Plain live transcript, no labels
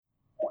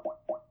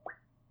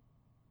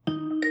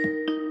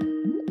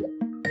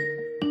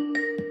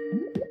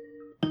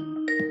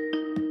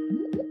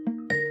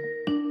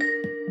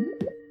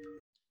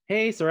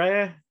Hey,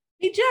 Soraya,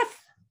 Hey,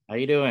 Jeff. how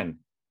you doing?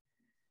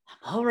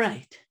 All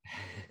right.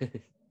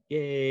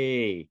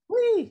 Yay!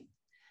 Whee.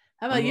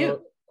 How I'm about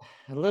you?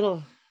 a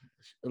little,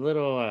 a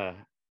little.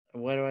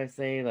 What do I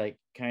say? Like,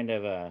 kind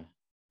of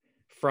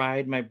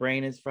fried. My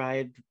brain is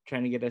fried,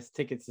 trying to get us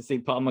tickets to see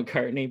Paul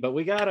McCartney, but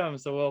we got him,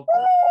 so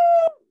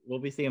we'll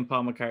be seeing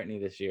Paul McCartney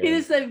this It year.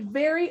 is a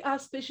very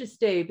auspicious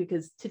day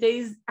because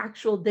today's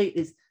actual date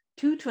is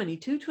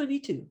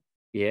 2/22/22.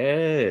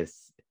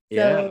 Yes,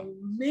 yeah, So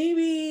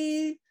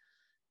maybe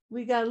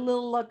we got a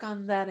little luck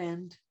on that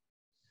end.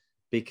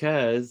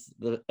 because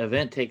the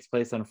event takes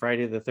place on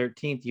Friday the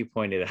 13th. You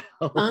pointed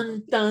out.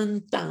 Dun,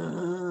 dun,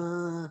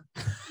 dun.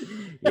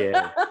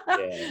 Yeah,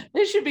 yeah,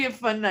 This should be a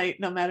fun night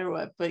no matter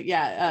what. But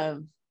yeah,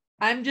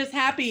 I'm just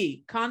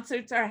happy.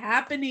 Concerts are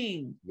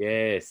happening.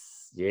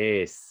 yes.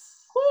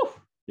 Whew.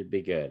 Should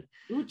be good.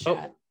 Ooh, Oh,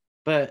 Chad.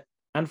 but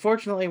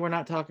unfortunately, we're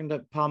not talking to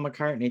Paul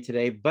McCartney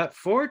today. But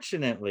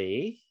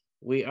fortunately,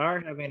 we are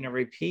having a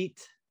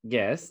repeat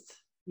guest,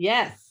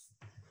 Yes.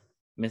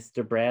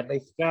 Mr. Bradley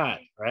Scott,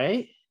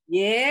 right?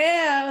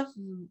 Yeah,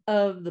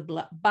 of the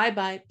Bye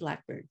Bye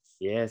Blackbirds.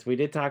 Yes, we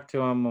did talk to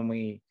him when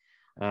we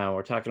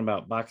were talking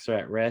about Boxer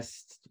at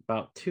Rest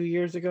about 2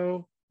 years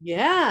ago.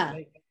 Yeah,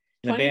 And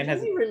the band has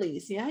 2020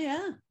 release.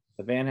 Yeah.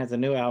 the band has a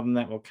new album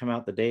that will come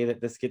out the day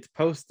that this gets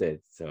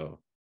posted. So,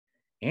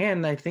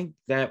 and I think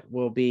that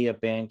will be a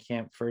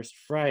Bandcamp First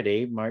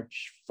Friday,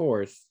 March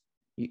 4th,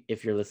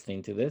 if you're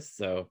listening to this.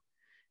 So,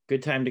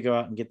 good time to go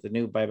out and get the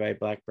new Bye Bye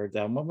Blackbirds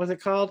album. What was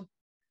it called?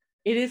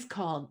 It is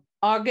called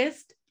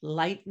August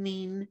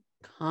Lightning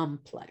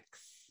Complex.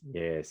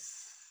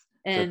 Yes.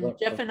 And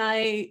Jeff and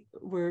I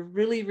were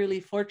really, really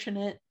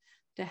fortunate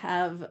to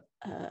have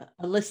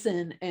a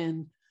listen.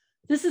 And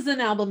this is an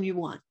album you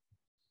want.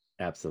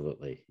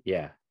 Absolutely.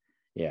 Yeah.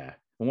 Yeah.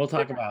 And we'll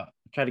try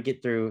to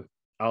get through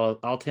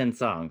all 10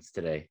 songs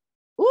today,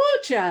 Ooh,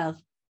 child.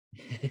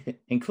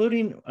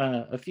 including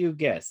a few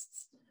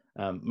guests.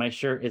 My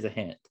shirt is a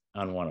hint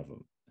on one of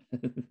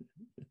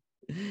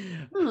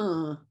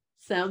them.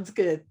 Sounds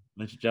good.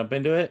 Let's jump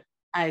into it.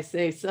 I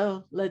say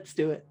so. Let's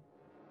do it.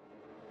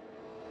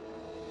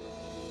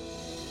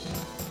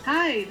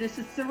 Hi, this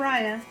is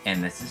Soraya.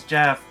 And this is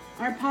Jeff.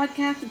 Our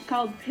podcast is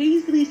called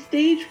Paisley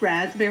Stage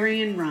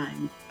Raspberry and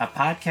Rhyme, a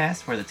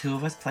podcast where the two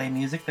of us play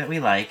music that we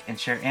like and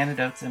share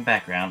anecdotes and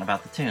background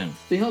about the tunes.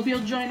 We hope you'll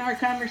join our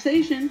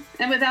conversation.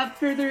 And without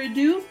further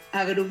ado,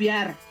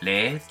 agruviar.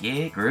 Let's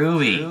get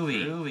groovy.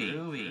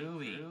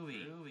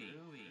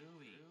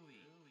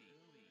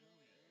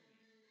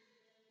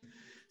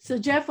 So,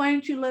 Jeff, why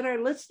don't you let our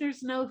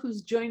listeners know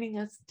who's joining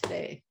us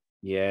today?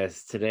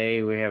 Yes,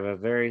 today we have a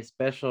very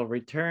special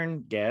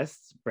return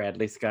guest,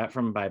 Bradley Scott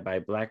from Bye Bye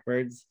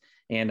Blackbirds.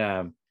 And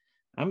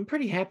I'm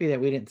pretty happy that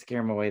we didn't scare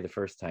him away the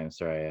first time,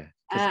 Soraya.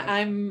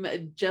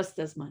 I'm just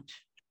as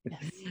much.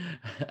 Yes.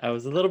 I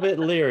was a little bit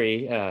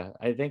leery.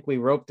 I think we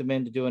roped him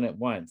into doing it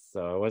once,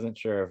 so I wasn't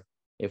sure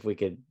if we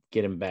could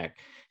get him back.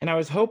 And I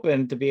was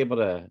hoping to be able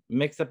to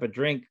mix up a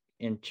drink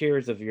in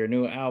cheers of your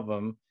new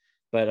album,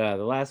 but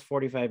the last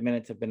 45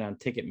 minutes have been on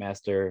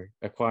Ticketmaster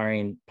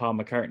acquiring Paul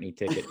McCartney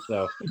tickets,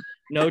 so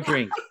no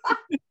drink.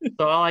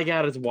 So all I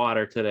got is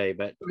water today,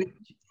 but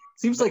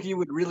seems like you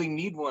would really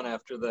need one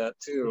after that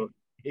too.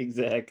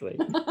 Exactly.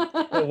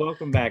 Well,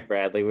 welcome back,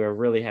 Bradley. We're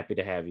really happy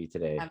to have you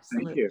today.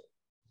 Absolutely.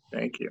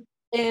 Thank you.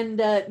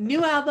 And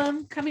new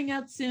album coming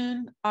out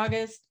soon,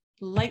 August,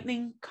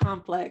 Lightning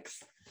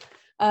Complex.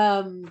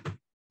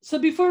 So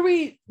before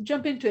we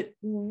jump into it,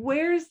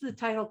 where's the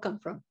title come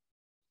from?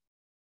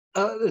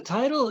 The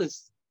title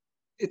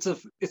it's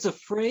a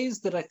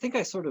phrase that I think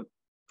I sort of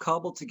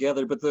cobbled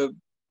together, but the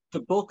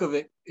bulk of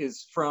it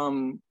is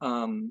from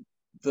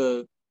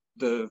the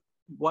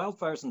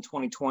wildfires in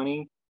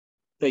 2020.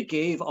 They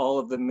gave all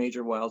of the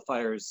major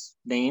wildfires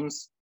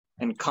names,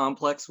 and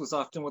complex was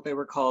often what they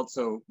were called.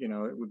 So,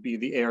 it would be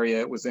the area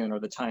it was in or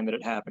the time that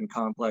it happened,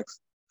 complex.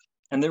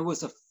 And there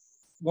was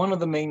one of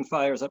the main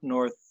fires up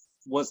north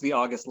was the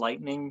August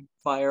Lightning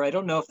fire. I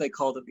don't know if they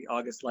called it the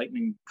August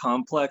Lightning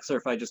Complex or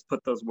if I just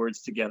put those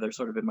words together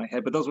sort of in my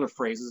head, but those were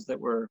phrases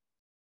that were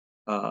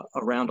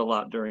around a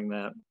lot during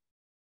that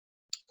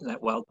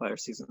wildfire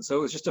season. So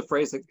it was just a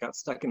phrase that got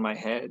stuck in my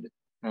head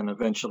and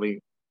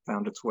eventually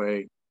found its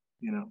way,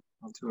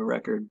 onto a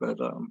record. But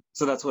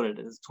so that's what it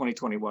is.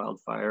 2020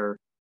 wildfire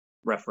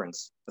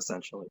reference,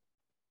 essentially.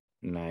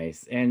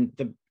 Nice. And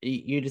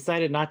you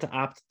decided not to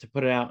opt to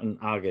put it out in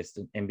August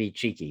and be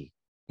cheeky.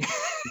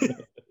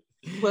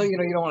 Well, you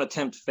don't want to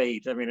tempt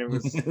fate. I mean, it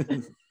was,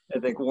 I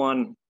think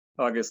one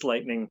August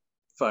Lightning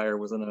fire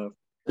was enough.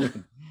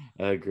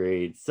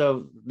 Agreed.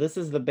 So this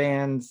is the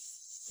band's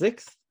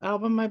 6th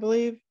album, I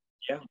believe.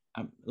 Yeah.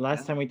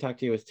 Last time we talked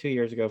to you was 2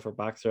 years ago for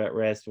Boxer at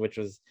Rest, which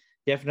was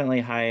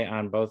definitely high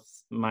on both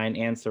mine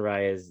and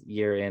Soraya's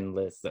year-end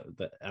list.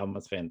 The album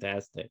was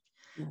fantastic.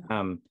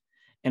 Yeah.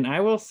 And I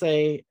will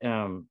say,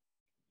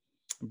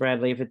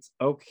 Bradley, if it's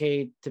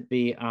okay to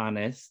be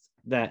honest,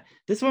 that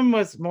this one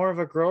was more of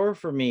a grower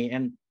for me,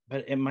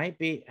 but I might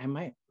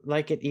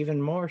like it even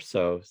more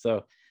so.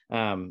 So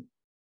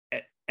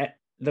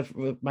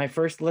my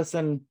first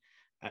listen,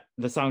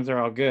 the songs are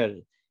all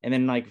good. And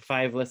then like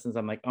 5 listens,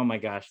 I'm like, oh my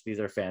gosh, these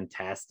are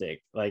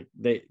fantastic. Like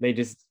they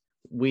just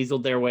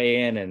weaseled their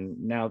way in,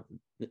 and now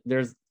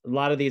there's a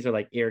lot of these are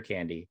like ear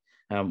candy.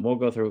 We'll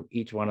go through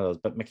each one of those,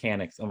 but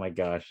Mechanics, oh my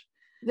gosh.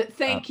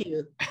 Thank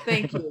you.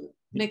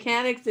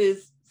 Mechanics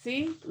is,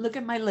 see, look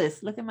at my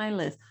list.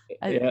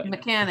 Yeah.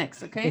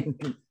 Mechanics, okay?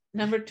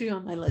 Number 2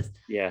 on my list.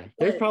 Yeah,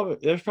 there's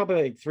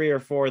probably like 3 or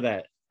 4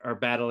 that are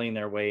battling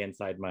their way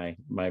inside my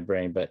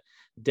brain, but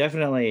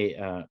definitely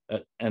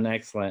an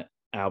excellent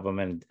album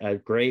and a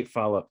great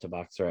follow-up to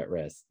Boxer at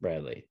Rest,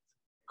 Bradley.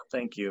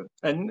 Thank you,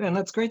 and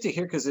that's great to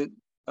hear, because it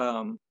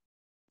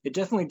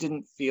definitely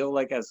didn't feel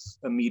like as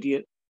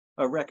immediate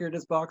a record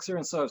as Boxer,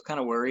 and so I was kind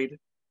of worried,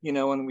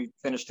 when we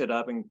finished it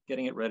up and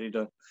getting it ready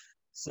to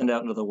send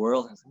out into the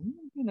world. I was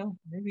like,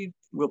 maybe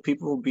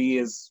people will be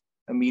as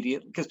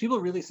immediate, because people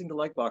really seem to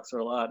like Boxer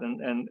a lot,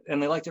 and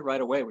they liked it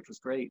right away, which was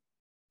great.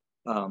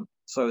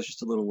 So I was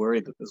just a little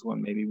worried that this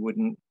one maybe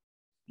wouldn't,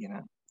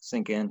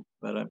 sink in,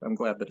 but I'm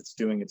glad that it's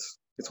doing its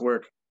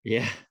work.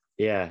 Yeah.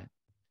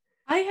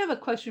 I have a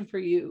question for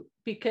you,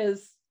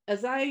 because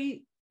as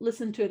I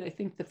listened to it, I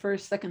think the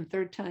first, second,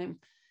 third time,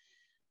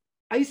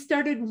 I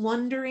started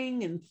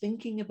wondering and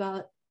thinking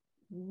about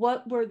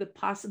what were the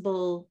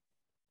possible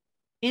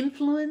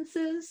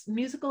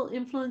musical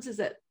influences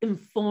that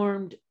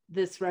informed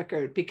this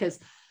record, because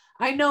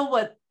I know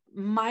what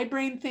my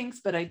brain thinks,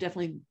 but I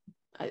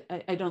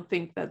don't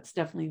think that's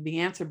definitely the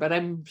answer, but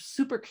I'm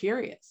super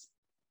curious.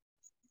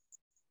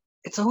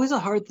 It's always a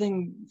hard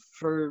thing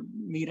for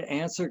me to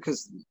answer,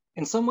 because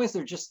in some ways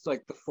they're just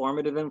like the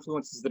formative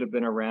influences that have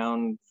been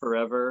around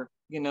forever,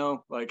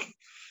 like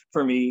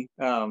for me,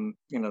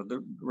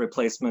 the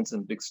Replacements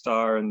and Big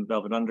Star and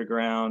Velvet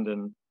Underground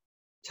and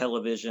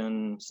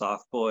Television,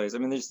 Soft Boys. I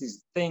mean, there's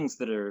these things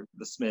that are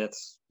the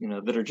Smiths,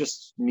 that are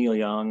just Neil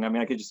Young. I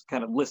mean, I could just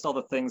kind of list all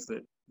the things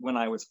that when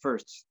I was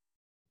first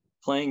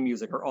playing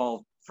music are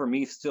all, for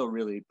me, still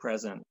really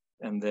present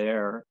and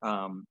there.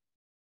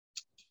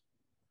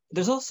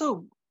 There's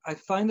also, I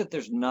find that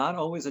there's not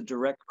always a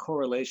direct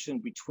correlation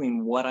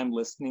between what I'm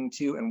listening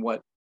to and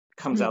what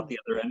comes out the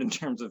other end in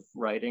terms of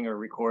writing or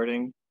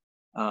recording.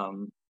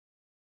 So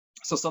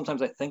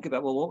sometimes I think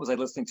about, well, what was I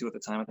listening to at the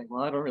time? I think,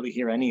 well, I don't really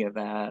hear any of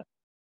that.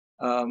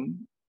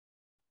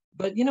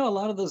 But a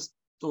lot of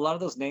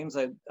those names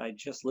I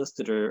just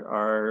listed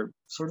are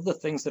sort of the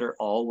things that are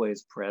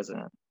always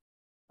present.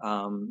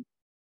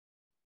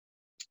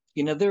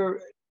 They're,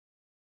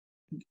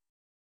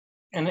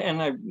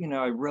 and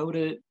I wrote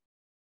it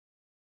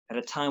at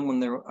a time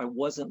when I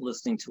wasn't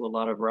listening to a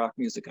lot of rock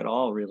music at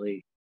all,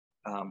 really,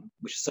 I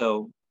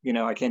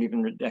can't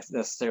even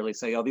necessarily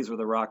say, oh, these were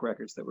the rock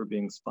records that were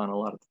being spun a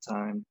lot at the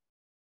time.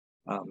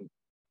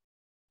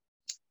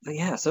 But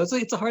yeah, so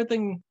it's a hard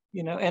thing,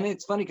 and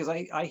it's funny because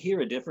I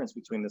hear a difference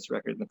between this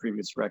record and the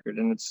previous record,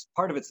 and it's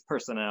part of its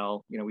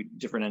personnel, we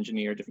different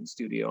engineer, different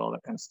studio, all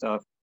that kind of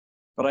stuff.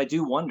 But I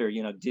do wonder,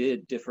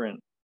 did different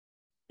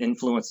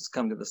influences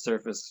come to the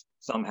surface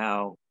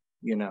somehow,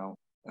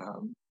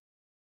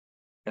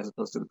 as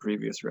opposed to the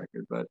previous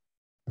record, but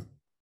I'm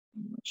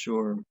not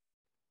sure.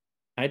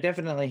 I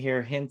definitely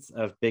hear hints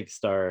of Big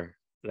Star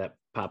that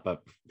pop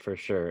up for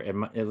sure,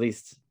 at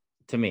least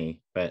to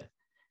me, but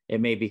it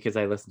may be because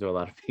I listen to a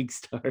lot of Big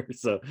Star.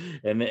 So,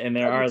 and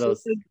there are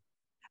those.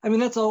 I mean,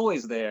 that's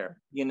always there.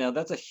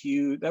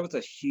 That was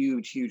a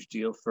huge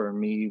deal for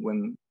me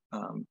when,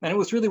 and it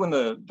was really when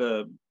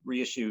the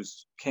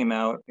reissues came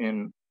out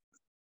in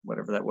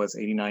whatever that was,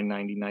 89,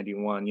 90,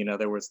 91.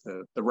 There was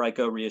the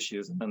Ryko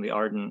reissues and then the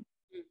Ardent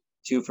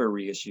Tufa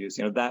reissues.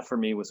 That for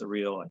me was a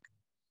real,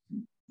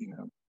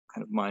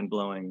 kind of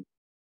mind-blowing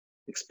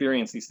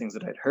experience. These things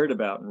that I'd heard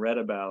about and read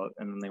about,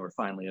 and then they were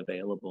finally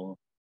available.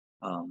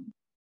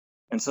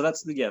 And so there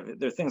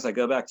are things I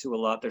go back to a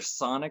lot. There's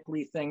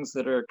sonically things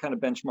that are kind of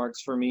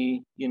benchmarks for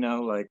me,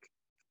 like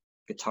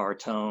guitar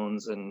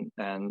tones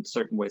and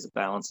certain ways of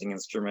balancing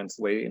instruments,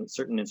 the way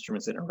certain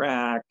instruments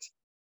interact,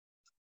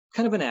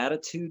 kind of an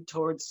attitude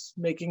towards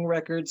making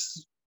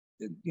records.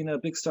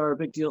 Big Star, a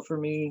big deal for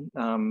me.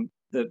 An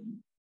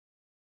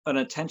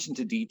attention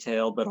to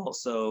detail, but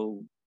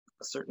also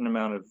a certain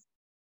amount of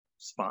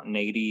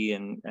spontaneity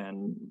and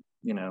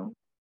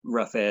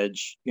rough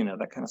edge,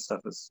 that kind of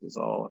stuff is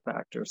all a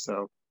factor.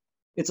 So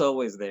it's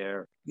always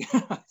there.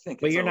 I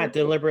think. But you're not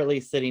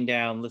deliberately sitting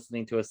down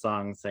listening to a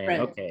song saying, right.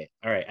 Okay,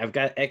 all right, I've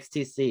got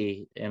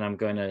XTC and I'm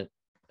gonna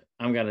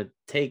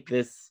take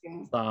this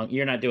song.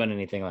 You're not doing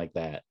anything like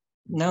that.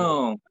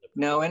 No,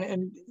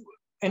 and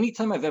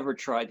anytime I've ever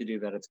tried to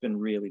do that, it's been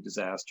really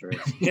disastrous.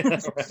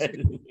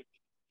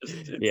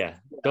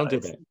 Don't do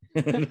that.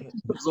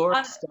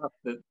 Absorb stuff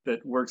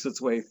that works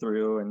its way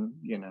through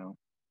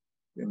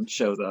and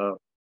shows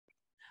up.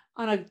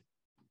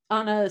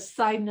 On a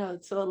side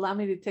note, so allow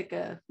me to take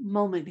a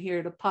moment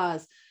here to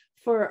pause.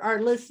 For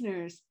our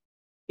listeners,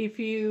 if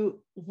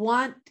you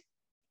want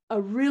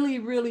a really,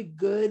 really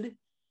good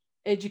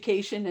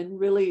education and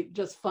really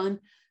just fun,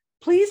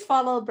 please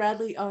follow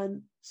Bradley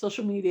on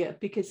social media,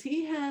 because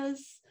he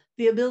has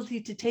the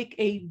ability to take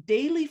a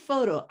daily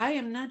photo. I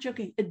am not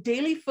joking, a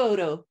daily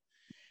photo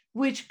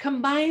which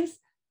combines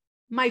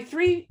my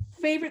three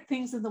favorite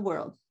things in the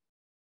world: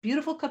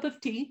 beautiful cup of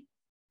tea,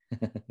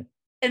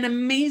 an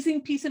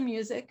amazing piece of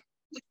music,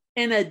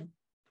 and a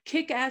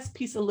kick-ass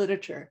piece of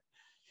literature.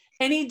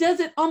 And he does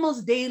it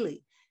almost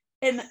daily.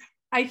 And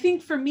I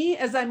think for me,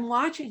 as I'm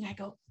watching, I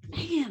go,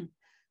 man,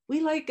 we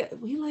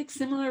like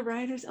similar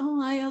writers.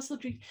 Oh, I also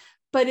drink.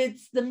 But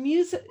it's the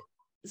music.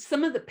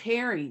 Some of the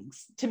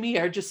pairings to me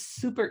are just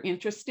super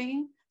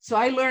interesting. So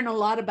I learn a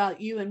lot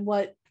about you and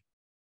what,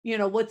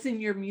 what's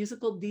in your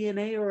musical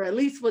DNA, or at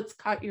least what's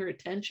caught your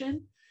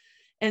attention.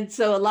 And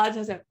so a lot of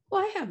times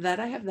I have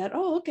that.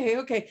 Oh,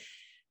 okay.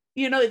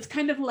 It's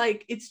kind of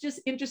like, it's just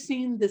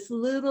interesting, this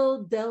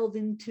little delve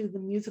into the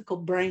musical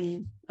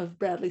brain of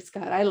Bradley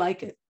Scott. I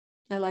like it.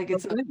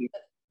 So,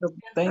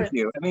 thank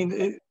you. I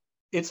mean,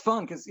 it's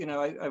fun because,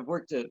 I've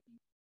worked at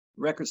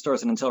record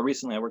stores, and until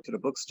recently I worked at a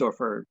bookstore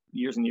for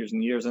years and years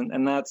and years.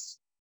 And that's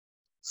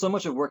so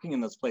much of working in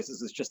those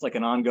places is just like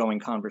an ongoing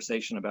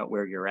conversation about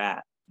where you're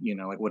at,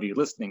 like what are you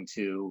listening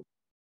to?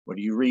 What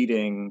are you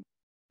reading?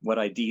 What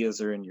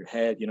ideas are in your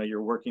head?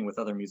 You're working with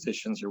other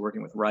musicians, you're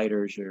working with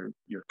writers, your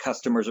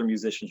customers are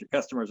musicians, your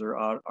customers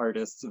are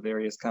artists of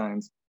various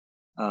kinds.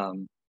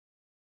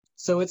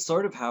 So it's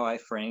sort of how I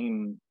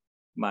frame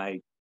my,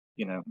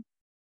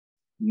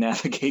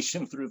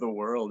 navigation through the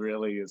world.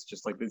 Really, is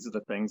just like, these are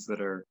the things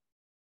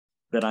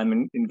that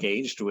I'm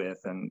engaged with,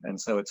 and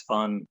so it's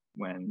fun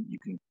when you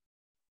can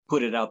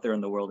put it out there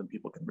in the world and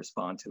people can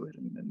respond to it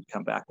and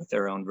come back with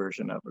their own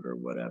version of it or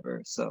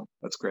whatever. So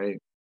that's great.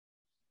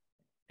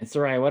 And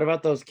Soraya, what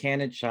about those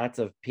candid shots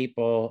of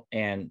people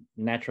and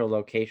natural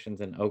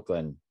locations in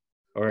Oakland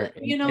or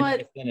in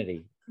the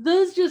vicinity?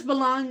 Those just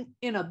belong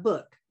in a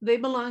book. They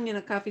belong in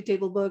a coffee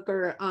table book,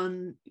 or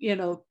on,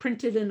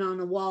 printed in on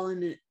a wall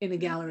in a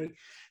gallery.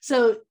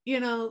 So,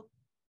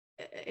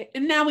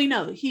 and now we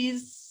know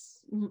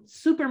he's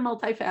super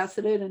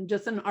multifaceted and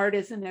just an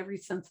artist in every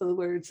sense of the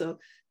word. So,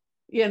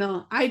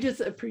 I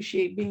just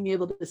appreciate being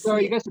able to see.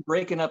 Sorry, you guys are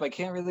breaking up. I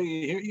can't really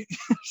hear you.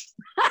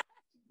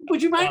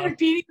 Would you mind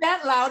repeating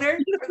that louder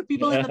for the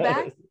people in the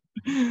back?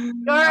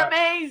 You're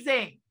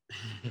amazing.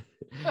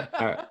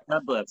 All right.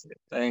 God bless you.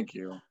 Thank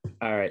you.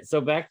 All right.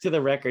 So back to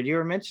the record. You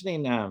were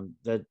mentioning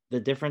the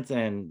difference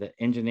in the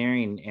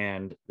engineering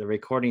and the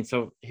recording.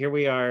 So here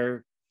we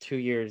are 2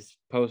 years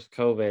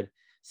post-COVID.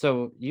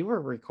 So you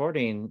were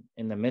recording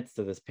in the midst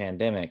of this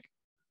pandemic.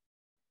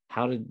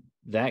 How did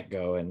that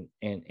go? And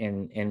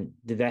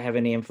did that have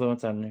any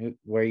influence on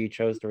where you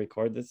chose to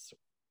record this?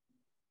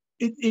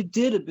 It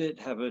did a bit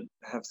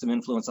have some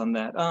influence on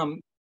that.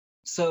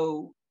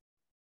 So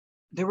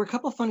there were a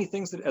couple funny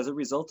things that, as a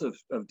result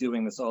of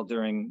doing this all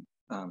during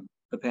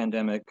the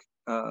pandemic,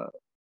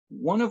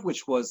 one of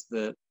which was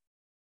that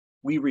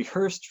we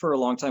rehearsed for a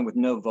long time with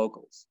no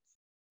vocals.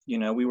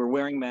 We were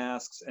wearing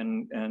masks,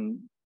 and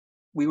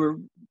we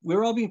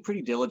were all being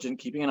pretty diligent,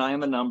 keeping an eye on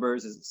the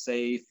numbers. Is it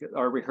safe?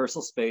 Our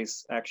rehearsal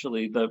space,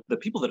 actually, the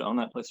people that own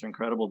that place are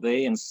incredible.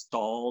 They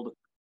installed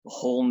a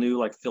whole new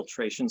like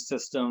filtration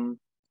system,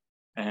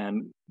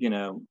 and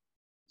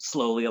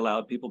slowly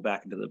allowed people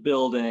back into the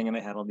building, and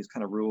they had all these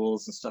kind of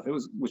rules and stuff.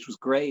 Which was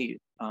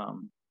great.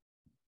 And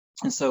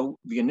so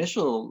the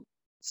initial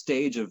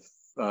stage of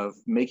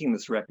making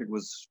this record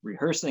was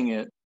rehearsing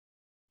it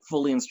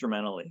fully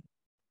instrumentally,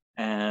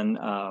 and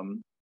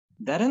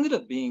that ended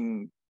up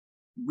being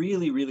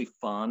really, really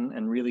fun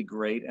and really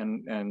great,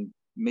 and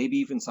maybe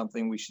even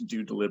something we should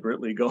do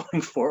deliberately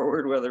going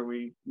forward, whether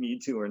we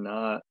need to or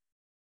not.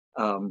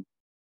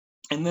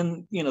 And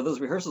then, those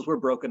rehearsals were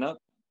broken up.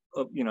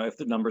 If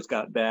the numbers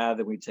got bad,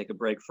 then we'd take a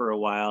break for a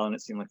while, and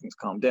it seemed like things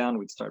calmed down,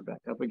 we'd start back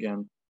up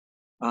again.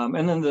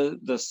 And then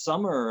the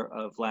summer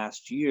of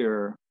last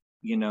year,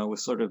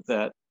 was sort of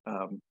that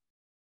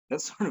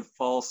sort of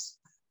false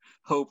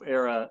hope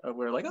era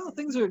where like, oh,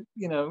 things are,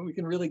 we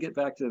can really get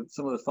back to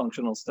some of the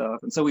functional stuff.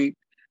 And so we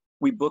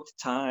booked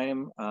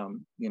time,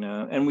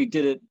 and we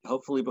did it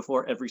hopefully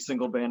before every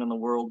single band in the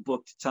world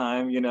booked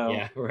time,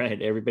 Yeah, right.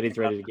 Everybody's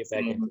ready to get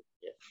back in.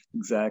 Yeah.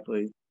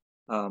 Exactly.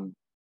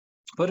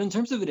 But in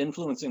terms of it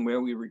influencing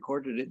where we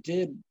recorded, it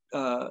did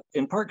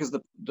in part because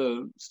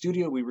the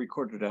studio we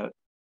recorded at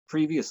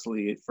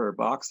previously for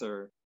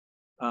Boxer,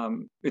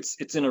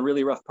 it's in a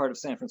really rough part of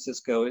San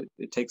Francisco.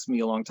 It takes me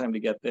a long time to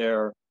get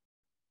there.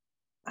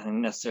 I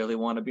don't necessarily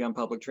want to be on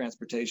public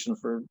transportation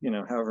for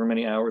however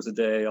many hours a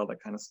day, all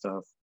that kind of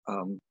stuff.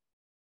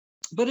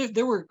 But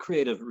there were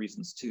creative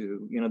reasons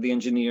too. The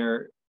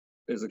engineer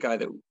is a guy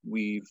that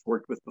we've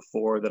worked with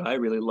before that I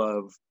really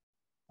love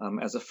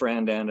as a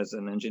friend and as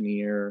an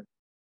engineer.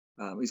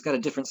 He's got a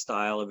different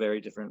style, a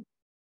very different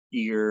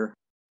ear,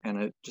 and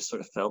it just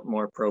sort of felt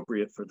more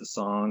appropriate for the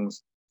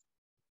songs.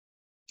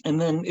 And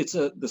then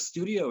the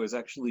studio is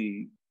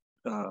actually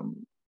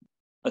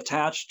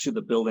attached to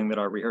the building that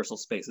our rehearsal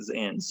space is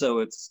in.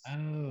 So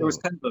there was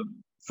kind of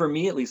for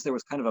me at least, there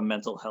was kind of a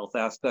mental health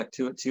aspect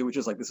to it too, which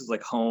is like, this is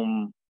like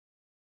home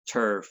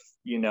turf.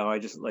 I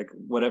just like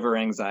whatever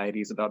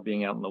anxieties about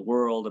being out in the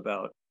world,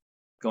 about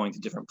going to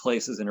different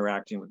places,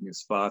 interacting with new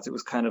spots. It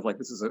was kind of like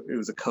it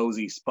was a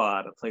cozy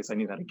spot, a place I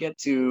knew how to get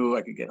to.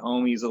 I could get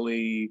home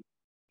easily.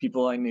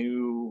 People I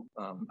knew.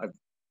 I've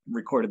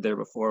recorded there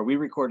before. We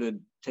recorded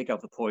Take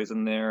Out the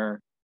Poison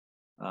there.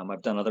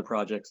 I've done other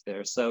projects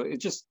there. So it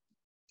just,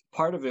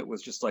 part of it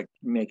was just like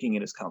making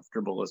it as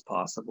comfortable as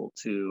possible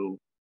to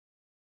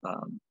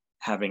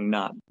having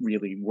not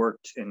really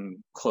worked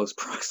in close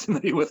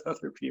proximity with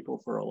other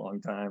people for a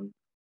long time,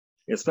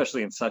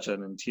 especially in such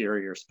an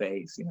interior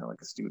space,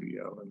 like a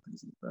studio and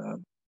things like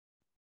that.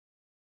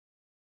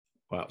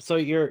 Wow. So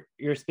you're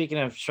speaking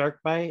of Shark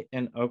Bite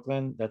in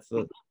Oakland. That's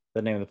the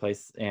name of the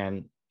place.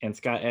 And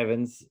Scott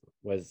Evans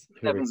was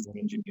Evans the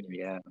engineer,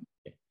 yeah.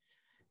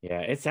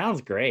 Yeah, it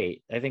sounds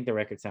great. I think the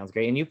record sounds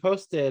great. And you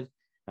posted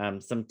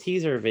some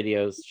teaser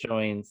videos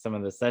showing some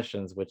of the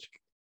sessions, which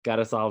got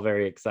us all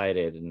very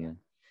excited. And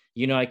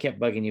I kept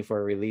bugging you for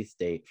a release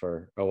date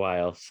for a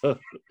while. So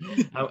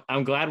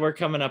I'm glad we're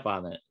coming up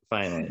on it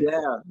finally.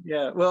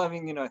 Yeah. Well, I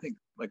mean, I think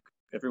like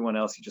everyone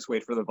else, you just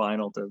wait for the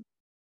vinyl to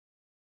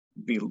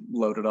be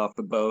loaded off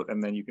the boat,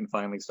 and then you can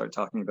finally start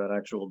talking about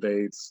actual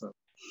dates. So.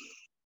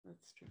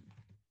 That's true.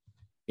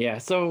 Yeah.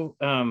 So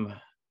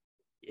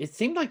it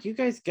seemed like you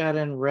guys got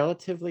in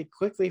relatively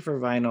quickly for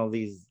vinyl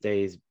these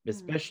days,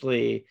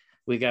 especially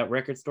we got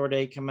Record Store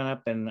Day coming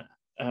up, and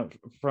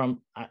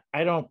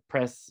I don't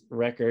press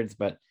records,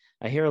 but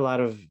I hear a lot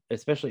of,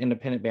 especially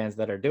independent bands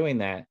that are doing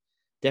that,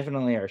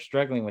 definitely are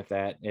struggling with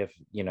that. If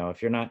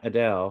you're not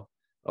Adele,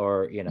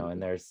 or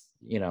and there's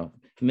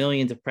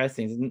millions of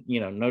pressings,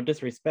 no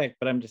disrespect,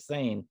 but I'm just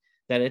saying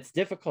that it's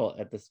difficult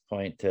at this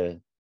point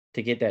to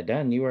get that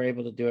done. You were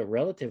able to do it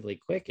relatively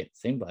quick, it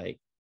seemed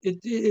like.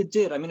 It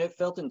did. I mean, it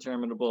felt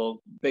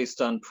interminable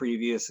based on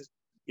previous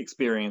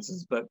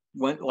experiences, but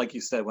like you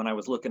said, when I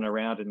was looking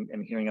around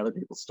and hearing other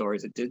people's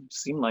stories, it did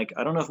seem like,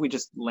 I don't know if we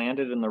just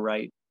landed in the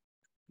right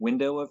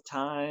window of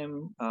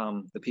time.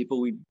 The people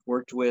we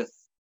worked with,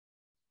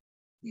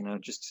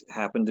 just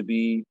happened to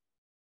be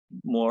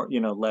more,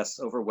 less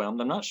overwhelmed.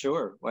 I'm not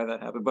sure why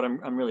that happened, but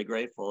I'm really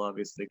grateful,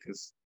 obviously,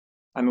 because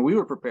I mean, we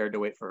were prepared to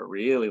wait for a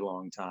really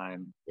long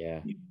time.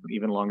 Yeah.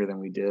 Even longer than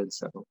we did.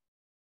 So,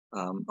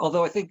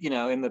 although I think,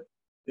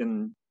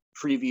 in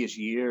previous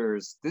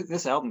years,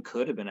 this album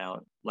could have been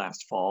out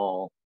last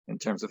fall in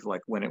terms of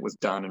like when it was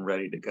done and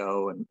ready to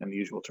go, and the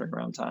usual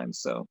turnaround time.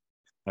 So,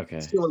 okay.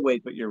 Still a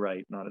wait, but you're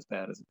right, not as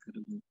bad as it could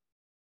have been.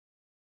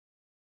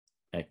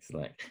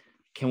 Excellent.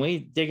 Can we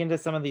dig into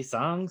some of these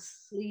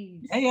songs?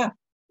 Please. Yeah.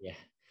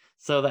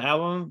 So the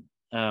album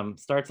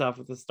starts off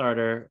with the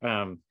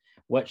starter.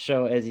 What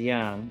Show As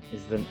Young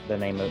is the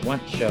name of it.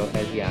 What Show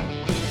As Young.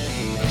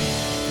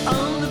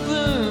 On the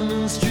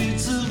burning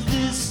streets of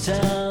this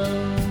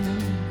town,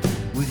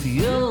 with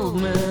the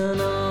old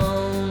man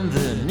on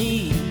their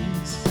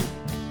knees,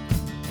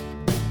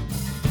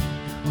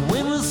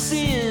 when we'll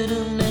sit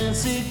and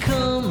Nancy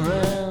come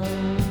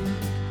round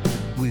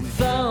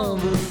with all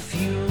the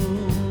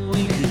fuel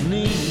we could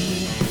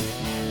need.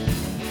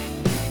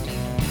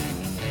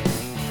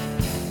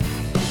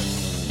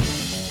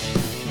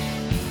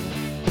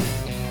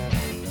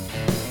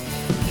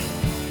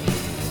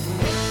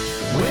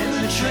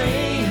 When the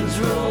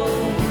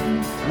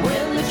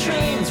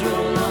trains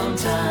roll on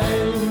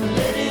time,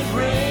 let it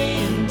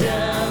rain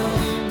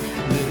down,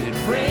 let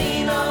it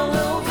rain all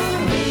over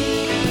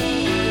me.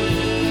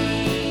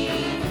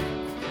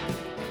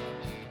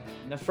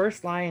 The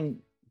first line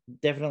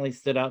definitely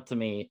stood out to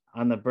me,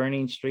 on the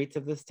burning streets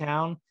of this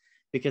town,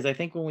 because I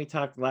think when we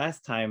talked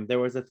last time, there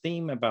was a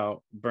theme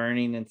about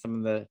burning in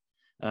some of the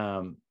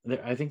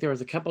I think there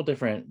was a couple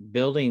different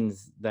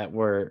buildings that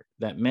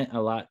meant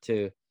a lot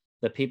to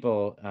the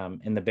people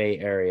in the Bay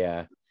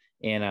Area,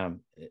 and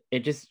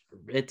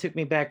it took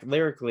me back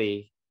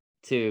lyrically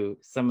to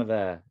some of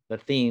the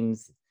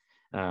themes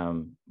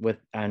on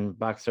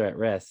Boxer at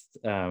Rest.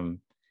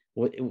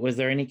 Was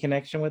there any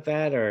connection with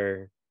that,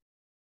 or?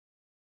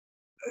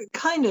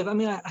 Kind of. I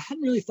mean, I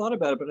hadn't really thought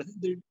about it, but I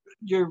think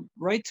you're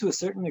right to a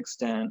certain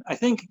extent. I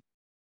think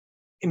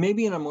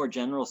maybe in a more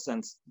general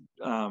sense,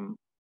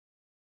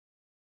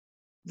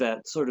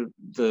 that sort of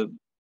the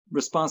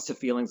response to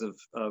feelings of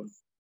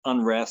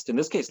unrest, in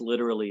this case,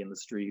 literally in the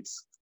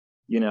streets.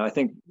 I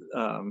think,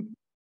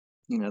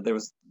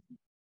 there's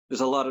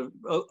a lot of,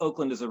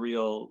 Oakland is a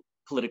real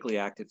politically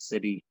active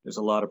city. There's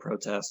a lot of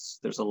protests.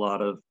 There's a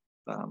lot of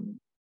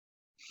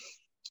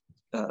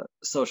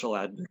social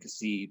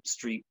advocacy,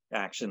 street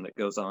action that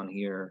goes on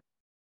here.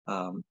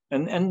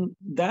 And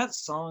that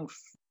song,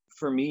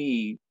 for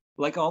me,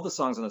 like all the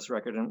songs on this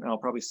record, and I'll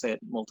probably say it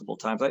multiple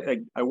times,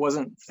 I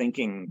wasn't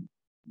thinking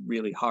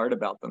really hard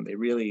about them. They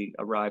really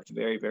arrived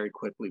very, very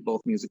quickly, both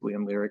musically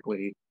and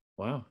lyrically.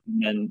 Wow.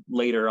 And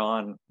later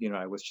on,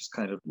 I was just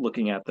kind of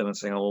looking at them and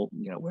saying, oh,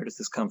 where does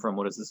this come from?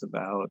 What is this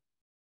about?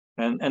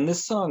 And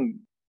this song,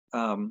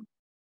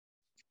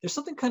 there's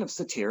something kind of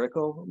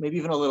satirical, maybe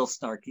even a little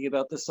snarky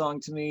about this song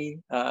to me.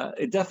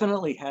 It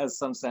definitely has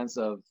some sense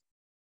of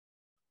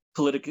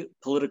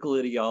political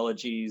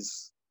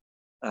ideologies,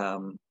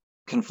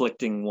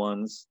 conflicting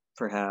ones,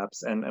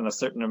 perhaps, and a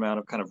certain amount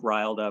of kind of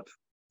riled up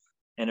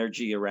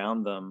energy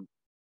around them.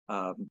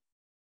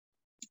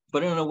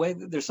 But in a way,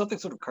 there's something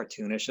sort of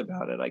cartoonish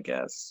about it, I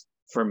guess,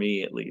 for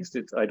me at least.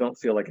 I don't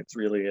feel like it's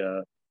really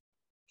a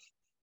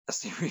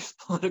serious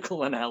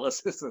political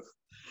analysis of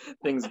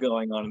things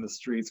going on in the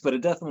streets, but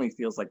it definitely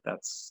feels like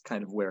that's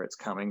kind of where it's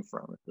coming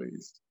from, at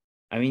least.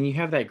 I mean, you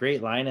have that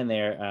great line in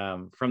there,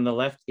 from the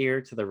left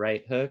ear to the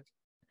right hook,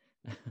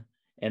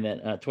 and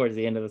then towards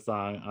the end of the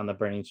song, on the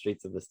burning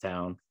streets of this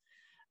town.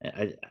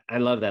 I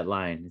love that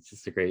line. It's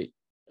just a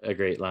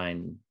great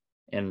line,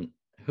 and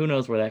who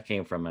knows where that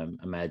came from? I'm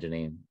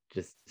imagining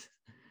just.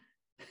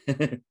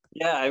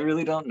 Yeah, I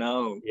really don't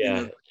know.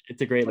 Yeah,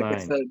 it's a great like line. I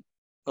said,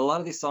 a lot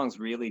of these songs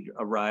really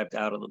arrived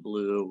out of the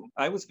blue.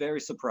 I was very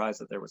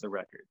surprised that there was a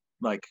record.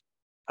 Like,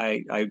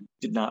 I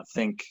did not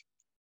think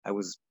I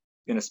was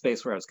in a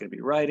space where I was going to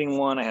be writing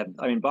one.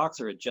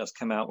 Boxer had just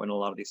come out when a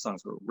lot of these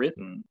songs were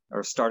written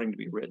or starting to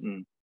be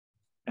written.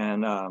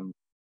 And,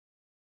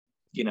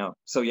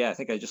 so yeah, I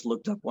think I just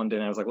looked up one day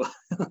and I was like, well,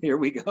 here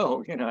we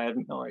go. I had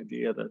no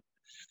idea that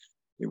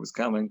it was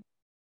coming.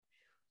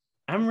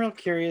 I'm real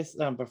curious,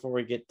 before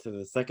we get to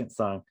the second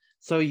song.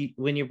 So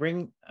when you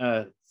bring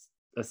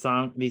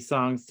these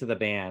songs to the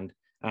band,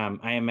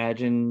 I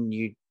imagine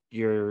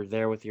you're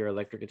there with your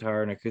electric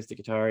guitar and acoustic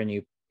guitar and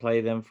you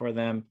play them for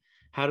them.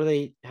 How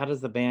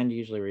does the band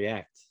usually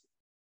react?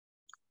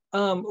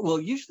 Well,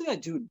 usually I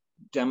do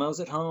demos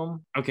at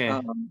home. Okay.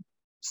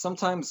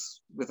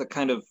 Sometimes with a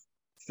kind of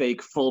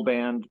fake full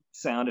band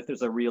sound if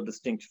there's a real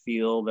distinct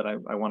feel that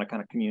I want to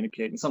kind of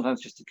communicate, and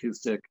sometimes just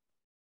acoustic.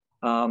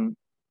 I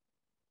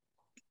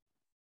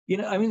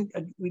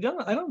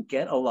don't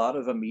get a lot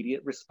of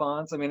immediate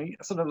response. I mean,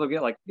 sometimes I'll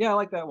get like, yeah, I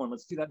like that one,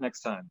 let's do that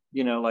next time,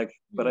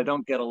 but I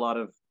don't get a lot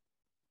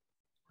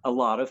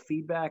of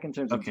feedback in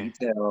terms of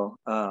detail.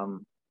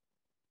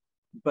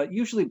 But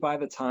usually by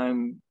the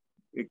time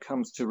it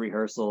comes to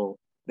rehearsal,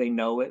 they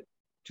know it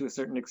to a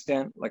certain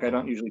extent. Like, I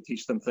don't usually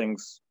teach them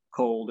things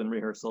cold in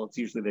rehearsal. It's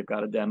usually they've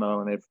got a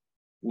demo and they've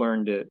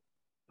learned it.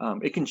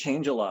 It can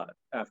change a lot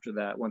after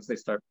that once they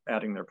start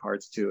adding their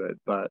parts to it,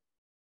 but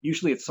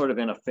usually it's sort of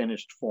in a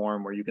finished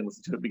form where you can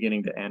listen to it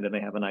beginning to end and they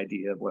have an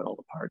idea of what all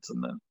the parts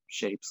and the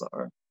shapes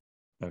are.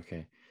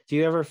 Okay. Do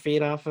you ever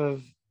feed off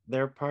of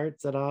their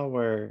parts at all,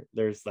 where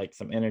there's like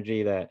some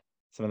energy that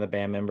some of the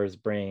band members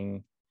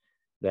bring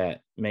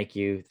that make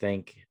you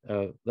think,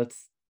 oh,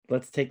 let's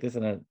take this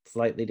in a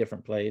slightly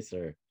different place?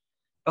 Or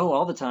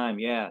all the time.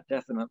 Yeah,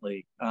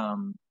 definitely.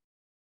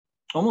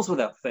 Almost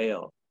without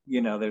fail.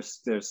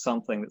 There's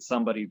something that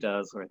somebody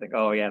does where I think,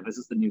 oh yeah, this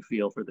is the new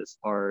feel for this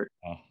part.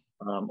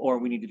 Or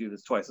we need to do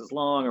this twice as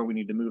long, or we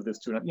need to move this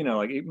to,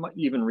 like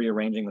even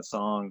rearranging the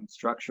song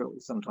structurally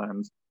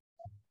sometimes.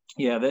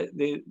 Yeah,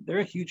 they're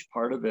a huge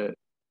part of it.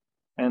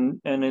 And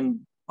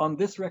on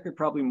this record,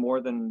 probably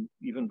more than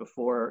even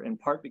before, in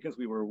part because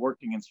we were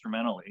working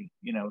instrumentally.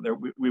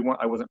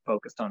 I wasn't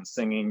focused on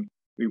singing.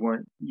 We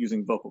weren't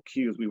using vocal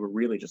cues. We were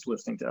really just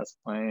listening to us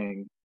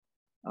playing.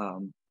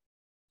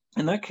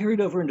 And that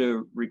carried over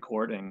into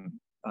recording.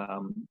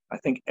 I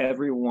think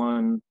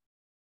everyone,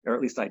 or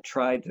at least I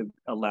tried to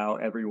allow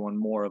everyone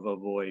more of a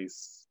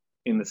voice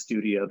in the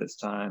studio this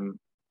time.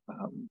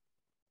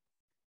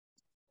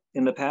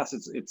 In the past,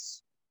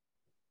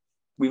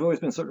 we've always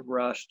been sort of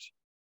rushed,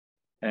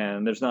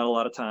 and there's not a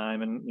lot of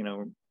time,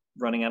 and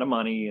running out of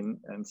money,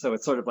 and so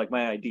it's sort of like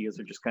my ideas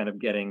are just kind of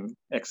getting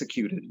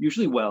executed,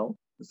 usually well,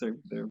 because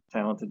they're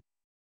talented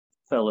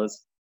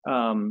fellas.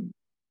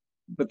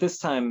 But this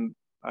time,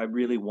 I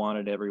really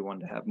wanted everyone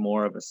to have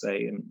more of a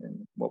say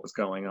in what was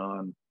going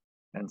on,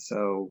 and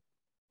so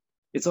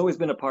it's always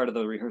been a part of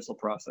the rehearsal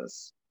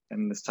process,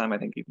 and this time I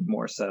think even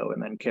more so,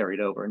 and then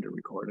carried over into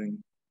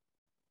recording.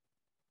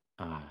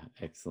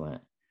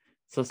 Excellent.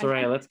 So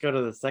Soraya, let's go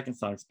to the second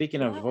song.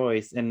 Speaking of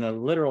voice, in the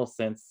literal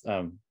sense,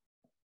 I'm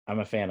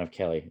a fan of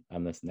Kelly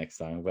on this next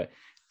song, but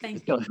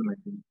thank you.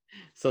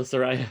 So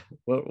Soraya,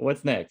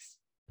 what's next?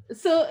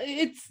 So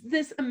it's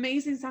this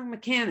amazing song,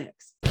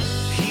 Mechanics.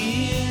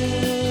 Hear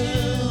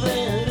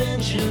that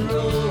engine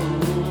roar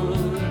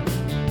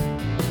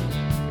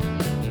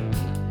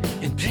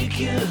and pick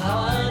your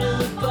heart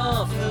up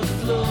off the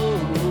floor.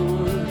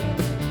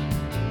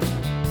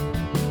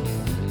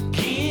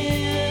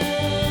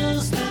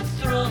 Gears that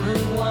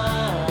thrumming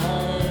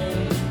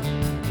wide,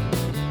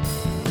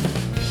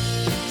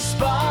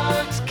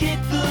 sparks kick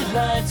the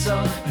lights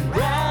on and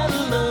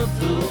rattle up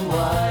the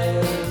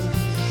wires.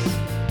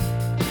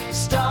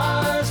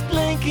 Stars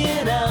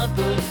blinking out,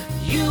 but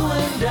you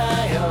and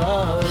I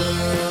are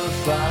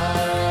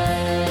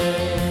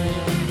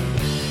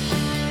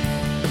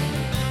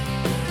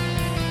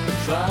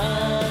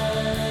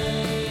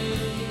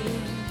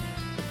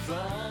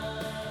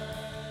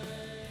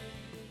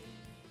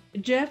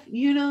Jeff,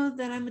 you know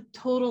that I'm a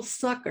total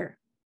sucker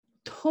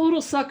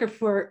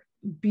for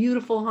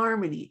beautiful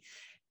harmony.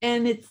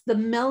 And it's the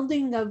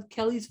melding of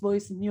Kelly's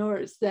voice and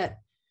yours that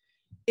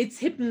it's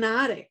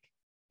hypnotic.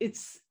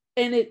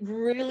 And it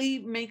really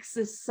makes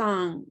this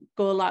song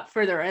go a lot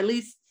further, at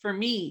least for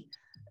me.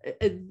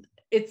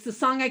 It's the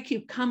song I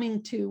keep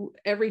coming to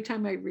every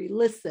time I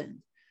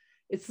re-listen.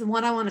 It's the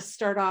one I want to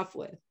start off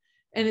with.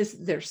 And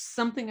there's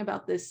something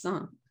about this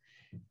song.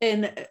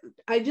 And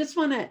I just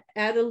want to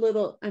add a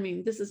little, I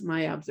mean, this is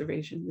my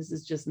observation. This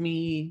is just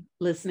me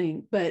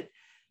listening, but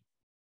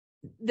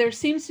there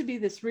seems to be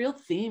this real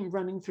theme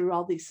running through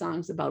all these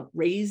songs about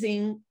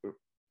raising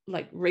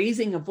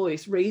a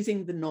voice,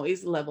 raising the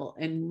noise level,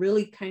 and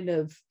really kind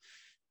of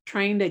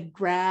trying to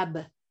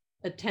grab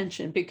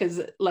attention.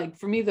 Because like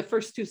for me, the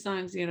first two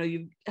songs, you know,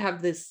 you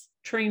have this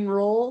train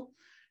roll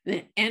and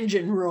an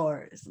engine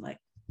roars, like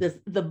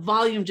the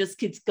volume just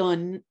keeps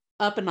going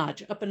up a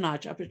notch, up a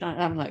notch, up a notch.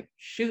 I'm like,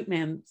 shoot,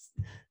 man,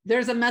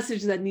 there's a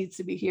message that needs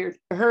to be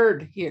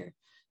heard here.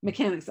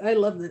 Mechanics. I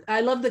love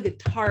the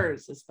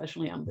guitars,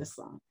 especially on this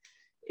song.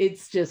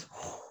 It's just,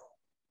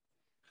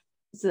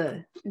 it's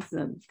a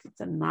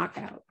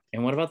knockout.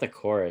 And what about the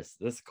chorus?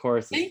 This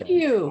chorus is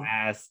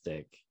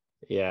fantastic.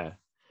 Yeah.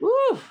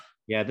 Woo.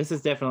 Yeah, this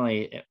is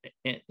definitely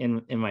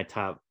in my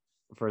top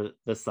for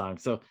this song.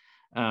 So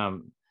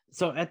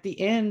so at the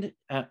end,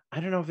 I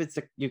don't know if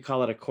you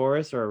call it a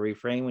chorus or a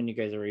refrain when you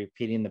guys are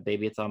repeating the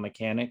Baby It's All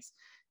Mechanics.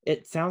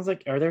 It sounds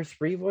like, are there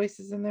 3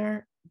 voices in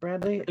there,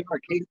 Bradley?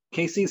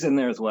 Casey's in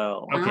there as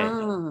well.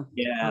 Okay.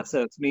 Yeah,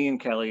 so it's me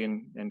and Kelly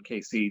and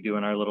Casey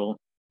doing our little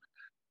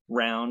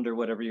round, or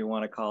whatever you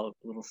want to call it,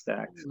 little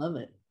stacked. Love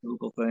it.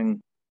 Google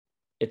thing.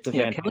 It's a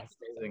fantastic.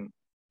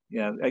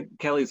 Yeah,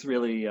 Kelly's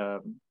really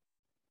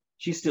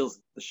she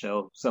steals the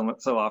show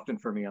so often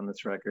for me on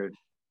this record.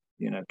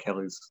 You know,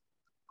 Kelly's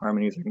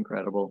harmonies are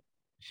incredible.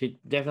 She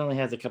definitely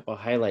has a couple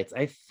of highlights.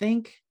 I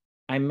think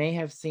I may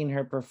have seen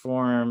her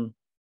perform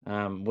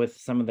with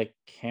some of the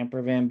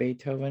Camper Van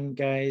Beethoven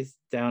guys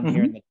down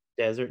here in the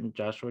desert and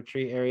Joshua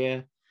Tree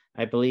area.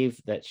 I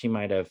believe that she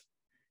might have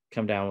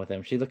come down with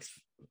them. She looks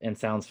and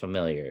sounds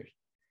familiar.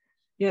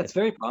 Yeah, it's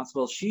very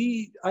possible.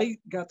 I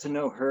got to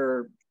know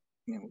her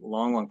a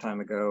long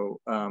time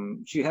ago.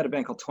 She had a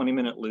band called 20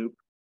 Minute Loop.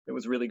 It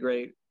was really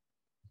great.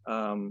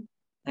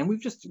 And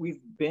we've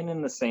been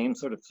in the same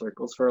sort of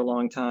circles for a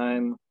long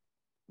time.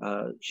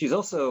 She's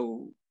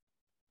also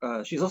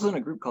in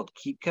a group called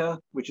Kitka,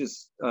 which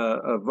is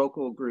a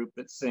vocal group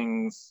that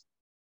sings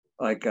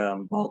like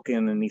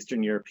Balkan and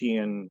Eastern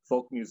European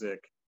folk music.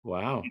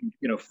 Wow.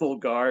 You know, full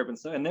garb and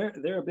so, and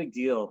they're a big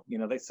deal. You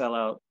know, they sell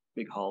out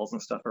big halls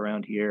and stuff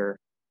around here.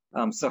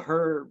 So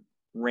her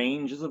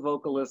range as a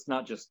vocalist,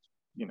 not just,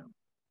 you know,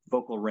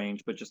 vocal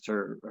range, but just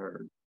her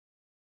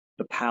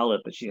the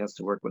palette that she has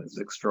to work with is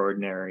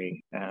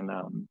extraordinary.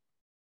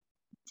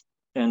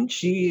 And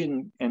she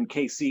and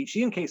Casey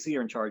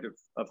are in charge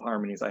of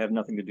harmonies. I have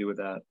nothing to do with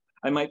that.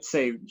 I might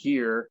say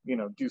here, you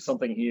know, do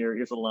something here.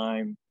 Here's a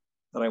line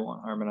that I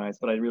want harmonized,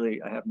 but I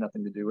have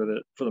nothing to do with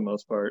it for the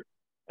most part.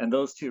 And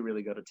those two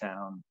really go to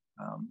town.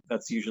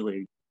 That's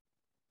usually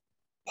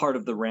part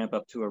of the ramp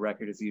up to a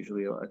record, is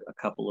usually a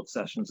couple of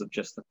sessions of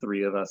just the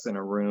 3 of us in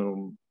a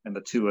room and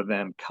the 2 of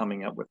them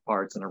coming up with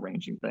parts and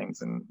arranging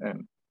things and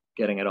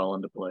getting it all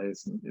into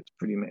place. And it's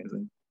pretty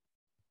amazing.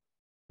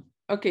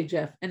 Okay,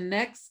 Jeff. And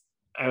next?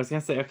 I was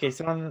going to say, okay,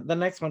 so on the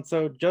next one,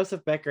 so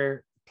Joseph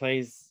Becker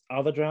plays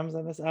all the drums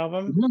on this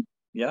album. Mm-hmm.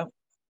 Yeah.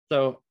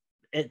 So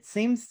it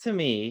seems to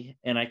me,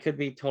 and I could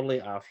be totally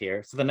off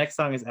here, so the next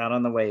song is Out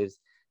on the Waves.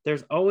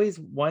 There's always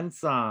one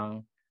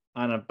song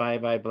on a Bye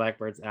Bye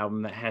Blackbirds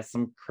album that has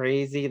some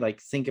crazy, like,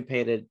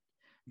 syncopated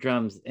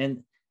drums,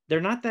 and they're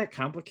not that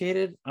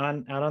complicated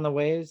on Out on the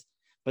Waves,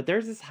 but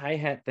there's this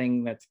hi-hat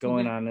thing that's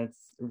going on. It's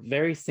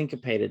very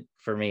syncopated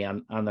for me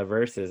on the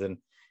verses, and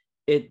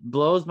it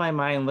blows my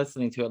mind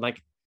listening to it.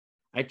 Like,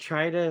 I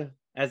try to,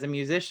 as a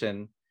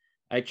musician,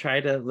 I try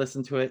to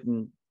listen to it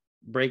and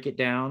break it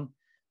down,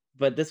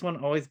 but this one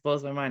always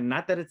blows my mind.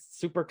 Not that it's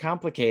super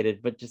complicated,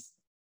 but just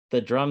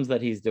the drums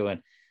that he's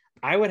doing.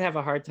 I would have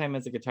a hard time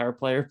as a guitar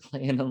player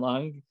playing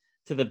along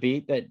to the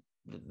beat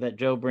that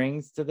Joe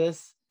brings to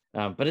this,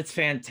 but it's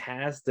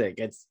fantastic.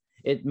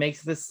 It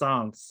makes this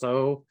song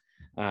so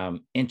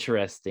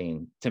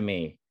interesting to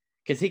me,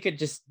 because he could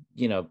just,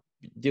 you know,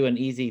 do an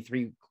easy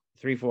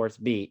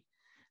 3/4 beat,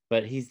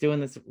 but he's doing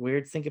this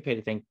weird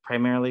syncopated thing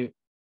primarily,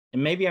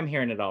 and maybe I'm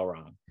hearing it all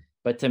wrong,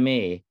 but to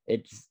me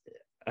it's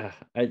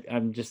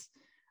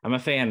I'm a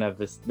fan of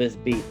this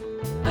beat.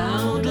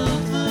 Out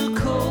of the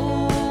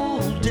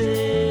cold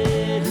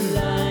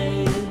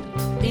daylight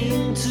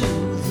into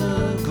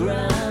the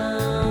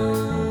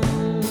ground,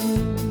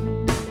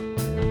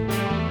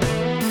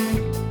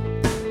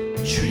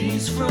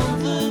 trees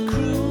from the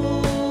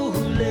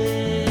cruelest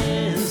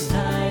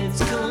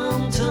heights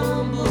come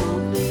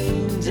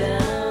tumbling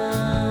down.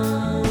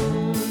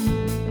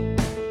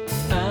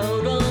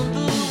 Out on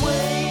the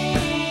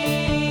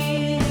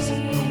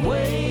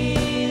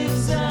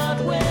waves out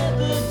where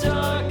the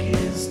dark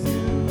is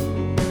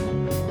new,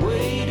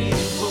 waiting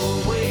for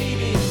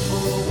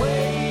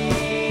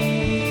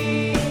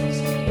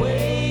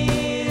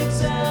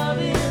waves out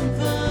in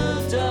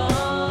the dark.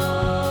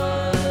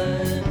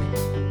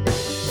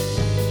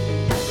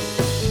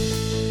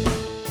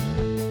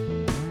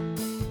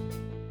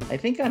 I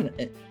think on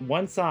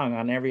one song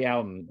on every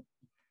album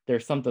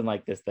there's something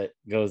like this that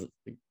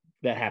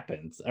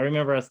happens. I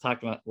remember us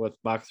talking with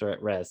Boxer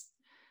at Rest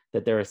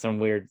that there were some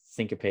weird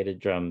syncopated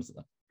drums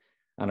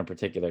on a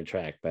particular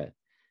track. But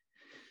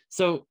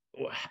so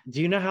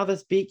do you know how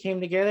this beat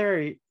came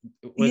together?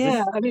 Or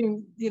I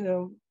mean,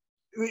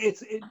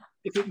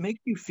 if it makes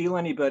you feel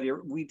any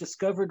better, we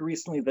discovered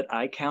recently that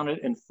I count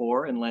it in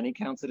 4 and Lenny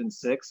counts it in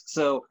 6.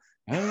 So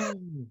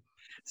it's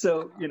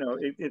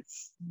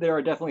there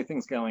are definitely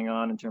things going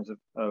on in terms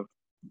of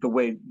the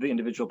way the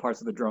individual parts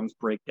of the drums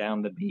break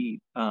down the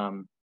beat.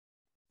 And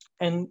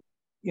I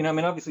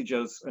mean, obviously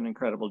Joe's an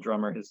incredible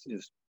drummer.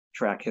 His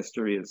track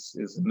history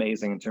is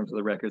amazing in terms of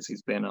the records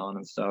he's been on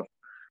and stuff.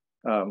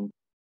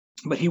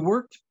 But he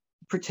worked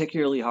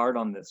particularly hard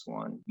on this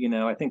one.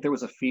 I think there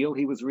was a feel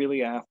he was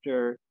really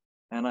after,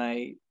 and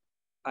I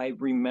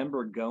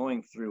remember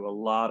going through a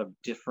lot of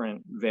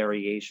different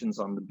variations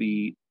on the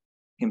beat,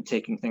 him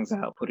taking things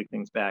out, putting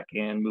things back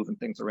in, moving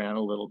things around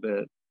a little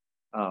bit.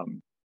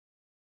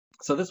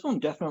 So this one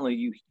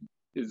definitely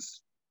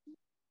it's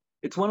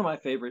one of my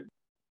favorite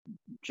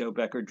Joe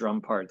Becker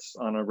drum parts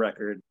on a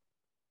record,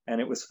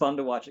 and it was fun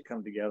to watch it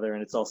come together.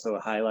 And it's also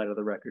a highlight of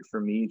the record for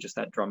me, just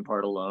that drum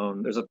part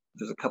alone. There's a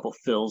couple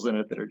fills in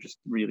it that are just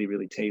really,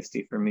 really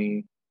tasty for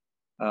me.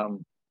 I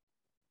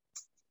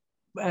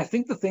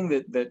think the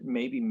thing that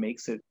maybe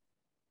makes it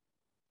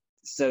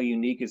so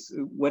unique is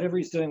whatever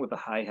he's doing with the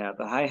hi-hat.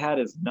 The hi-hat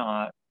is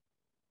not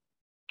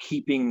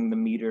keeping the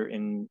meter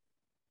in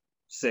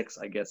 6,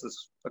 I guess,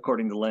 is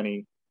according to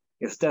Lenny.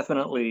 It's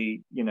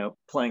definitely,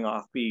 playing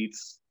off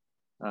beats.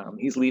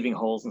 He's leaving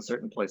holes in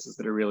certain places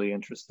that are really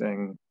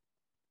interesting.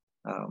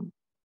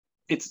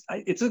 It's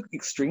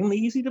extremely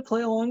easy to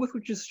play along with,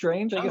 which is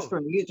strange. I guess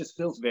for me, it just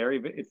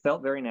it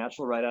felt very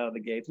natural right out of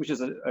the gates, which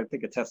is, I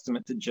think, a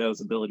testament to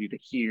Joe's ability to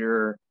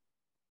hear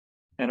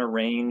and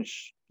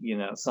arrange,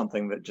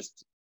 something that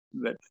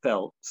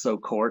felt so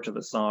core to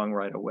the song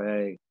right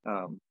away.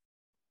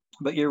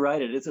 But you're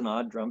right, it is an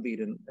odd drum beat,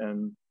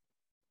 and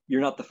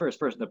you're not the first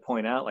person to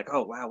point out, like,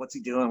 oh wow, what's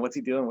he doing?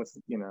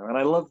 And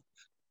I love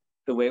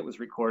the way it was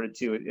recorded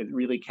too. It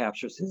really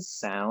captures his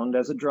sound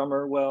as a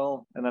drummer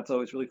well, and that's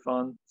always really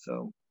fun.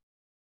 So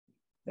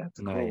that's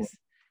nice. Cool.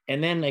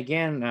 And then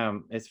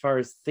again, as far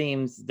as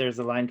themes, there's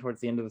a line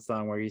towards the end of the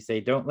song where you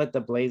say, "Don't let the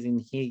blazing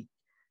heat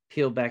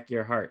peel back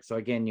your heart." So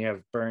again, you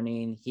have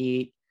burning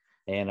heat,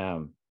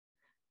 and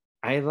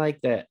I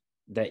like that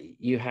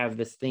you have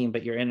this theme,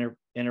 but you're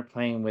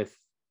interplaying with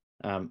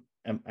I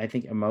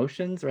think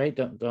emotions, right?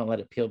 Don't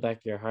let it peel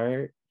back your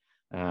heart.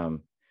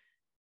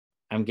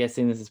 I'm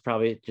guessing this is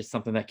probably just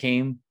something that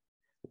came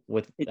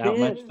without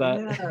much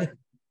thought.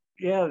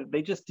 Yeah,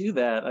 they just do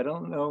that. I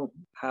don't know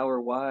how or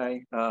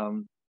why.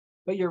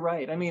 But you're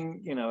right. I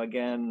mean,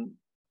 again,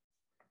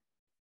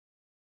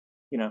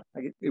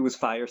 it was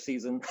fire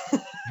season.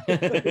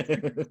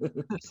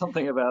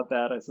 Something about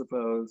that, I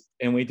suppose.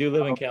 And we do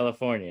live in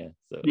California,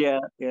 so yeah.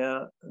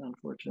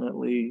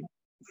 Unfortunately,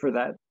 for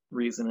that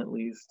reason, at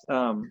least.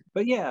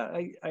 But yeah,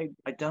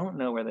 I don't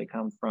know where they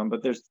come from,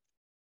 but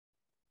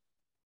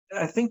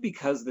I think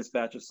because this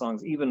batch of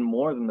songs, even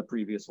more than the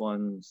previous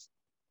ones,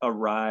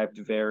 arrived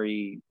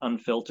very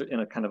unfiltered, in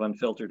a kind of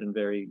unfiltered and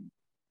very,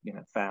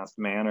 fast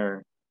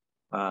manner.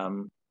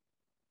 There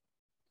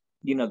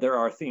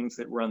are themes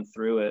that run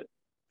through it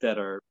that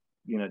are,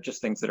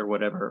 just things that are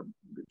whatever,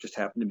 just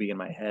happen to be in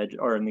my head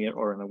or in the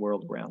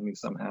world around me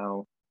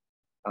somehow.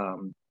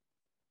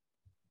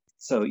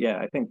 So yeah,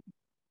 I think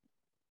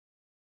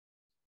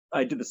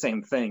I did the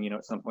same thing,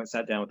 at some point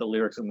sat down with the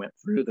lyrics and went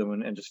through them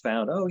and just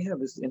found, oh yeah,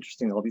 this is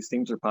interesting. All these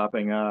themes are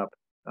popping up,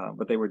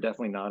 but they were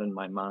definitely not in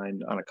my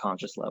mind on a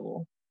conscious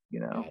level,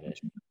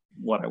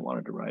 what I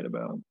wanted to write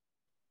about.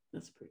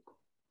 That's pretty cool.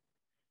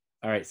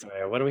 All right, so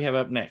what do we have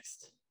up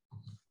next?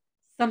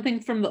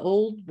 Something from the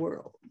Old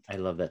World. I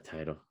love that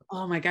title.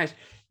 Oh my gosh.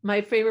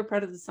 My favorite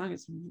part of the song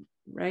is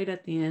right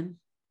at the end,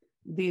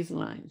 these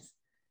lines.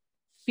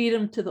 Feed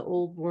them to the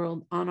old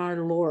world on our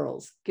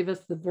laurels. Give us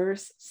the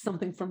verse,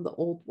 something from the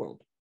old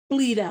world.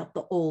 Bleed out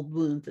the old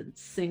wounds and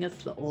sing us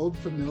the old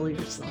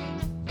familiar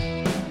song.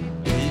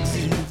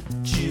 Exit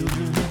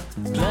children,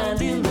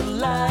 blinding the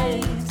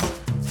lights.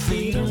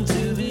 Feed them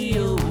to the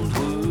old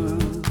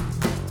world.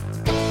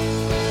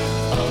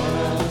 On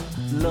our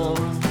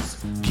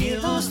laurels,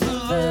 give us the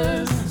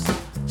verse,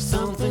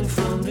 something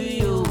from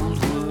the old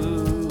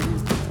world.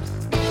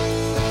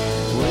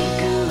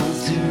 Wake up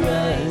to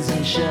rise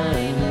and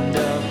shine.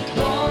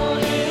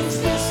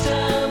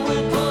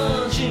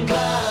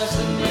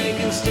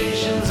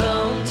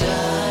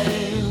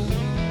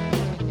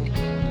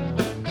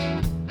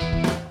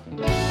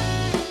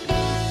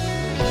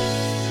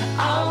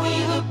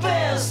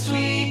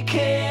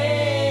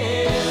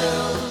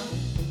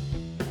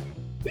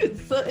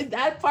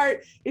 That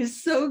part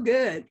is so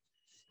good.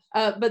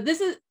 But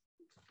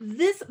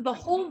the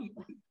whole.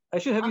 I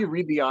should have you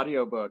read the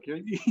audiobook.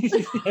 I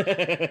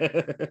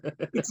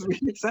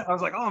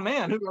was like, oh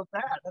man, who wrote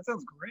that? That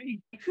sounds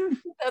great.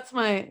 That's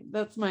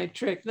my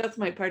trick. That's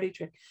my party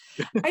trick.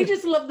 I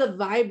just love the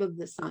vibe of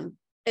this song.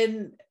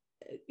 And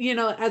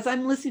as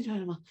I'm listening to it,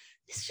 I'm like,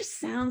 this just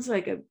sounds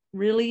like a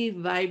really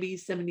vibey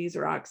 70s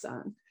rock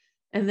song.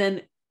 And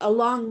then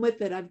along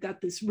with it, I've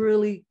got this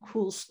really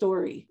cool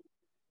story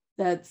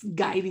that's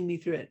guiding me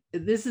through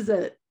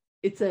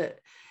it.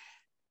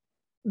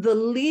 The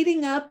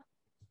leading up,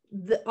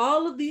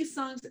 all of these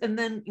songs, and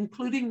then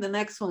including the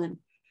next one,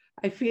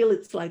 I feel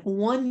it's like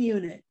one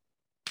unit.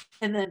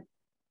 And then,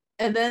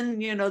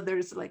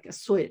 there's like a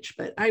switch,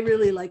 but I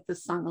really like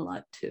this song a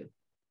lot too.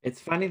 It's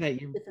funny that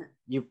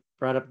you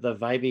brought up the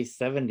vibey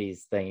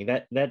 70s thing.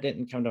 That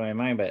didn't come to my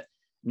mind, but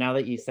now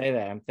that you say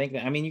that, I'm thinking,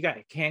 I mean, you got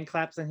hand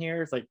claps in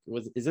here. It's like,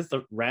 is this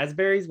the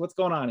raspberries? What's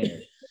going on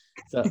here?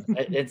 So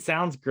it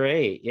sounds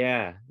great.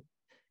 Yeah.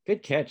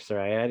 Good catch,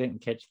 Soraya. I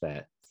didn't catch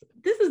that.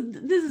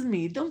 This is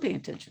me. Don't pay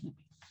attention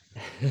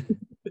to me.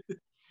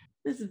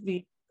 This is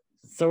me.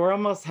 So we're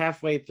almost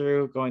halfway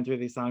through going through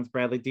these songs.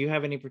 Bradley, do you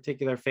have any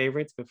particular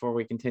favorites before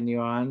we continue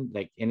on?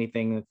 Like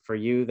anything for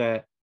you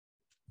that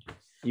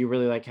you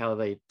really like how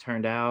they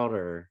turned out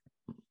or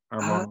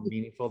are more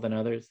meaningful than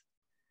others?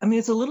 I mean,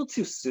 it's a little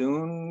too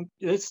soon.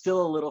 It's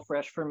still a little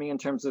fresh for me in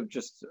terms of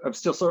I'm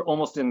still sort of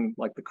almost in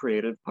like the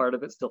creative part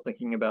of it, still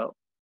thinking about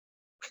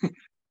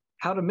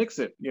how to mix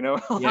it, Yeah.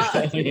 things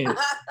like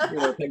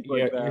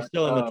You're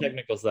still on the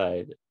technical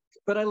side.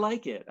 But I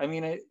like it. I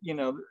mean,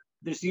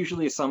 there's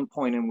usually some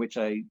point in which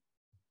I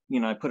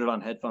put it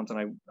on headphones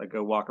and I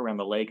go walk around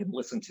the lake and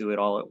listen to it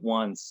all at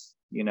once,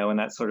 and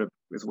that sort of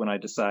is when I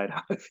decide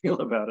how I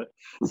feel about it.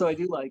 So I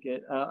do like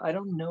it. I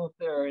don't know if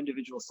there are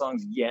individual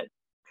songs yet.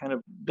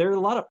 There are a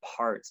lot of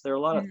parts. There are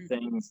a lot of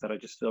things that I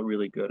just feel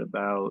really good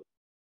about.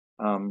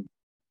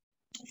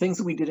 Things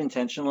that we did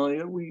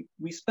intentionally.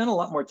 We spent a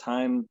lot more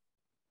time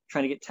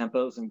trying to get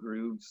tempos and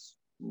grooves,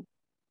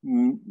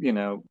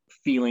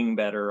 feeling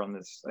better on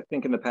this. I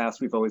think in the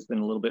past we've always been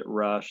a little bit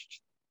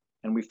rushed,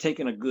 and we've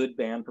taken a good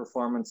band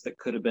performance that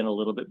could have been a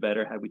little bit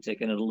better had we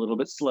taken it a little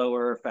bit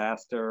slower,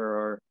 faster,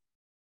 or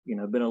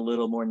been a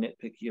little more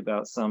nitpicky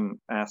about some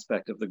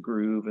aspect of the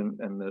groove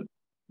and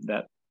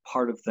that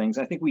part of things.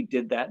 I think we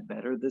did that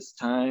better this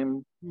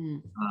time.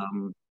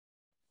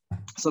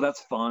 So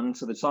that's fun.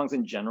 So the songs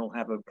in general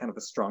have a kind of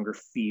a stronger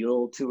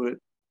feel to it.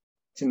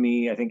 To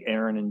me, I think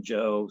Aaron and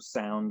Joe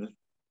sound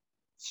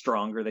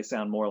stronger. They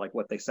sound more like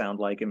what they sound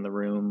like in the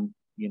room,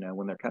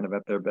 when they're kind of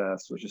at their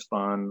best, which is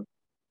fun.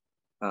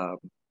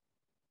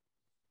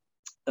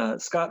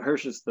 Scott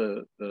Hirsch is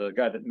the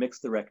guy that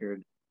mixed the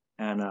record,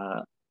 and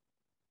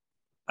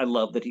I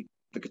love that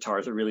the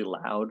guitars are really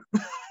loud.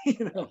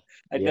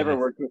 I'd never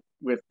worked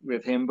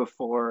with him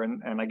before,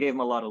 and I gave him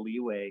a lot of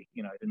leeway.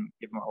 I didn't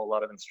give him a whole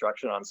lot of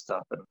instruction on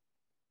stuff,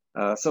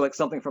 and so like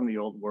something from the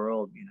old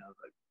world,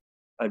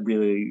 I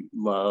really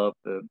love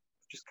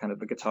just kind of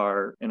the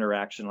guitar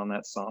interaction on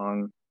that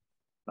song.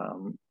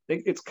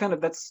 That's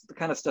the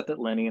kind of stuff that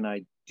Lenny and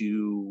I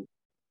do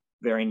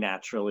very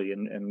naturally,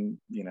 and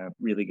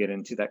really get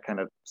into that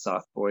kind of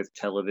soft boys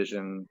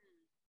television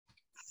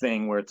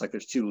thing where it's like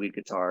there's two lead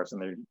guitars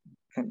and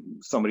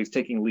somebody's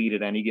taking lead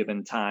at any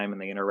given time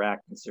and they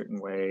interact in certain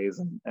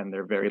ways, and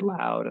they're very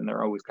loud and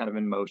they're always kind of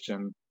in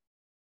motion.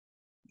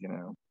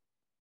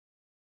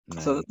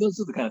 Nice. So those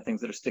are the kind of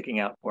things that are sticking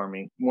out for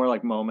me, more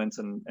like moments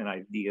and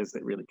ideas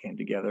that really came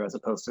together as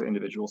opposed to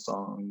individual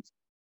songs.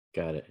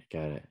 Got it.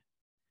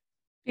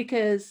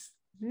 Because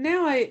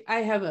now I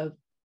have a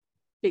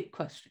big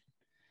question.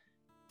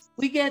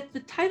 We get the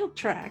title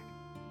track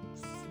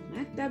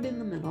smack dab in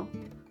the middle.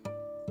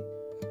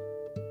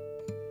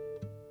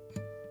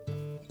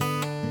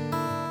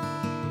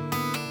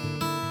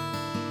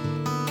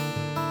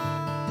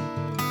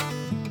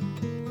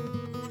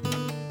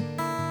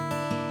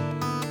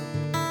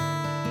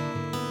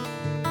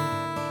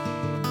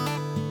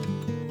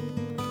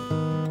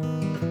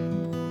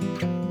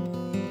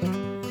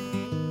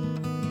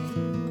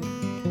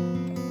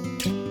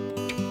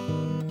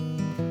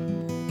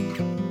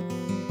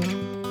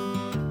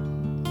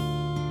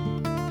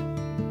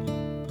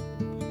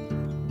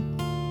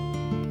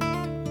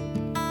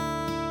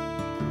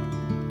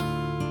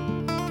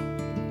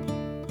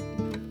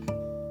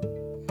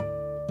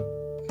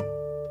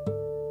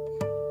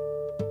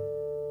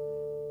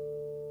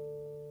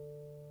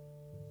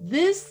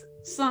 This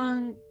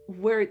song,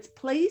 where it's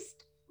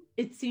placed,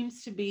 it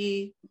seems to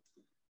be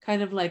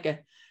kind of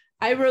like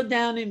I wrote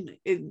down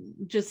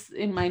just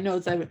in my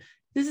notes,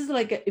 this is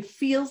like it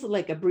feels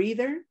like a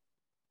breather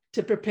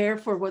to prepare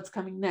for what's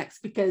coming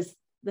next, because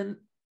then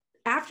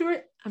after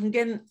it, I'm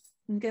getting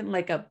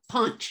like a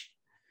punch.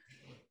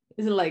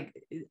 It's like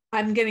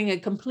I'm getting a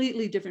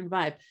completely different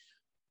vibe.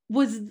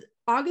 Was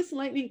August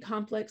Lightning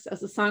Complex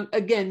as a song,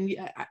 again,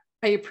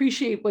 I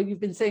appreciate what you've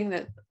been saying,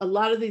 that a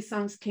lot of these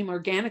songs came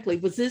organically.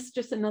 Was this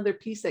just another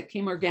piece that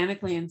came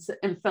organically and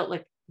felt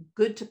like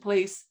good to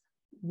place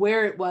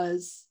where it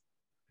was?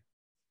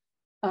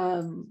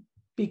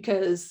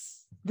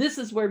 Because this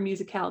is where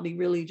musicality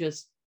really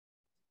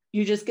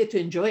you just get to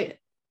enjoy it.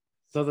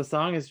 So the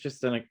song is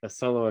just a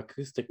solo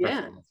acoustic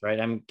performance, right?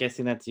 I'm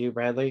guessing that's you,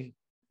 Bradley?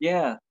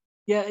 Yeah.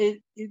 So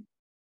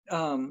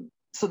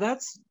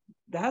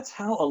that's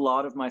how a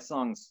lot of my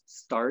songs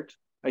start.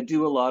 I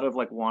do a lot of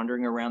like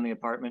wandering around the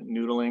apartment,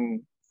 noodling,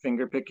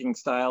 finger picking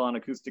style on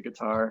acoustic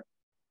guitar.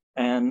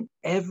 And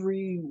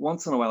every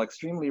once in a while,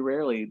 extremely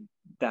rarely,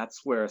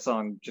 that's where a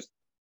song just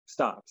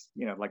stops,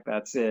 like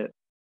that's it.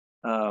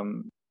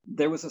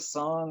 There was a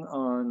song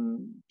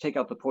on Take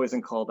Out the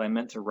Poison called I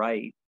Meant to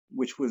Write,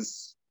 which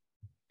was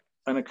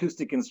an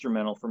acoustic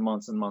instrumental for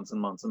months and months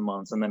and months and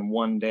months. And then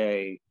one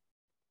day,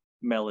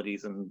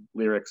 melodies and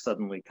lyrics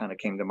suddenly kind of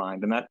came to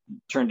mind. And that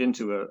turned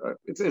into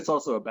it's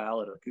also a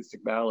ballad, an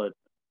acoustic ballad.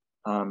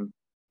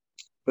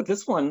 But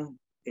this one,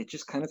 it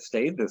just kind of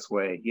stayed this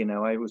way.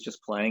 I was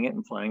just playing it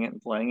and playing it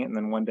and playing it. And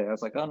then one day I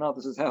was like, oh no,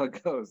 this is how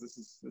it goes. This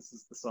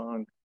is the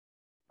song.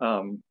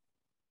 I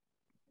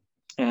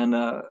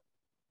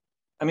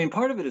mean,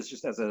 part of it is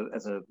just as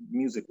a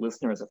music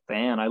listener, as a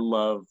fan, I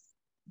love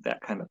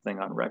that kind of thing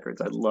on records.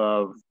 I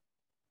love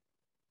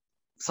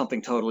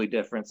something totally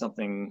different,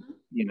 something,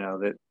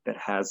 that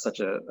has such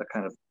a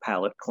kind of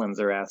palate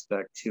cleanser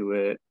aspect to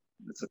it.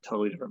 It's a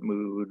totally different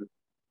mood.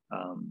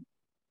 And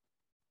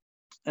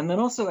then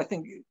also, I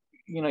think,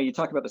 you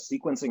talk about the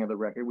sequencing of the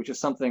record, which is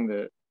something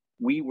that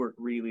we work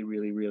really,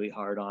 really, really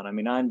hard on. I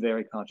mean, I'm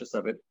very conscious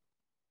of it.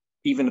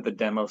 Even at the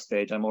demo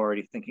stage, I'm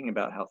already thinking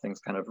about how things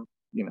kind of,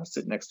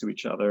 sit next to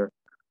each other.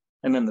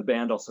 And then the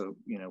band also,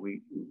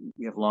 we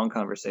have long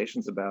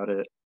conversations about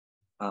it.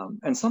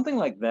 And something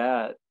like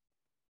that,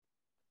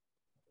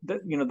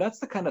 that's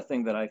the kind of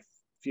thing that I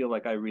feel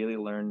like I really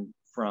learned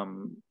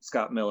from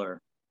Scott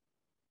Miller.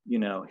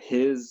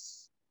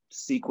 His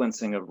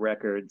sequencing of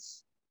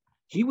records,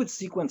 he would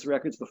sequence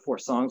records before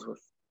songs were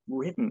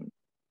written.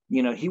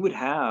 He would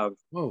have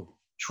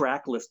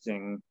track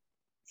listing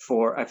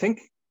for, I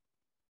think,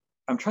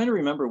 I'm trying to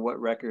remember what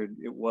record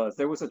it was.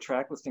 There was a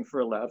track listing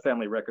for a Loud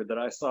Family record that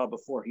I saw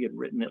before he had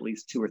written at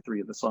least 2 or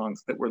 3 of the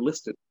songs that were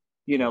listed.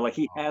 Like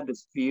he had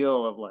this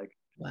feel of like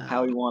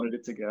how he wanted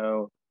it to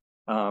go.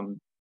 And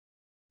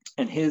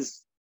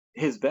his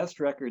best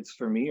records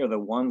for me are the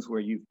ones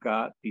where you've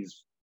got a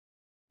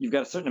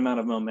certain amount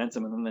of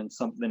momentum and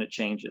then it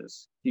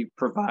changes. He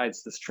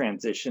provides this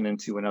transition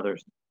into another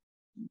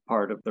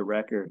part of the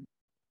record.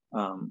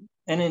 And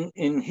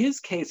in his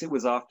case, it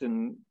was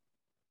often,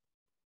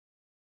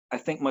 I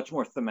think, much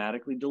more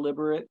thematically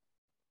deliberate.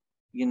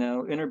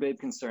 Inner Babe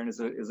Concern is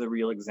a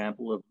real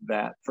example of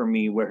that for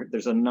me, where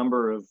there's a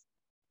number of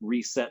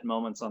reset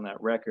moments on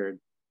that record,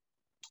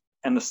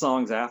 and the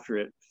songs after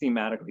it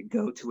thematically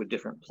go to a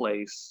different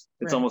place.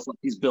 It's almost like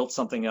he's built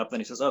something up, then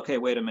he says, okay,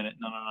 wait a minute,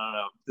 no,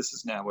 this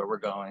is now where we're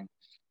going.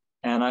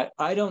 And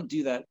I don't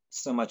do that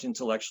so much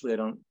intellectually. I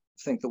don't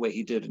think the way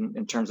he did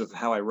in terms of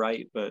how I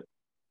write, but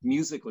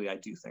musically I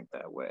do think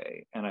that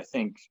way. And I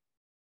think,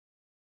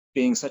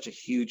 being such a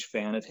huge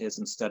fan of his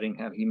and studying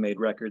how he made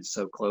records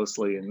so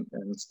closely and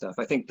stuff,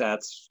 I think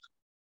that's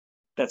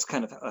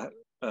kind of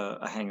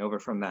a hangover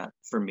from that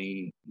for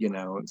me.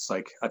 It's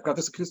like, I've got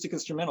this acoustic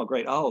instrumental,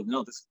 great. Oh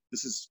no, this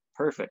is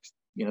perfect.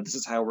 This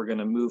is how we're going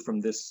to move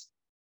from this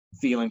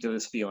feeling to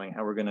this feeling,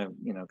 how we're going to,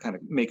 kind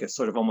of make a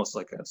sort of almost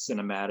like a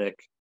cinematic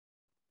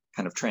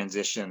kind of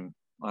transition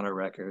on a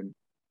record.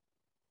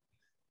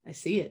 I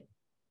see it.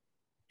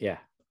 Yeah.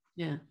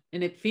 Yeah.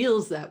 And it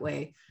feels that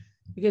way.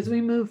 Because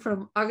we moved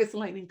from August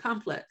Lightning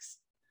Complex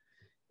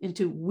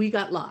into We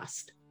Got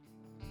Lost.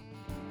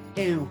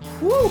 And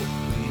whoo!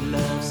 We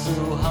laughed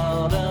so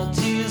hard our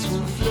tears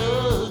were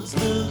floods,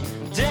 the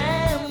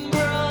dam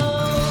broke,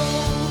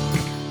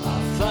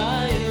 our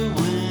fire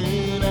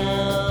went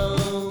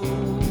out,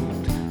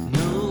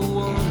 no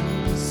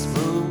one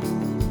spoke.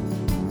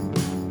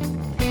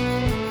 You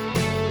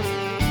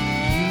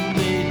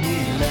made me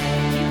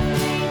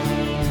laugh,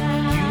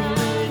 you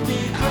made me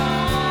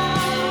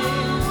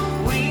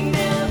cry, we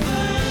never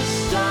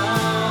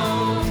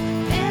stopped,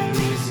 and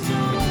we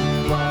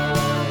still why.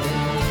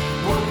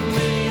 What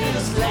made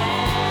us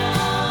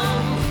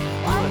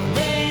laugh? What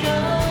made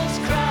us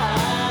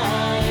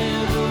cry?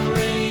 The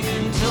rain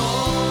and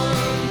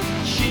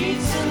torn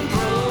sheets and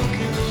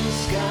broken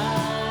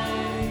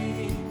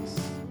skies.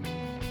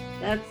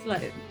 That's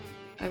like,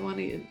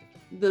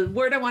 the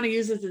word I want to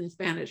use is in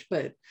Spanish,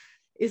 but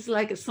it's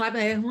like a slap,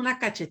 una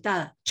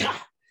cachetada.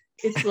 Cha!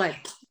 It's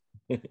like,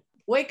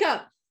 wake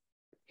up.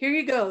 Here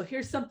you go.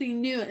 Here's something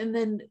new. And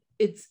then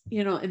it's,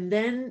 and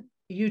then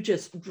you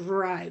just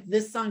drive.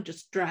 This song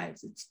just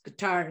drives. It's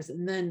guitars.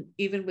 And then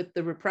even with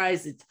the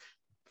reprise, it's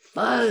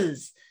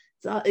fuzz.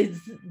 It's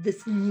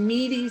this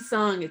meaty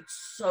song.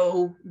 It's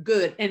so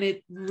good. And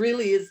it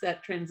really is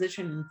that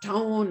transition in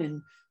tone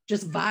and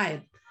just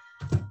vibe.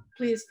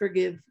 Please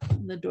forgive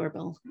the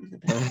doorbell in the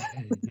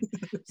back.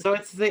 So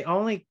it's the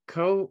only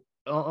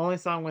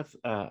song with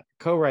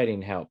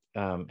co-writing help,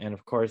 and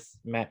of course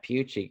Matt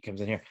Pucci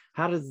comes in here.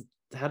 How did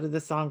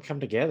this song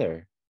come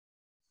together?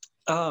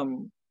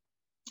 So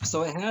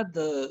I had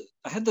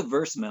the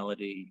verse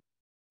melody,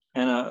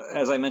 and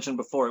as I mentioned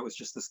before, it was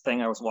just this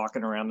thing I was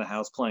walking around the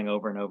house playing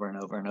over and over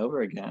and over and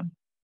over again,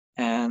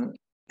 and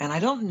I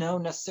don't know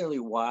necessarily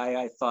why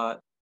I thought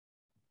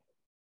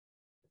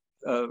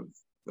of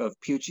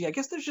Pucci. I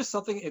guess there's just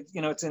something.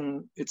 It's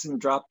in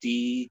drop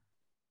D.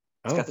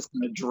 It's got this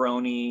kind of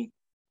droney.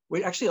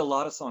 Actually, a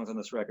lot of songs on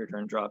this record are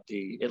in drop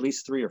D. At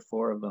least 3 or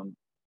 4 of them.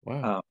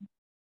 Wow.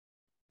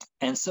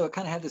 And so it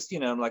kind of had this,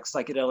 like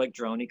psychedelic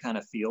droney kind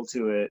of feel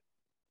to it.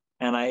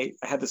 And I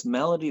had this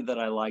melody that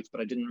I liked,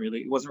 but it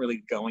wasn't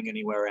really going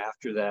anywhere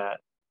after that.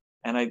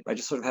 And I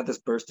just sort of had this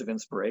burst of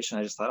inspiration.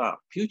 I just thought, oh,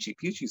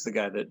 Pucci's the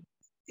guy that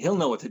he'll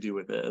know what to do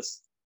with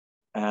this.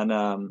 And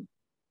I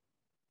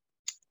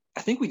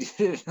think we did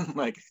it in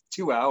like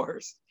 2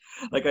 hours.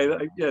 Like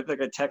I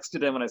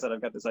texted him and I said,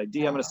 I've got this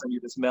idea. I'm going to send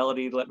you this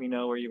melody. Let me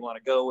know where you want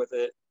to go with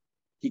it.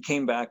 He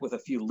came back with a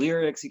few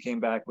lyrics. He came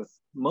back with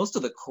most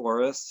of the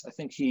chorus. I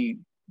think he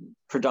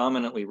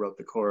predominantly wrote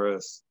the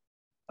chorus,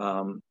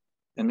 and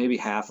maybe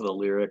half of the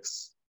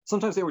lyrics.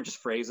 Sometimes they were just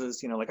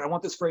phrases, like I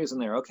want this phrase in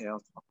there. Okay,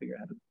 I'll figure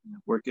out how to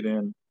work it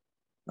in.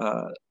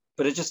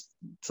 But it just,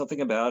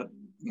 something about,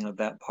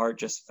 that part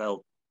just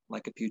felt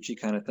like a Pucci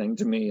kind of thing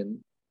to me.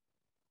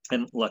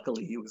 And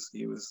luckily he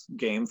was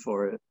game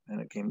for it, and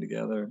it came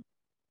together.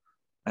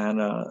 And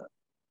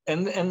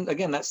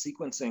again, that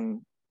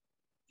sequencing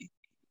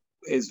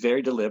is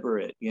very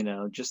deliberate,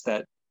 just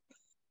that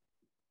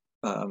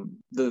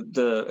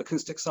the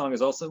acoustic song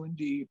is also in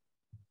D,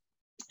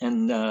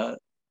 and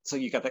so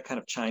you got that kind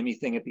of chimey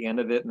thing at the end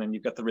of it, and then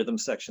you've got the rhythm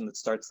section that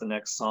starts the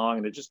next song,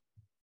 and it just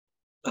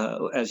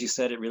as you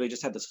said, it really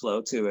just had this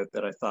flow to it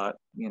that I thought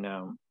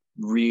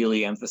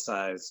really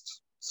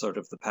emphasized sort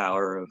of the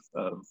power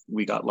of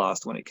We Got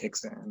Lost when it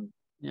kicks in.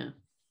 Yeah.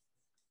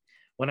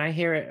 When I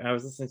hear it, I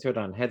was listening to it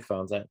on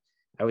headphones.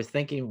 I was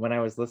thinking when I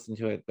was listening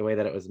to it, the way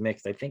that it was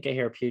mixed, I think I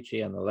hear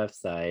Pucci on the left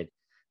side,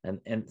 and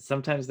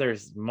sometimes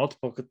there's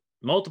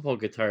multiple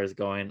guitars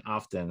going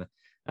often.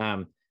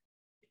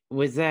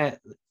 Was that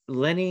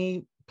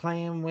Lenny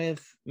playing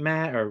with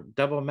Matt, or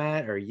double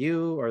Matt, or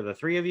you, or the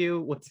three of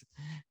you?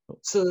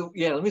 So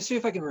yeah, let me see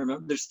if I can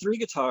remember. There's 3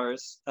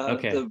 guitars.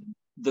 Okay.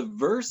 The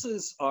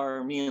verses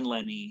are me and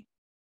Lenny,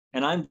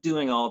 and I'm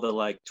doing all the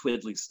like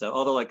twiddly stuff,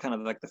 all the like kind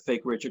of like the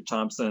fake Richard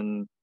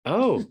Thompson.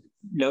 Oh.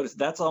 Notice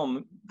that's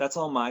all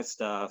my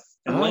stuff,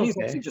 and Lenny's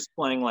actually just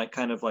playing like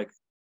kind of like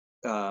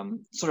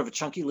sort of a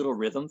chunky little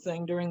rhythm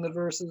thing during the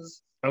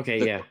verses. Okay,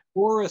 the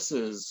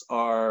choruses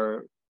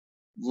are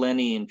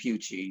Lenny and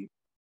Pucci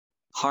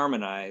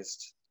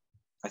harmonized.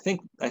 I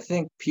think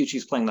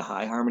Pucci's playing the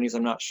high harmonies.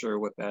 I'm not sure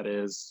what that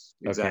is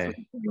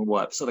exactly. Okay.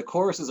 What? So the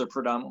choruses are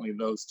predominantly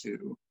those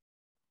 2,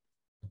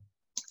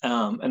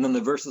 and then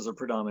the verses are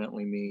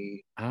predominantly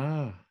me.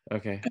 Ah,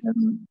 okay.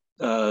 And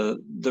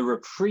the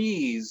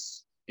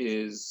reprise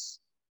is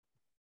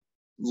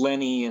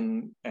Lenny,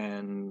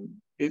 and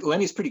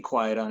Lenny's pretty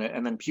quiet on it,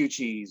 and then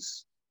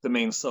Pucci's the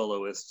main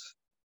soloist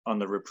on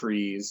the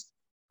reprise.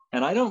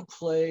 And I don't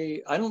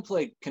play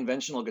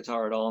conventional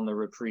guitar at all in the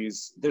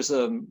reprise. There's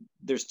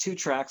 2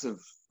 tracks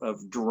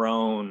of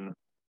drone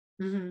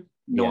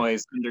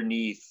noise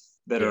underneath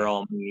that are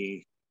all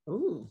me.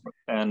 Ooh.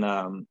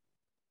 And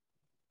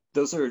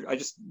those are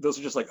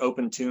just like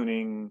open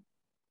tuning.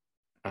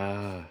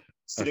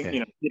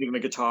 Sitting, hitting the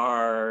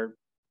guitar,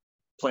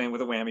 playing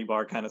with a whammy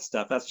bar kind of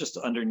stuff. That's just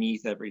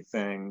underneath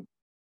everything.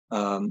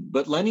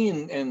 But Lenny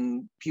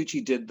and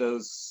Pucci did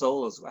those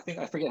solos.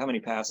 I forget how many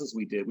passes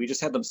we did. We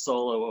just had them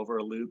solo over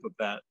a loop of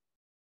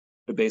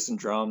the bass and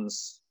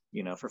drums,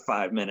 for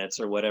 5 minutes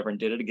or whatever, and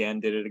did it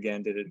again,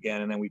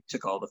 and then we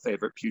took all the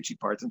favorite Pucci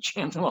parts and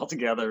jammed them all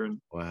together. And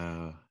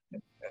wow,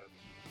 and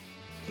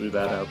blew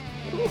that out.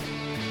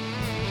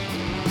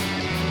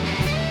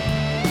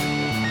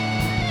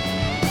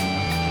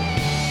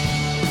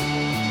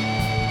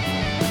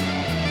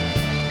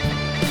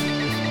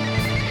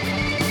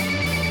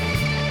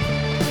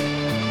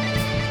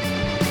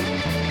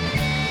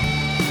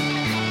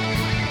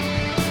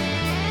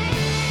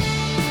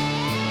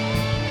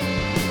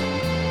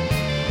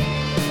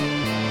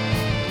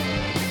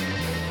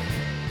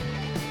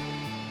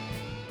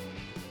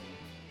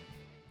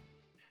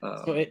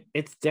 So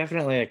it's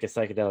definitely like a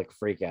psychedelic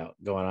freak out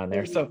going on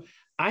there. So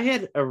I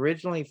had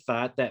originally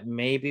thought that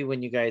maybe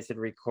when you guys had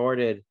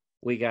recorded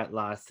We Got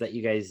Lost, that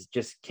you guys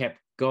just kept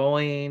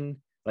going,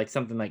 like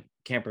something like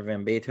Camper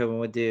Van Beethoven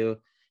would do,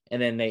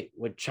 and then they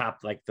would chop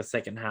like the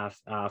second half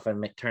off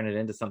and turn it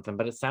into something.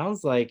 But it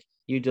sounds like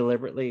you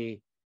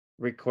deliberately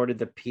recorded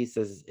the piece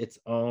as its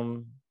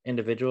own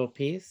individual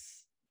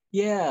piece.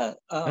 Yeah.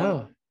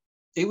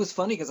 It was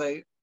funny because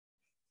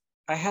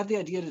I had the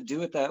idea to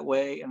do it that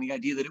way, and the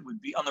idea that it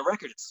would be on the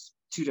record. It's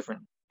 2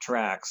 different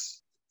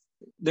tracks.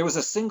 There was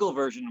a single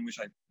version in which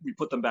we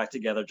put them back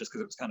together just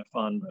because it was kind of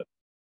fun. But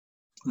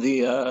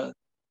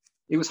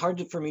it was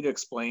hard for me to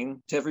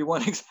explain to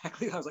everyone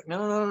exactly. I was like,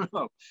 no,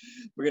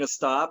 we're gonna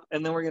stop,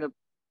 and then we're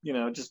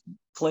gonna, just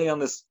play on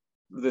this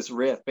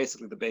riff,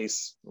 basically the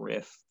bass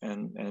riff,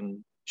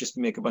 and just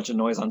make a bunch of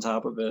noise on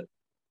top of it.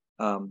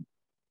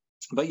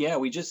 But yeah,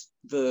 we just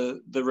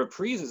the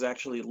reprise is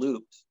actually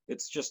looped.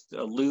 It's just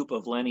a loop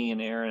of Lenny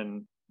and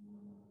Aaron,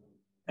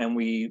 and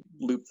we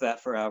looped that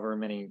for however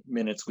many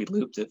minutes we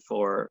looped it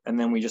for, and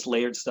then we just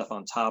layered stuff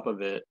on top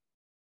of it,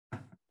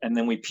 and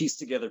then we pieced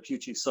together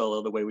Pucci's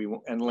solo the way we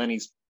want, and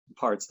Lenny's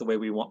parts the way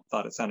we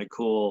thought it sounded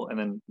cool, and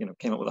then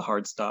came up with a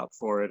hard stop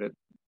for it at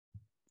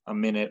a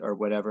minute or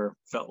whatever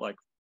felt like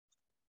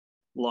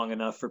long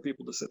enough for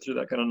people to sit through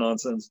that kind of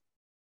nonsense.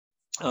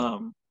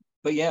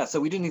 but yeah, so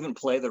we didn't even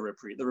play the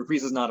reprise. The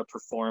reprise is not a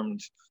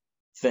performed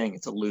thing.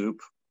 It's a loop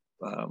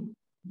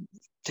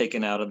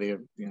taken out of the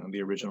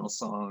the original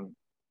song.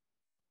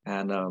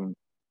 And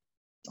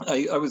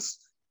I was,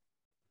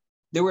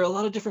 there were a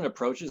lot of different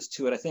approaches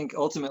to it. I think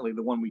ultimately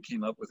the one we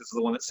came up with is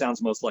the one that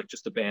sounds most like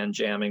just a band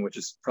jamming, which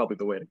is probably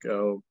the way to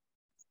go.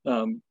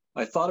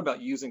 I thought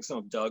about using some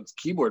of Doug's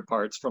keyboard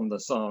parts from the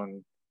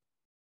song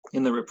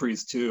in the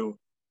reprise too,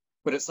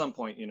 but at some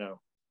point,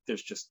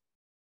 there's just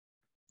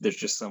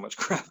so much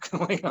crap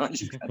going on.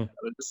 You kind of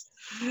gotta just,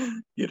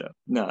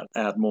 not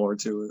add more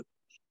to it.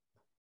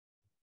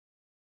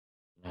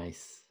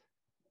 Nice.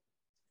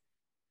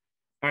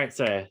 All right,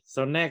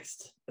 so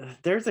next,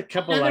 there's a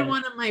couple. Another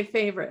one of my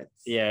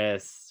favorites.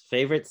 Yes,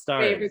 favorite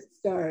stars. Favorite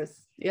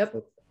stars. Yep.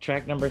 So,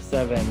 track number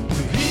 7.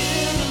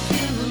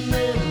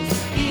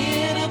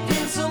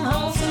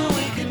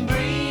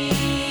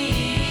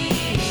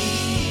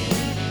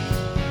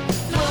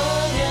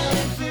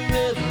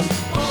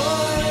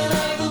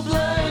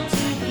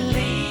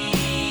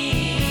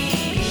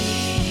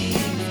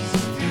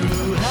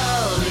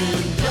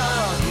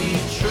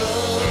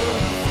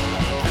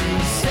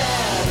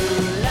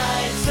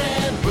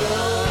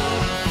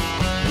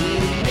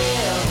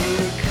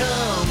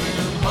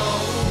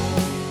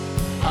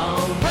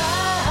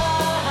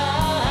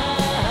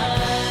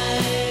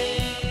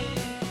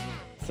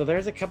 So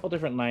there's a couple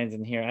different lines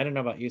in here. I don't know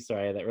about you,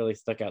 Soraya, that really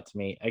stuck out to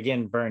me.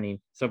 Again, burning.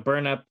 So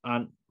burn up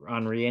on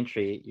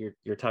reentry.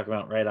 You're talking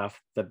about right off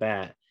the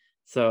bat.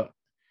 So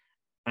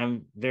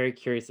I'm very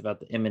curious about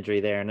the imagery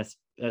there, and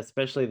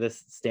especially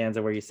this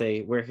stanza where you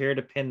say, "We're here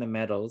to pin the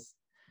medals,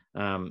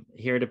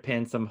 here to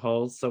pin some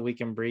holes so we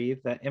can breathe."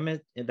 That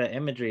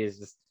imagery is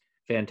just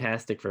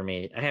fantastic for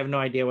me. I have no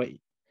idea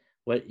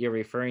what you're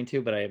referring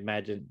to, but I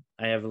imagine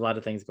I have a lot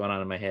of things going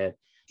on in my head.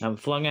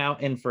 Flung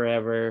out in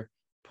forever,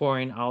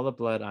 pouring all the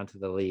blood onto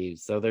the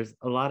leaves. So there's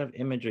a lot of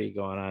imagery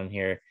going on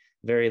here,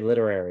 very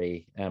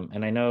literary.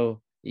 And I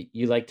know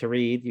you like to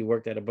read. You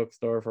worked at a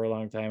bookstore for a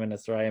long time, and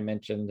as Soraya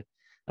mentioned,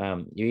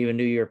 you even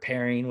knew you were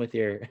pairing with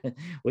your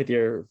with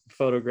your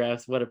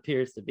photographs what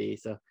appears to be.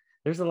 So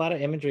there's a lot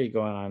of imagery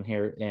going on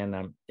here.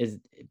 And is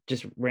it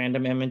just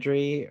random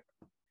imagery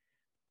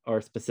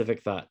or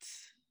specific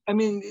thoughts? I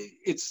mean,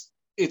 it's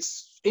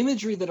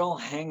imagery that all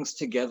hangs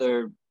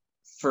together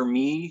for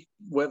me,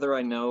 whether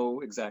I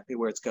know exactly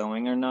where it's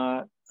going or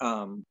not.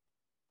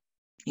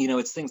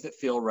 It's things that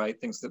feel right,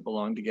 things that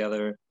belong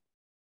together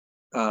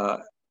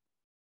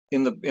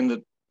in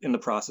the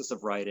process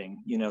of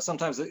writing.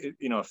 Sometimes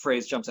a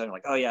phrase jumps out and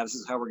like, oh yeah, this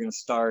is how we're going to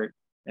start,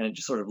 and it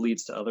just sort of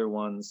leads to other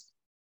ones.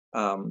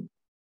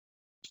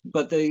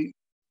 But they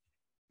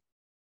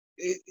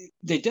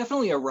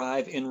definitely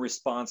arrive in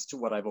response to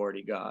what I've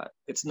already got.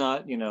 It's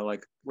not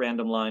like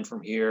random line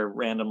from here,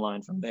 random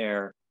line from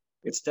there.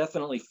 It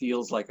definitely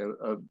feels like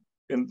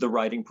in the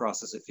writing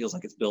process, it feels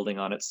like it's building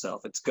on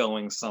itself. It's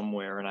going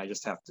somewhere, and I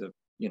just have to,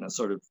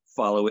 sort of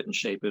follow it and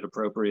shape it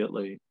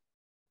appropriately.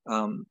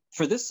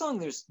 For this song,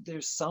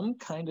 there's some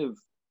kind of,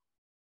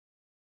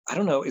 I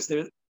don't know, is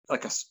there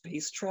like a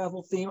space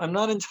travel theme? I'm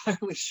not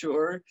entirely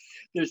sure.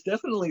 There's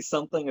definitely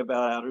something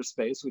about outer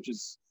space, which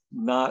is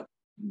not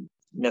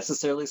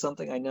necessarily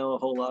something I know a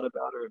whole lot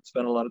about or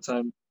spent a lot of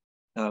time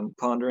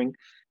pondering.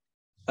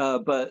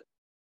 But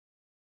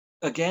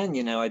again,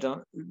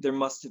 there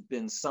must have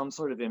been some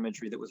sort of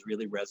imagery that was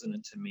really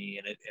resonant to me,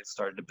 and it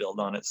started to build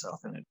on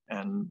itself,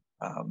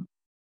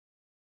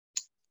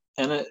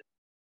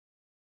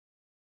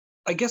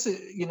 I guess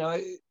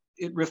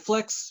it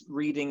reflects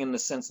reading in the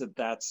sense that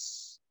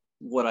that's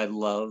what I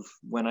love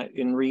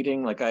in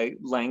reading. Like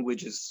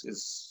language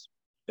is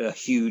a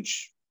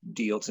huge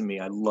deal to me.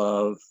 I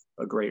love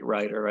a great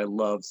writer. I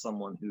love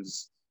someone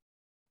whose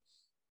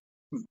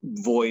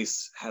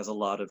voice has a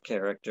lot of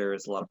character,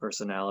 has a lot of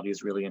personality,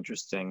 is really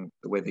interesting,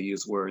 the way they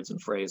use words and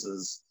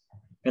phrases.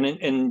 And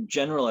in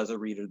general, as a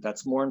reader,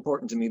 that's more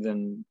important to me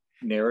than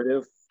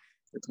narrative.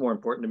 It's more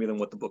important to me than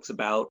what the book's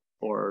about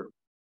or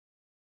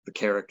the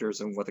characters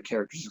and what the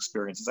characters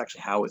experience. It's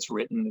actually how it's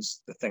written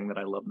is the thing that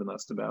I love the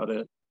most about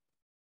it,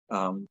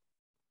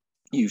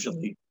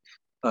 usually.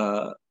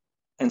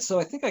 And so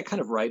I think I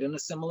kind of write in a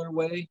similar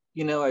way.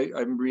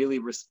 I'm really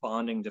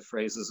responding to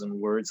phrases and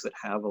words that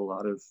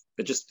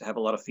just have a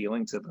lot of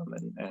feeling to them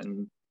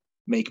and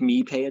make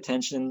me pay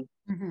attention,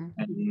 mm-hmm.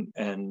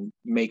 and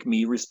make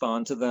me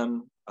respond to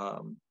them.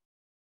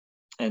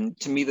 And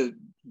to me, the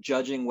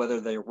judging whether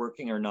they're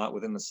working or not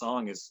within the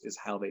song is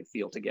how they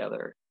feel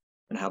together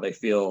and how they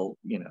feel,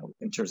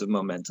 in terms of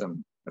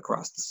momentum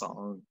across the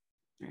song.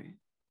 Right.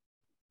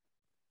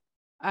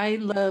 I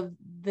love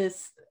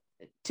this.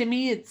 To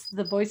me, it's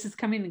the voices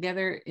coming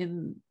together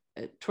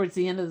towards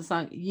the end of the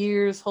song.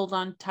 Years, hold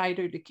on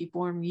tighter to keep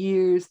warm.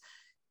 Years,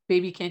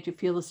 baby, can't you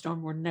feel the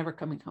storm? We're never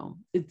coming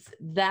home. It's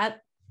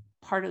that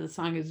part of the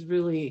song is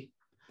really,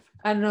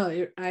 I don't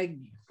know.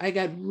 I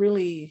got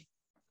really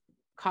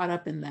caught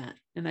up in that,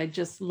 and I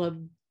just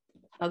loved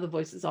how the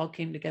voices all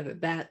came together.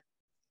 That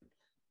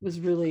was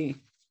really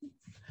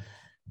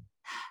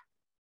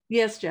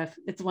Yes, Jeff,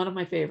 it's one of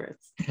my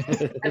favorites.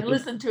 I've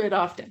listened to it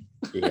often.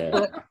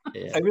 Yeah.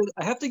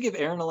 I have to give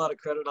Aaron a lot of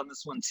credit on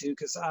this one too,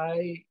 because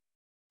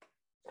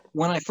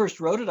when I first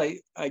wrote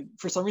it, I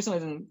for some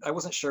reason I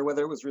wasn't sure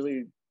whether it was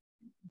really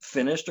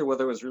finished or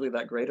whether it was really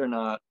that great or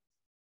not.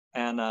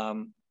 And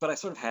but I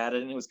sort of had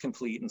it and it was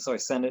complete, and so I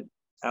sent it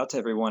out to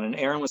everyone. And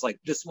Aaron was like,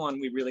 "This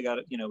one, we really got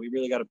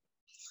to.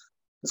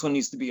 This one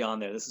needs to be on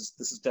there. This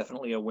is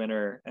definitely a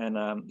winner."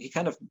 And he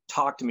kind of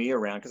talked me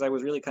around because I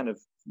was really kind of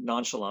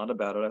nonchalant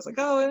about it. I was like,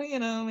 "Oh,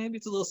 maybe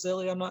it's a little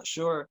silly. I'm not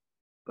sure."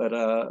 But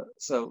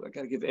so I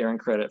got to give Aaron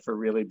credit for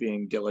really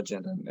being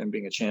diligent and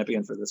being a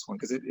champion for this one,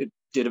 because it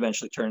did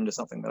eventually turn into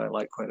something that I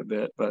like quite a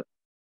bit. But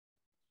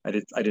I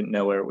didn't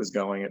know where it was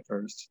going at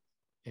first.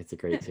 It's a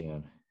great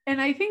tune. And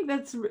I think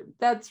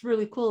that's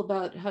really cool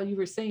about how you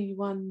were saying you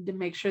wanted to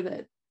make sure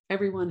that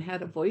everyone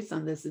had a voice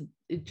on this.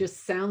 It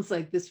just sounds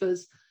like this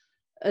was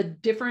a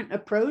different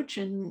approach,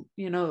 and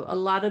a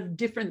lot of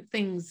different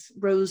things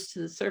rose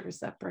to the surface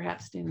that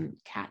perhaps didn't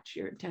catch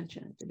your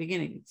attention at the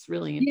beginning. It's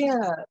really interesting.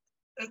 Yeah,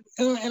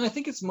 and I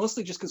think it's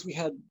mostly just because we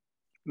had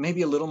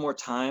maybe a little more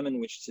time in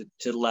which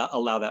to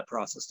allow that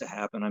process to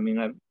happen. I mean,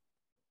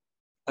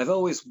 I've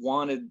always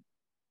wanted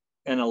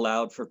and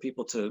allowed for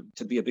people to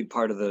be a big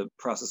part of the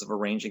process of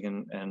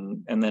arranging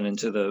and then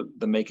into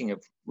the making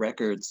of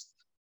records.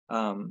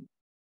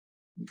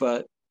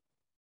 But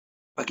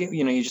again,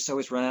 you just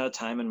always run out of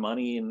time and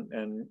money,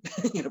 and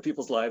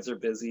people's lives are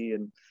busy,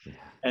 and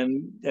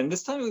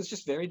this time it was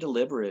just very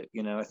deliberate.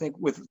 I think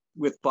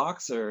with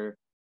Boxer,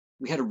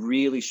 we had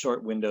really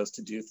short windows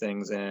to do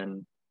things,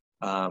 and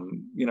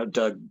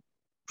Doug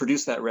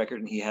produced that record,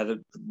 and he had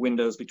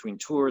windows between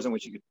tours in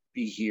which he could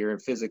be here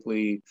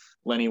physically.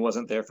 Lenny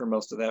wasn't there for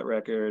most of that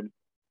record,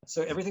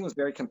 so everything was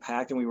very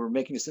compact, and we were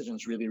making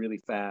decisions really,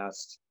 really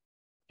fast.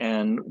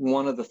 And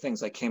one of the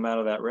things I came out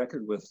of that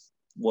record with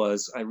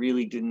was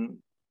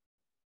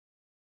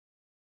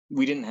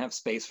we didn't have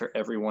space for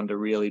everyone to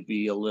really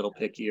be a little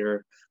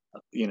pickier,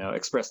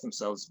 express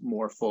themselves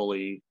more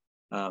fully,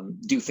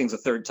 do things a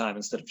third time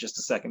instead of just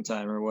a second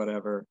time or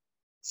whatever.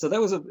 So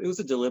it was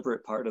a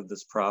deliberate part of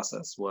this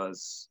process,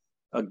 was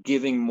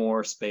giving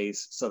more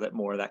space so that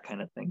more of that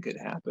kind of thing could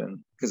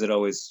happen, because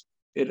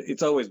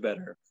it's always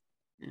better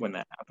when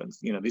that happens.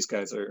 These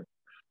guys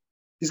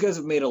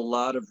have made a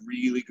lot of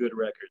really good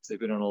records. They've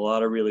been in a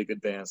lot of really good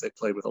bands. They've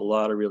played with a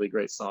lot of really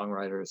great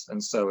songwriters.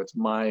 And so it's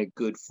my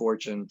good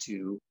fortune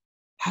to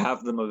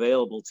have them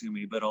available to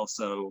me, but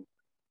also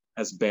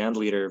as band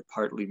leader,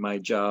 partly my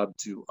job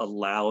to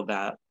allow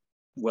that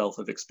wealth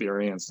of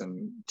experience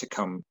and to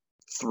come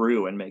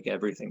through and make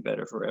everything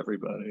better for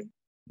everybody.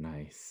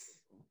 Nice.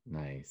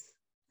 I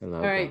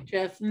love All right, them.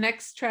 Jeff,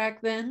 next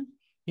track then.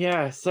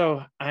 Yeah,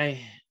 so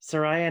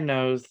Soraya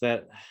knows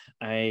that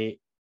I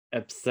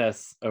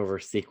obsess over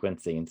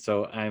sequencing,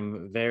 so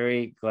I'm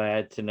very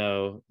glad to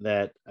know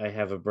that I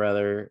have a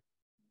brother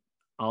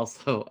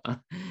also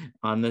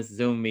on this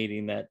Zoom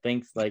meeting that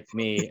thinks like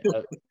me.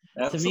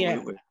 Absolutely.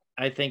 To me,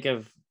 I think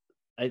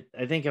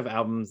of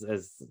albums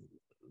as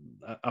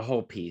a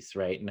whole piece,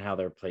 right, and how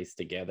they're placed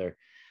together.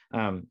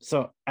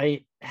 So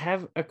I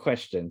have a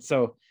question.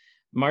 So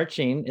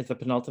Marching is the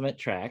penultimate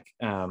track,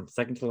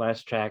 second to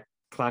last track,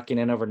 clocking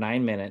in over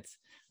 9 minutes.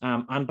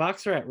 On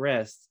Boxer at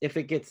Rest, If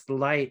It Gets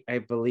Light, I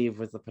believe,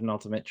 was the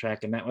penultimate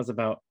track, and that was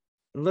about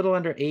a little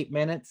under 8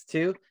 minutes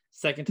too.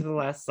 Second to the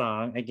last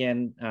song,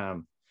 again,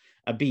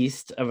 a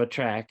beast of a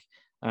track.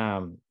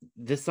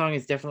 This song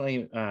is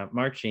definitely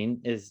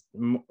Marching is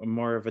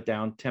more of a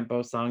down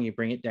tempo song. You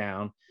bring it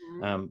down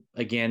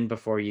again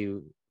before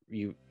you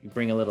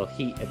bring a little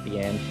heat at the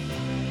end.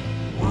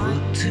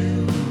 What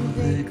do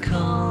they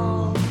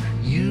call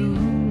you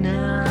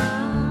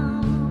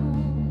now?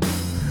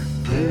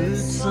 Bird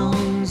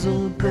songs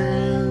or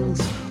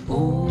bells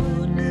or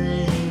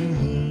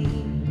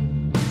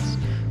names?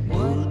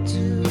 What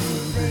do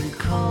they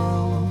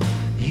call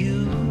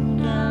you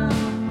now?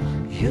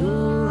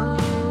 You're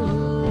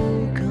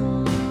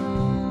gone.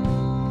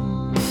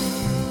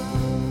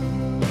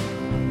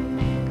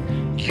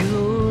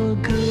 You're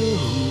going.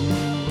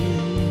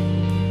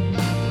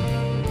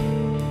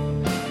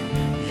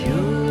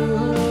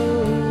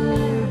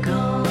 You're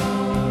gone.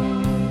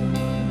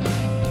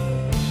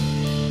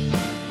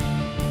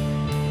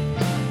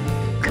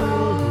 Go.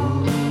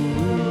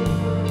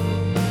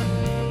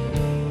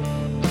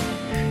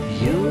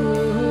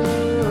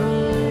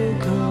 You're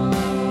gone.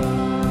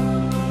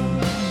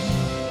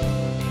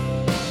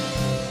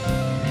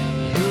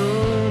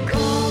 You're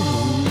gone. You're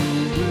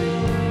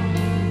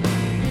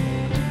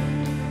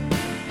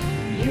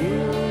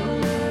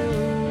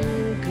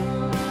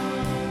gone.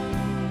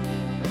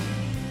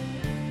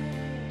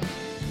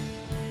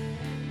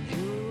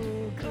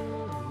 You're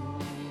gone.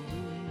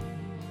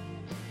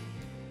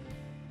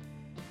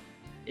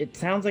 It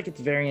sounds like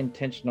it's very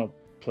intentional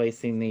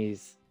placing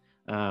these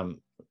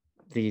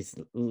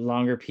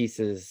longer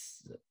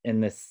pieces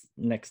in this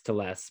next to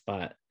last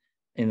spot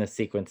in the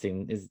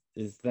sequencing. Is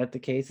that the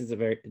case?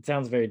 It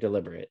sounds very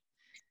deliberate.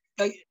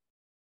 It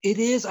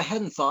is. I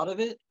hadn't thought of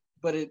it,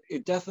 but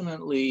it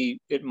definitely,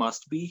 it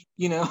must be,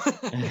 you know.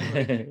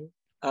 Like,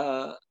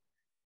 uh,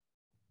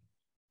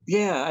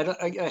 yeah,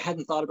 I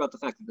hadn't thought about the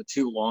fact that the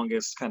two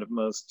longest, kind of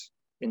most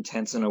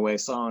intense in a way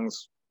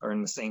songs are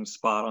in the same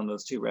spot on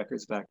those two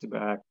records back to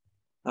back.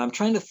 I'm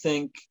trying to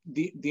think.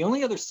 The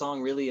only other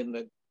song really in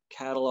the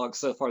catalog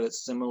so far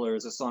that's similar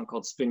is a song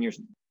called "Spin Your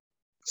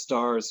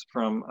Stars"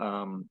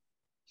 from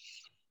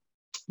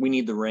We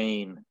Need the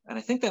Rain, and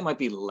I think that might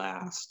be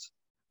last.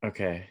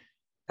 Okay.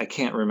 I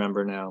can't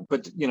remember now,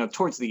 but you know,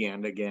 towards the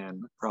end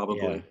again,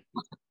 probably. Yeah.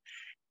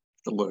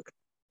 To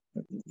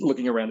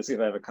looking around to see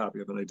if I have a copy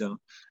of it. I don't.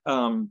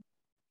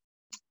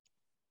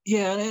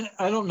 Yeah, and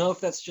I don't know if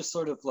that's just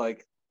sort of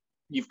like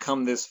you've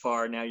come this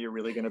far, now you're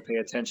really going to pay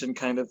attention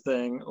kind of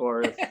thing,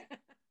 or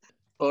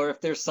if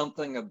there's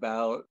something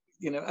about,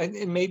 you know,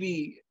 and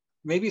maybe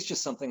it's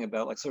just something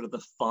about like sort of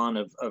the fun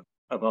of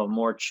a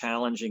more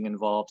challenging,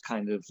 involved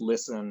kind of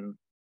listen,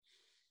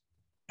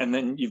 and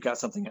then you've got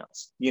something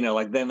else, you know,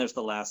 like then there's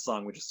the last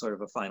song, which is sort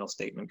of a final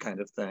statement kind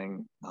of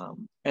thing.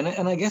 And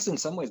I guess in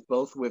some ways,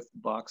 both with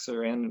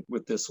Boxer and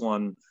with this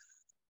one,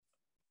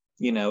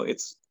 you know,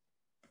 it's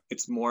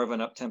more of an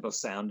up-tempo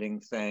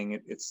sounding thing.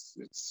 It's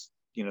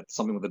you know,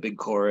 something with a big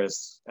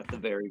chorus at the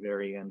very,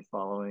 very end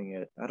following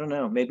it. I don't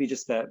know, maybe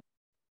that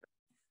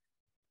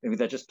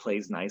just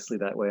plays nicely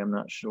that way. I'm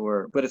not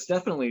sure, but it's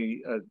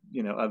definitely a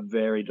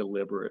very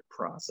deliberate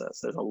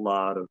process. There's a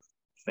lot of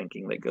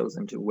thinking that goes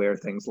into where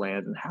things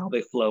land and how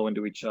they flow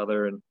into each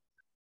other. And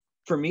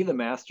for me, the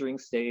mastering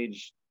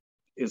stage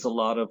is a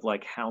lot of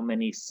like how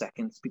many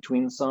seconds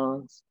between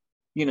songs,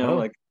 you know,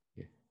 like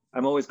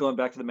I'm always going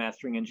back to the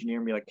mastering engineer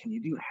and be like, can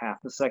you do half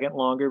a second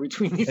longer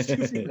between these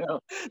two, you know,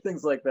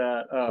 things like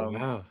that.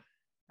 Wow.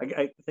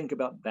 I think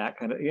about that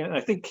kind of,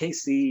 I think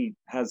KC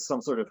has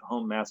some sort of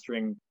home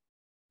mastering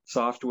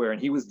software, and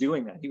he was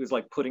doing that. He was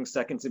like putting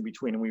seconds in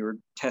between, and we were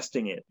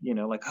testing it, you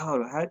know, like, how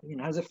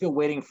does it feel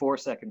waiting 4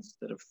 seconds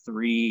instead of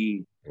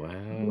 3? Wow.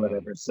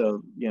 Whatever.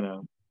 So, you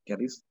know, yeah,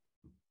 these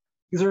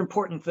are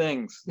important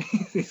things.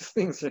 These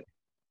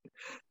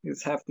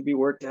have to be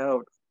worked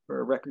out for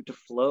a record to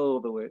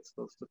flow the way it's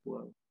supposed to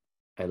flow.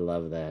 I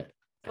love that.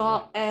 So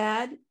I'll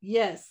add,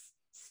 yes,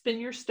 Spin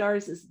Your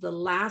Stars is the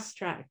last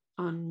track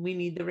on We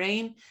Need the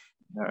Rain.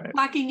 All right.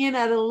 Clocking in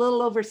at a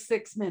little over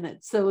 6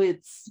 minutes. So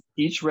it's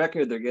each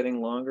record, they're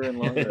getting longer and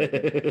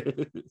longer.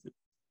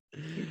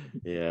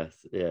 Yes.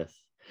 So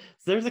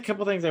there's a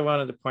couple things I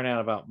wanted to point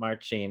out about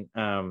marching.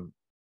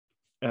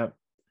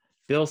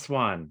 Bill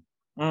Swan.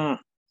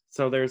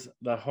 So there's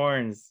the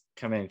horns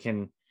come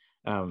in.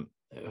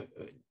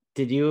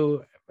 Did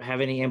you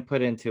have any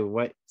input into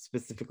what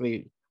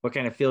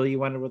kind of feel you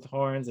wanted with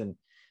horns? And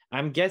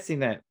I'm guessing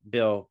that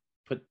Bill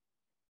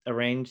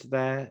arranged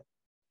that.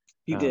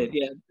 He did,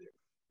 yeah.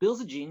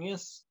 Bill's a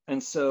genius,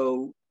 and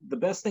so the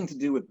best thing to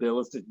do with Bill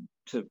is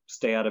to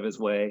stay out of his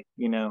way,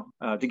 you know,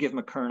 to give him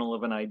a kernel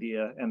of an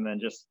idea and then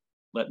just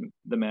let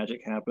the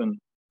magic happen.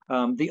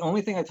 The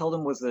only thing I told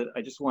him was that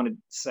I just wanted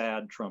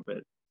sad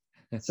trumpet.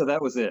 So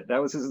that was it.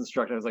 That was his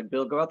instruction. I was like,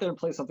 Bill, go out there and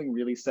play something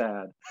really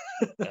sad.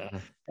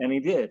 And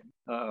he did.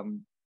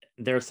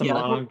 There are some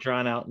long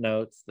drawn out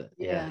notes that,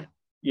 yeah,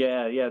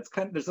 it's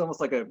kind of, there's almost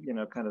like a, you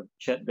know, kind of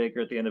Chet Baker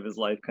at the end of his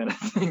life kind of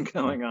thing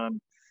going on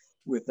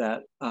with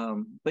that.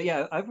 But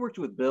yeah, I've worked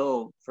with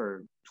Bill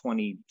for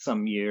 20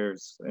 some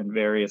years in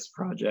various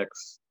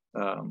projects.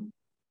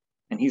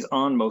 And he's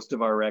on most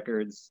of our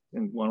records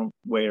in one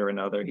way or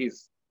another.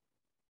 He's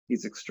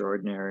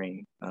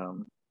extraordinary.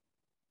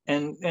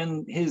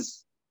 And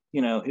his,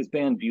 you know, his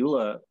band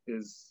Beulah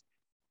is,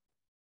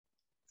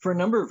 for a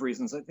number of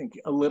reasons, I think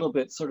a little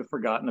bit sort of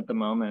forgotten at the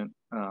moment.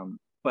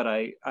 But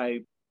I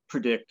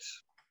predict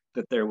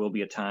that there will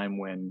be a time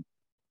when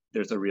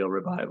there's a real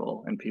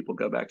revival and people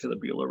go back to the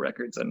Beulah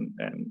records and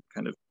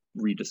kind of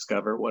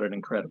rediscover what an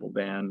incredible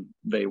band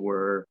they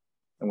were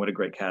and what a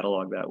great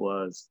catalog that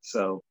was.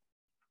 So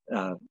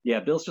yeah,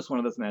 Bill's just one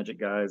of those magic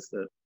guys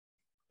that,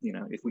 you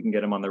know, if we can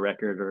get him on the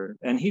record,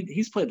 and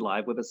he's played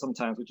live with us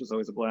sometimes, which is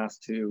always a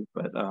blast too.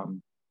 But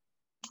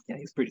yeah,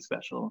 he's pretty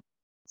special.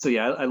 So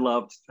yeah, I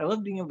loved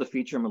being able to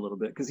feature him a little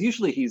bit, because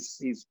usually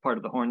he's part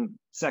of the horn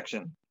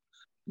section.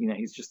 You know,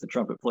 he's just the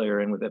trumpet player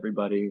in with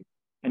everybody,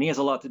 and he has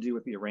a lot to do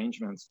with the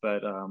arrangements.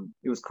 But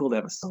it was cool to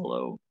have a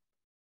solo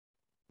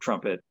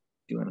trumpet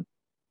doing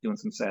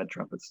some sad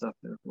trumpet stuff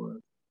there for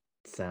us.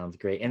 Sounds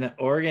great. And the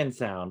organ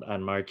sound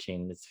on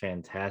Marching is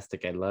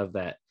fantastic. I love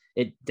that.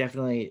 It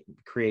definitely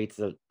creates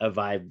a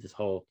vibe, this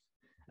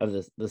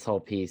whole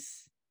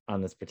piece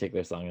on this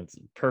particular song. It's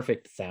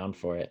perfect sound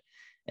for it.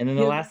 And then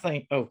the last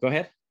thing, go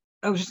ahead.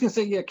 I was just gonna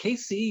say, yeah,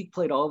 KC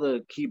played all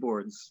the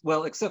keyboards,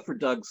 well, except for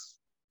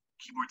Doug's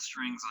keyboard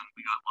strings on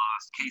We Got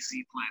Lost.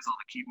 KC plays all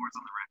the keyboards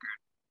on the record.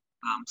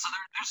 So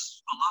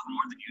there's a lot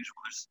more than usual.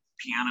 There's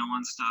piano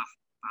on stuff.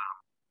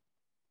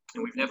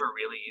 And we've never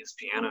really used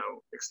piano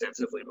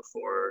extensively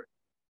before.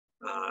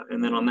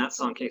 And then on that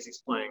song,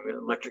 Casey's playing the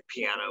electric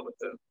piano with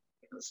the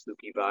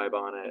spooky vibe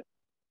on it.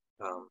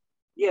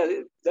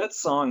 Yeah, that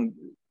song,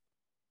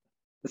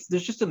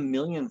 there's just a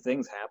million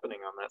things happening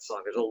on that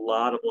song. There's a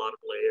lot of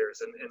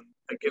layers, and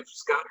I give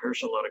Scott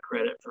Hirsch a lot of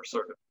credit for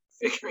sort of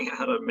figuring out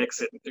how to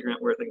mix it and figuring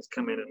out where things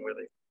come in and where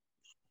they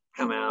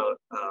come out.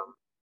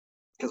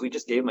 Because we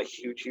just gave him a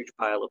huge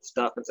pile of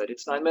stuff and said,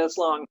 it's 9 minutes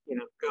long,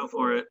 go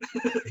for it.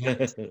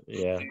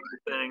 Yeah.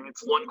 Thing.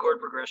 It's one chord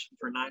progression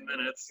for 9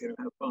 minutes,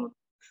 have fun.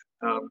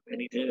 And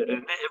he did,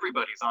 and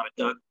everybody's on it.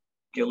 Doug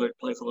Gillard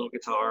plays a little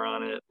guitar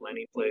on it.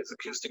 Lenny plays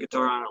acoustic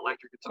guitar on it,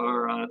 electric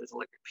guitar on it. There's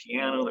electric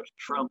piano, there's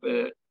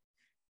trumpet.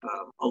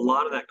 A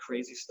lot of that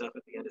crazy stuff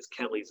at the end is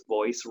Kelly's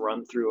voice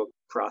run through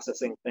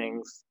processing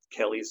things.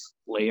 Kelly's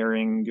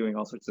layering, doing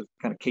all sorts of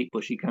kind of Kate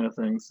Bushy kind of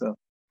things. So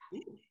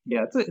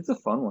yeah, it's a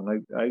fun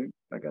one.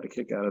 I got a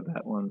kick out of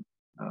that one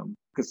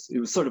because it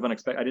was sort of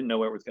unexpected. I didn't know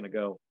where it was going to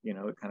go. It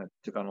kind of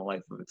took on a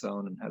life of its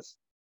own and has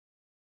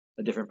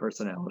a different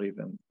personality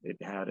than it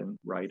had in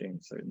writing,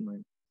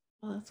 certainly.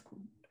 Oh, that's cool.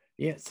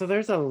 Yeah, so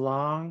there's a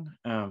long,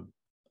 a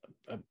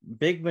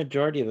big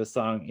majority of the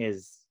song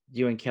is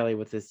you and Kelly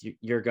with this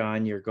 "You're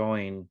gone, you're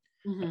going,"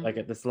 like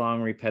at this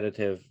long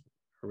repetitive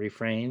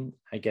refrain,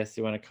 I guess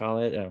you want to call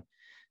it.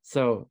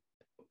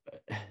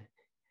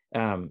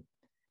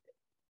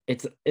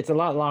 It's a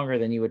lot longer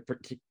than you would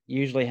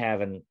usually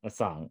have in a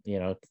song.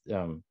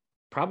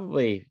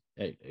 Probably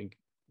a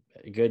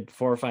good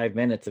 4 or 5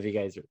 minutes of you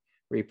guys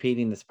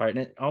repeating this part, and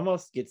it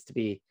almost gets to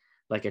be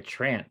like a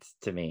trance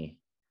to me.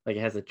 Like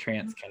it has a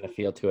trance kind of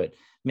feel to it.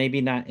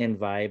 Maybe not in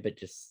vibe, but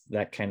just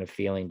that kind of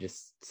feeling,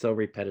 just so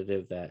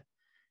repetitive that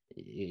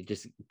it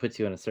just puts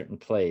you in a certain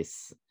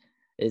place.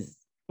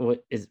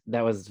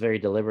 That was very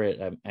deliberate,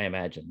 I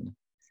imagine.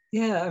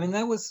 Yeah, I mean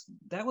that was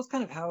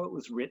kind of how it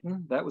was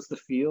written. That was the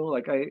feel.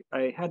 Like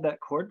I had that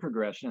chord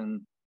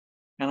progression,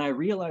 and I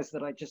realized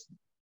that I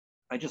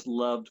just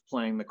loved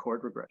playing the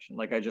chord progression.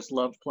 Like I just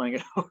loved playing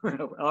it over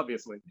and over.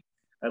 Obviously,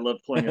 I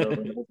loved playing it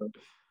over and over.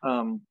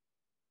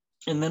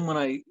 And then when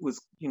I was,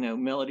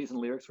 melodies and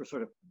lyrics were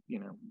sort of,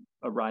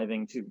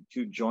 arriving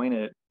to join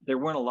it, there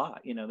weren't a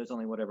lot. There's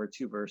only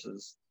 2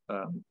 verses,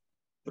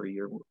 3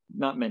 or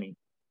not many.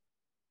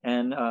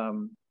 And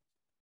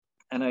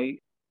I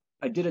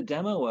did a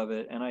demo of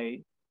it, and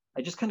I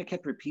just kind of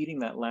kept repeating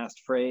that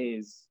last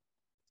phrase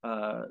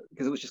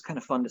because it was just kind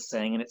of fun to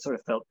sing, and it sort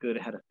of felt good.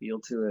 It had a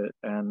feel to it.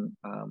 And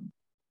I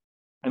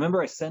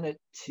remember I sent it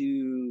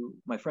to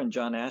my friend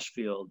John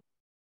Ashfield,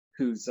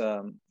 who's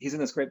he's in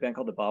this great band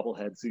called the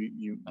Bobbleheads, who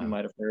you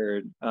might have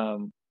heard.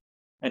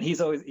 And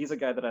he's a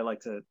guy that I like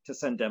to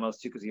send demos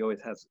to because he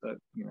always has a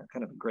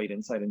kind of a great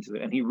insight into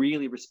it. And he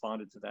really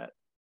responded to that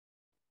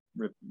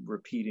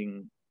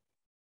repeating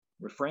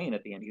refrain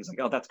at the end. He was like,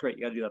 "Oh, that's great.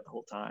 You got to do that the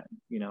whole time."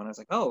 And I was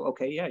like, "Oh,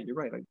 okay, yeah, you're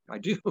right. I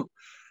do."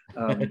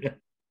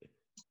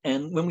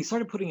 And when we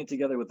started putting it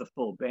together with the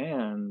full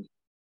band,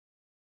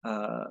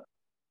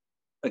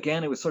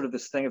 again, it was sort of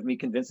this thing of me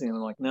convincing them,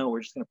 like, no,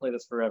 we're just going to play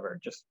this forever.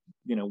 Just,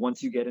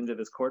 once you get into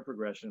this chord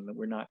progression, that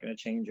we're not going to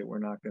change it.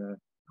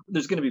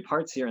 There's going to be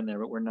parts here and there,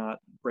 but we're not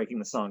breaking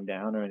the song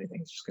down or anything.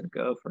 It's just going to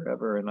go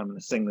forever. And I'm going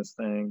to sing this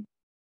thing.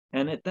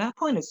 And at that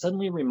point, it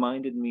suddenly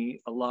reminded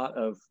me a lot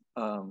of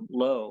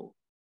Low,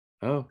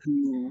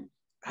 who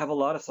have a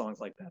lot of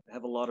songs like that. They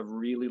have a lot of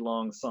really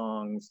long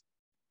songs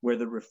where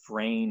the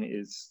refrain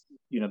is,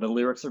 the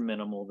lyrics are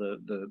minimal,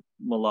 the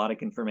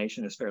melodic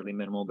information is fairly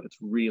minimal, but it's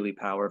really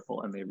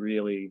powerful, and they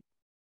really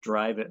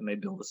drive it, and they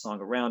build a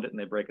song around it, and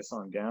they break a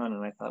song down.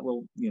 And I thought,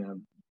 well,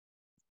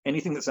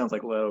 anything that sounds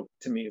like Low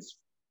to me is,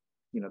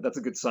 that's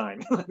a good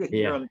sign.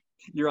 Yeah.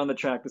 You're on the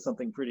track to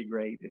something pretty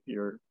great if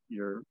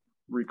you're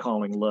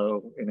recalling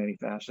Low in any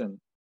fashion.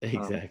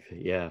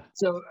 Exactly. Yeah.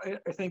 So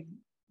I think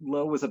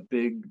Low was a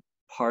big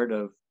part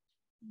of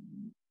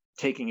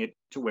taking it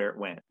to where it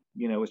went.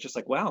 It's just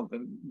like, wow,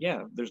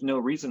 yeah, there's no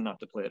reason not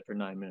to play it for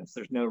 9 minutes.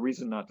 There's no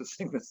reason not to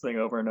sing this thing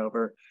over and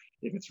over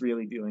if it's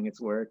really doing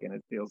its work and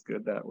it feels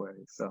good that way.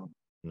 So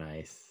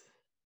nice.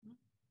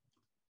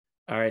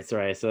 All right,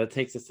 Soraya. So that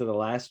takes us to the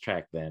last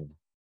track then.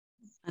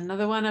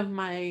 Another one of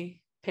my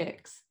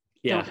picks.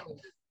 Yeah.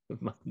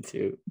 Mine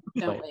too.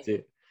 Yeah.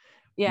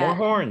 More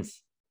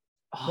horns.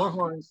 More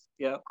horns.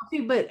 Yeah.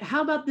 Okay, but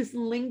how about this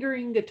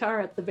lingering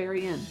guitar at the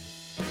very end?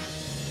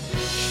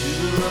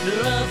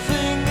 Under our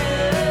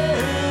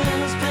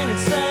fingers, painted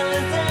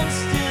silent, and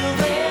still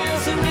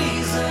there's a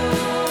reason.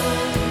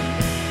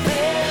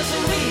 There's a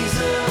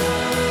reason.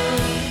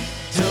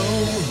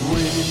 Don't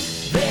wait.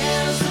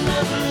 There's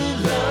another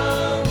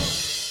love.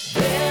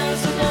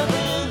 There's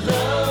another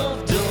love.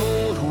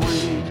 Don't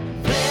wait.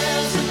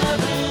 There's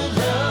another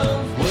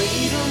love.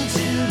 Wait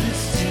until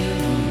it's too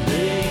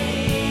late.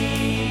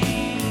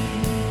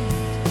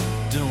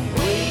 Don't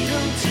wait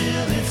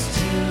until it's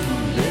too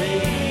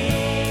late.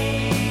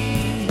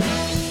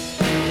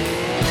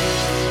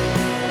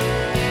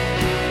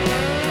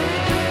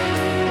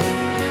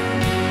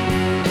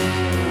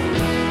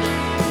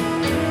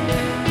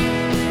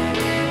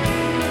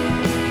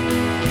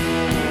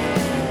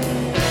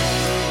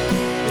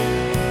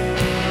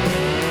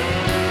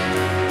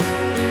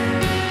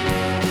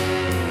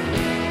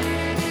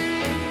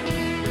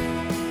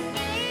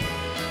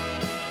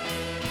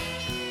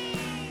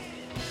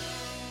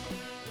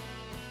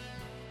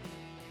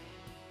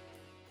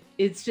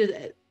 it's just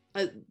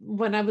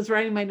when I was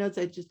writing my notes,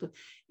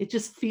 it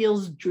just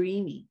feels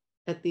dreamy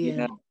at the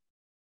end.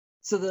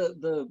 So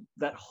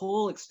that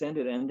whole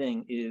extended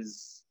ending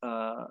is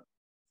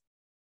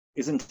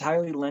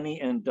entirely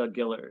Lenny and Doug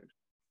Gillard,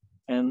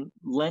 and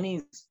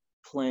Lenny's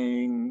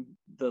playing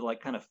the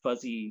like kind of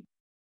fuzzy,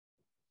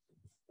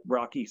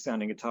 rocky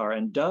sounding guitar,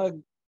 and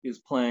Doug is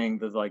playing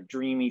the like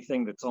dreamy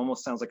thing that's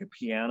almost sounds like a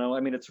piano. I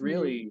mean, it's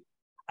really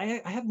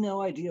I have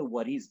no idea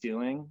what he's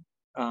doing.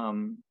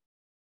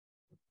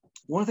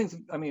 One of the things,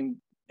 I mean,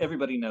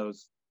 everybody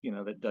knows, you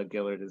know, that Doug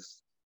Gillard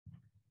is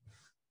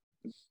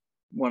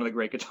one of the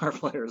great guitar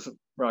players of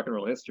rock and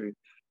roll history,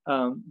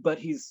 but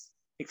he's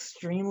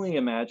extremely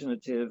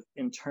imaginative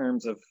in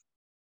terms of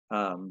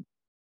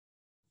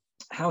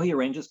how he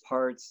arranges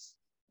parts.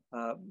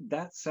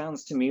 That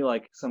sounds to me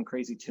like some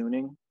crazy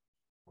tuning,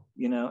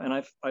 you know, and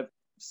I've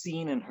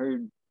seen and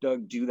heard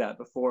Doug do that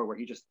before, where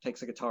he just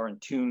takes a guitar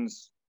and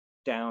tunes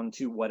down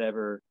to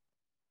whatever,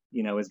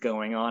 you know, is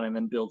going on, and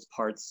then builds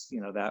parts,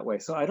 you know, that way.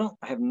 So I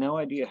have no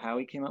idea how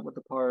he came up with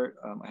the part.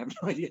 I have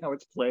no idea how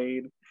it's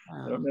played.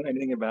 I don't know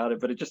anything about it,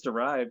 but it just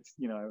arrived.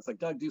 You know, I was like,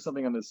 Doug, do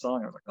something on this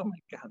song. I was like, oh my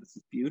God, this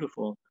is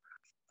beautiful.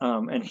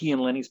 And he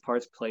and Lenny's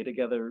parts play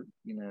together,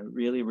 you know,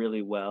 really,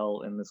 really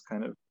well in this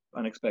kind of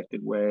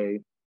unexpected way.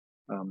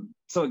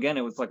 So again,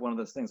 it was like one of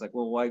those things like,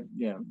 well, why,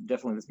 yeah,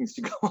 definitely this needs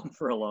to go on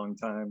for a long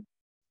time.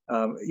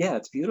 Yeah,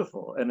 it's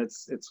beautiful. And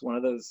it's one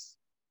of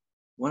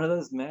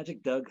those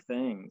magic Doug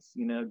things,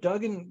 you know.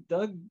 Doug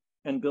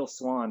and Bill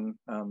Swan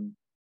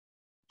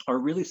are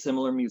really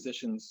similar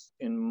musicians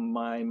in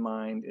my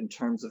mind in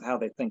terms of how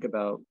they think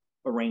about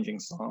arranging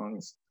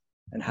songs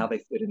and how they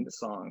fit into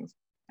songs.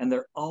 And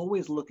they're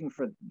always looking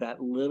for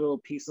that little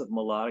piece of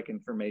melodic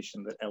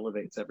information that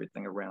elevates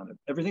everything around it.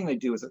 Everything they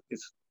do is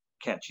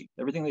catchy.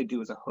 Everything they do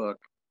is a hook.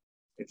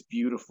 It's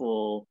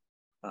beautiful.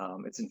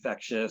 It's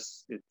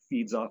infectious. It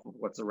feeds off of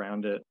what's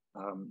around it.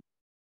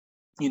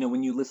 You know,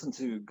 when you listen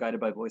to Guided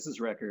by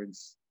Voices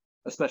records,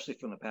 especially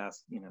from the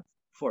past, you know,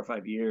 4 or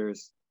 5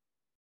 years,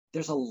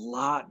 there's a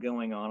lot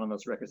going on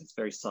those records. It's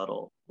very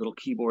subtle. Little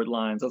keyboard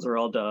lines, those are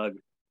all Doug.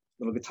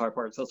 Little guitar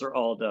parts, those are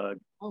all Doug.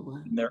 Oh,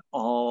 wow. And they're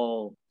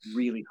all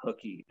really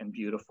hooky and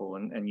beautiful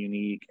and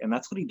unique. And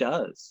that's what he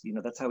does. You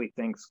know, that's how he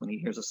thinks when he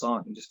hears a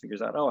song. He just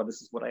figures out, oh,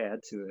 this is what I add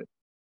to it.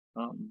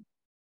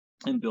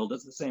 And Bill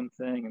does the same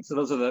thing. And so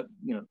those are the,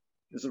 you know,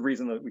 there's a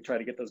reason that we try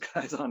to get those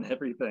guys on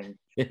everything.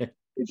 They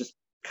just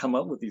come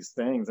up with these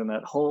things. And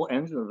that whole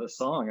engine of the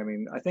song, I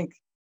mean, I think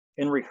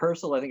in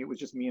rehearsal, I think it was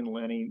just me and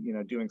Lenny, you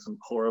know, doing some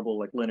horrible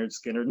like Leonard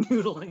Skinner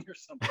noodling or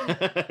something,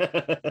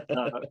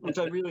 which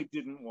I really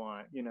didn't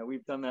want. You know,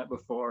 we've done that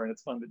before and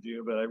it's fun to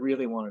do, but I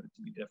really wanted it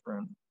to be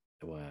different.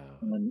 Wow.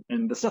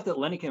 And the stuff that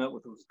Lenny came up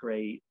with was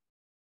great.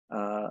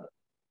 And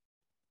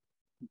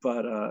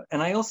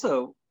I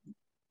also,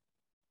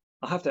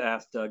 I'll have to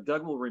ask Doug.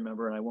 Doug will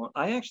remember, and I won't.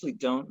 I actually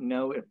don't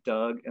know if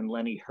Doug and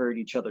Lenny heard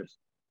each other's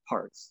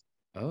parts.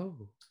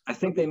 Oh. I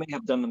think they may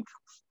have done them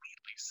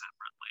completely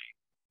separately,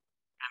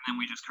 and then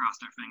we just crossed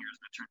our fingers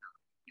and it turned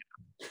out, you know.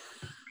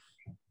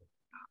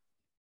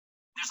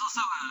 There's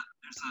also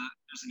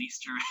there's an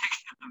Easter egg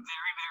at the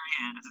very, very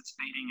end as it's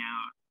fading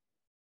out.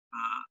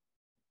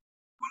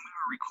 When we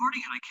were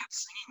recording it, I kept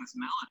singing this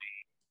melody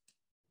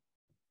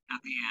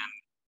at the end,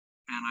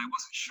 and I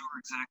wasn't sure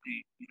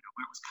exactly, you know,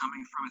 where it was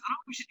coming from. I thought,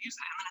 oh, we should use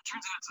that, and then it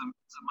turns out it's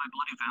a My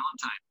Bloody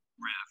Valentine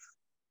riff.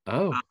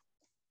 Oh.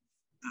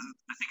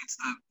 I think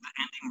it's the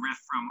ending riff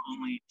from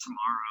Only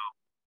Tomorrow,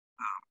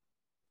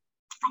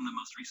 from the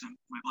most recent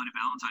My Bloody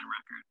Valentine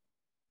record.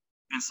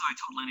 And so I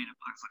told Lenny I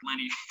was like,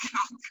 Lenny, go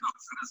listen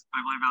to this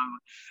My Bloody Valentine.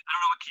 I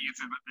don't know what key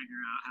it's in, but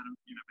figure out how to,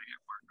 you know, make it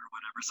work or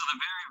whatever. So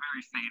the very,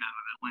 very fade out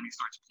of it, Lenny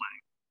starts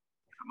playing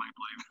the My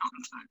Bloody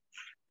Valentine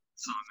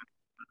song.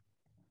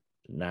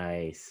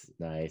 Nice.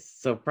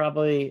 So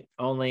probably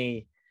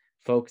only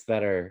folks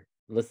that are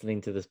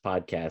listening to this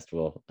podcast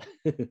will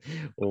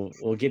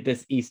get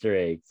this Easter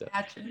egg. So.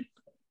 Exactly.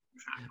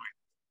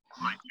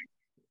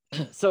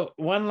 So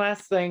one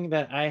last thing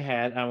that I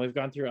had, we've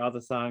gone through all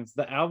the songs,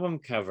 the album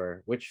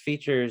cover, which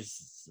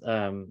features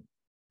a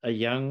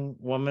young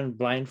woman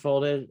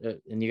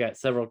blindfolded, and you got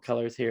several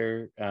colors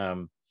here.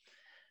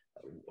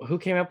 Who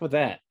came up with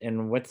that,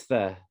 and what's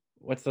the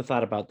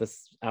thought about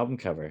this album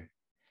cover?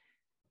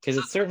 Because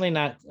it's certainly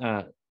not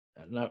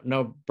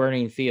no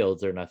burning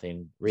fields or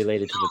nothing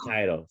related to the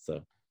title. So.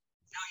 No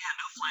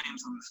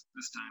flames on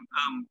this time.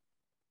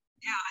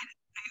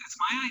 It's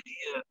my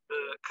idea.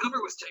 The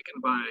cover was taken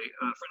by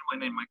a friend of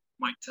mine named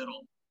Mike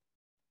Tittle,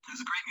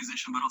 who's a great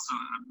musician, but also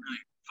a really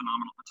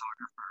phenomenal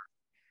photographer.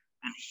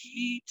 And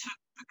he took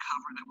the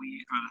photo that we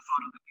used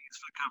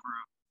for the cover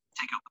of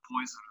Take Out the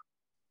Poison.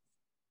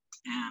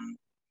 And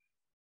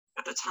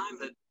at the time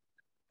that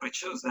I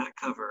chose that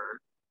cover,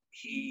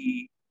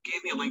 he gave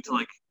me a link to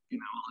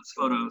all his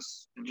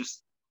photos and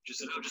just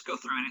said, oh, just go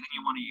through anything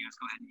you want to use,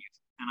 go ahead and use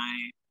it. And I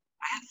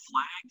had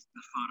flagged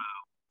the photo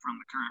from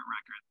the current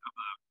record of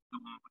the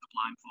woman with the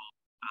blindfold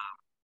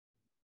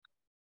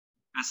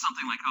as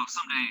something like, oh,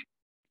 someday,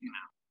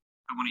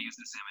 I want to use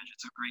this image.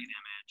 It's a great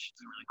image.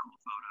 It's a really cool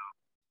photo.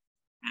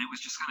 and it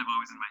was just kind of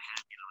always in my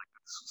head, like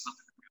this was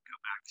something that we would go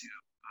back to.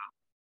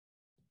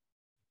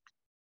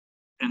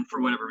 And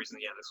for whatever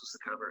reason, this was the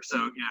cover. So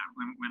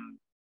when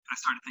I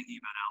started thinking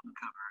about album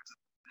covers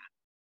and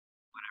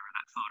whatever,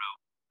 that photo,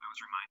 I was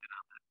reminded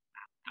of it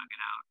and dug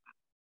it out.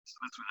 So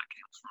that's where that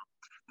came from.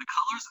 The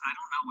colors, I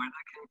don't know where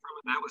that came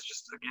from. That was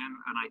just, again,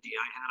 an idea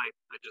I had.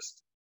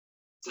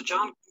 So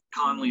John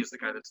Conley is the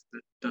guy that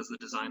does the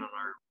design on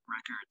our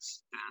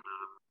records. And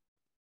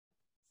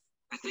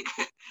I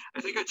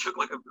think I took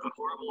like a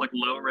horrible, like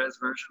low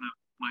res version of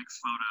Mike's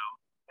photo.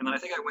 And then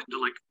I think I went into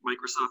like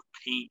Microsoft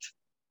Paint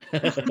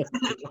and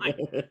like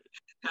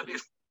had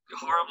these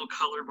horrible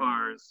color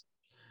bars.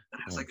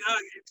 And I was like, oh,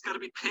 it's got to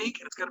be pink,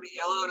 and it's got to be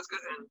yellow, and it's got.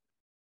 And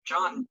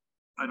John,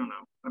 I don't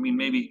know. I mean,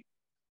 maybe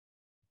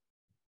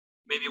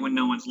when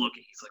no one's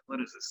looking, he's like,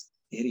 "What is this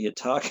idiot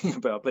talking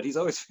about?" But he's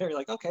always very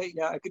like, "Okay,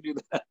 yeah, I could do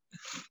that."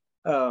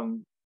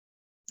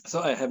 So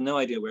I have no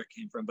idea where it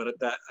came from, but at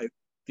that,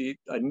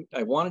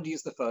 I wanted to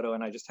use the photo,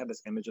 and I just had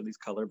this image of these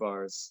color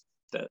bars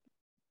that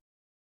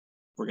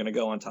were going to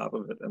go on top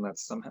of it, and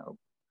that's somehow.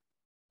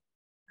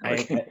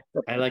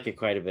 I like it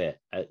quite a bit.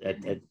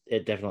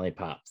 It definitely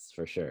pops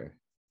for sure.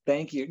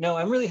 Thank you. No,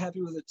 I'm really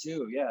happy with it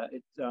too. Yeah,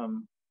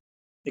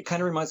 it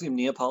kind of reminds me of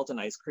Neapolitan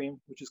ice cream,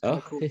 which is kind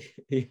of cool.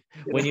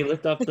 When you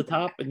lift up the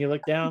top and you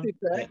look down.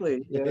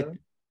 Exactly. Yeah.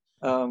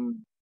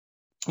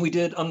 We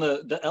did on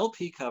the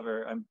LP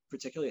cover. I'm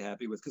particularly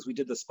happy with because we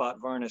did the spot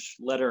varnish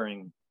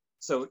lettering.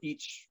 So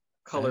each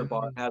color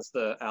bar has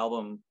the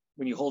album.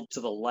 When you hold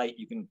to the light,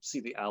 you can see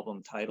the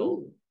album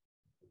title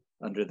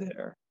under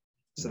there.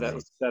 So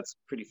nice. That's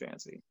pretty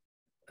fancy.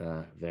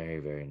 Very,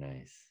 very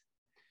nice.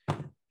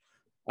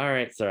 All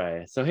right,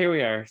 Soraya. So here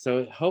we are.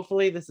 So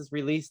hopefully this is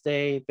release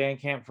day,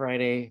 Bandcamp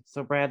Friday.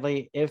 So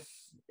Bradley, if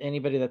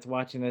anybody that's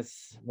watching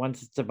this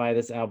wants to buy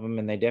this album,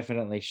 and they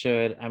definitely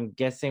should, I'm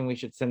guessing we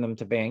should send them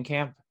to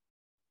Bandcamp.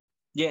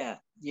 Yeah.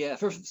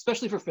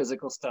 Especially for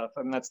physical stuff.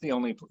 I mean, that's the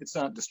only. It's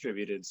not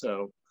distributed,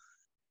 so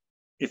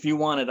if you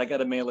want it, I got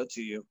to mail it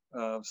to you.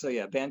 So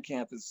yeah,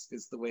 Bandcamp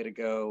is the way to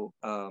go.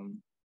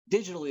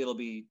 Digitally, it'll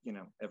be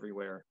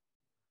everywhere.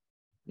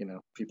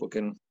 People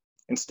can,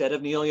 instead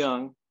of Neil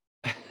Young,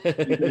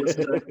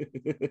 to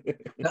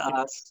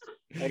us.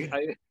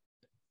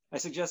 I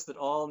suggest that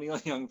all Neil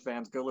Young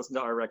fans go listen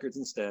to our records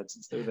instead,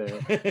 since they're there.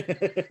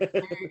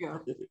 There you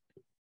go.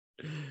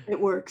 It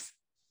works.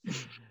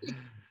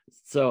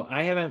 So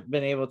I haven't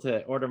been able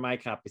to order my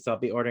copy, so I'll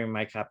be ordering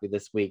my copy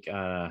this week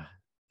on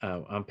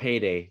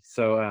payday.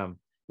 So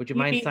would you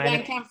mind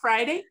signing? Bandcamp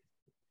Friday?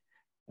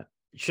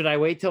 Should I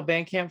wait till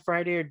Bandcamp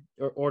Friday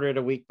or order it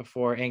a week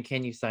before? And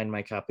can you sign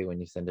my copy when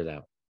you send it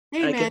out?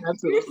 Hey man,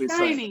 if you're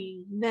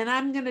signing, then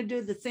I'm going to do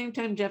it the same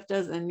time Jeff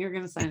does, and you're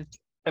going to sign it.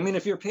 I mean,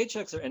 if your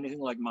paychecks are anything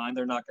like mine,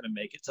 they're not going to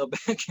make it till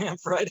Bandcamp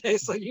Friday.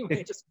 So you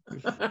may just,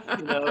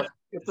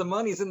 if the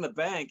money's in the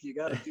bank, you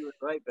got to do it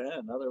right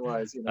then.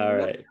 Otherwise, you never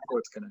know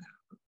what's going to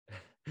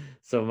happen.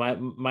 So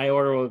my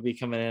order will be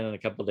coming in a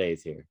couple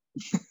days here.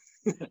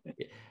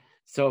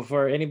 So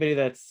for anybody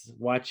that's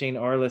watching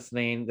or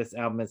listening, this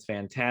album is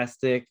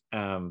fantastic.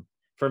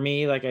 For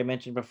me, like I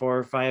mentioned before,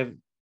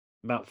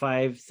 about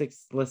 5-6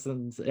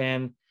 listens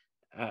in,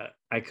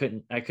 I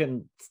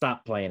couldn't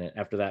stop playing it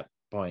after that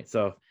point.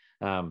 So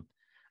I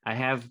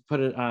have put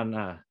it on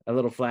a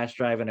little flash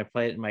drive, and I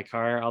play it in my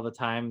car all the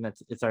time.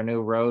 It's our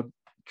new road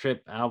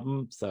trip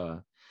album.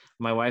 So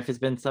my wife has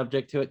been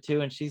subject to it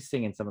too, and she's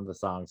singing some of the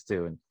songs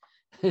too.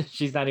 And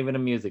she's not even a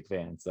music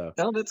fan. So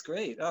that's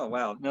great. Oh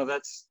wow, no,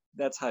 that's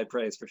high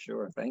praise for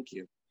sure. Thank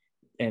you.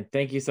 And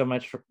thank you so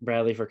much,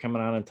 Bradley, for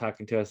coming on and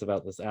talking to us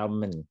about this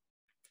album and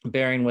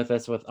bearing with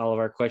us with all of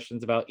our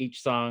questions about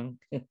each song.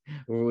 We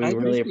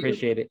really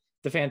appreciate it.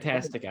 It's a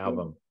fantastic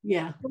album.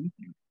 Yeah.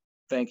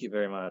 Thank you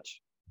very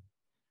much.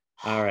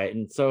 All right.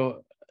 And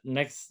so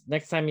next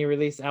time you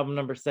release album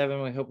number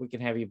 7, we hope we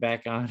can have you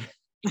back on.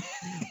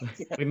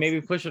 We may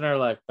be pushing our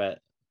luck, but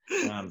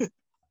Jeff,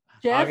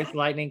 August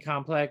Lightning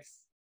Complex.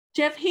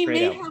 Jeff, he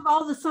may have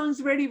all the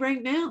songs ready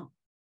right now.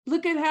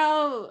 Look at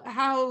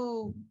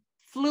how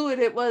fluid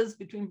it was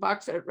between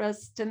Box at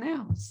Rest to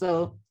now.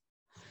 So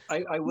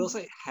I will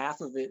say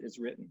half of it is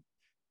written.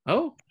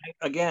 Oh,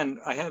 again,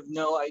 I have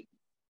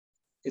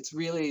it's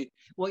really,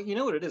 well, you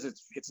know what it is?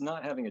 It's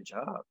not having a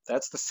job.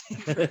 That's the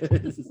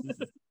secret.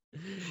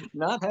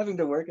 Not having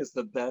to work is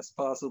the best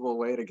possible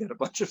way to get a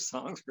bunch of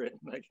songs written,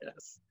 I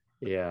guess.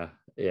 Yeah.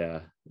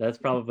 That's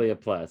probably a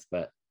plus,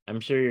 but I'm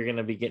sure you're going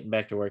to be getting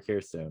back to work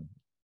here soon.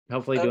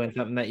 Hopefully doing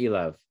something that you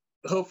love.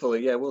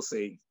 Hopefully, yeah, we'll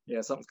see.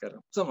 Yeah, something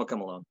will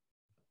come along.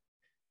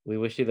 We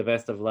wish you the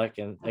best of luck.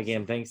 And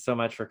again, thanks so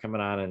much for coming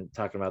on and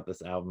talking about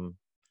this album.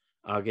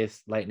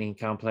 August Lightning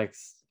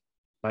Complex.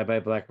 Bye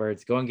Bye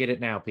Blackbirds. Go and get it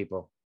now,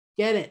 people.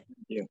 Get it.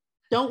 Thank you.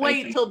 Don't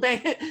wait until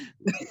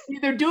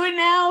either do it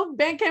now,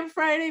 Bandcamp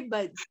Friday,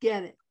 but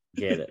get it.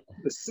 Get it.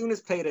 As soon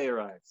as payday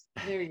arrives.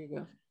 There you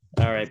go.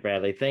 All right,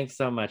 Bradley. Thanks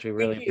so much. We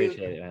really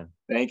appreciate it, man.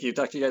 Thank you.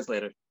 Talk to you guys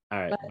later. All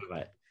right.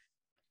 Bye-bye.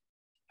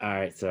 All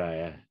right,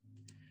 so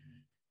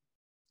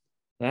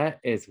that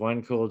is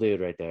one cool dude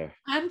right there.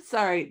 I'm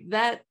sorry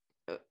that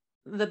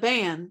the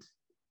band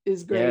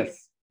is great.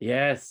 Yes.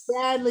 Yes.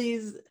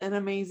 Bradley's an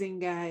amazing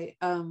guy.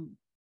 I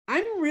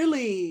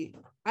really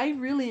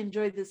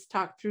enjoyed this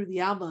talk through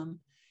the album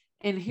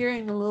and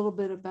hearing a little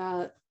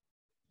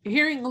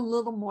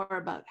more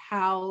about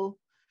how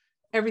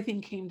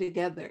everything came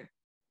together.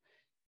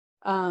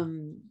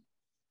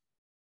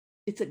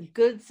 It's a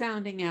good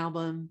sounding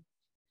album,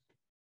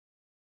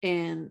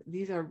 and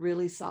these are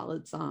really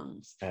solid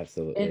songs.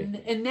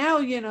 Absolutely. And now,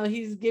 you know,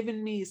 he's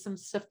given me some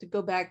stuff to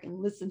go back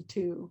and listen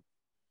to,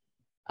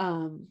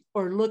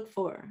 or look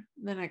for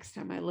the next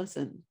time I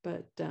listen.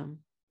 But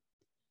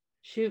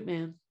shoot,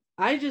 man,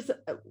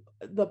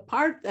 the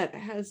part that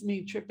has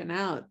me tripping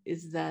out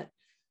is that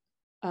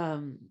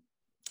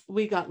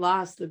We Got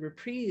Lost, the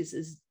reprise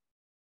is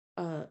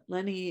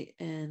Lenny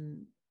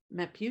and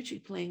Matt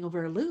Pucci playing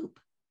over a loop.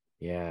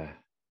 Yeah.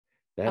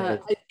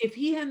 If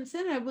he hadn't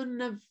said it, I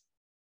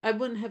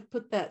wouldn't have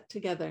put that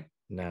together.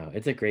 No,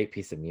 it's a great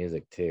piece of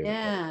music too.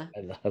 Yeah. I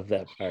love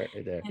that part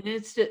right there. And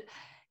it's just,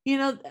 you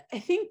know, I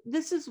think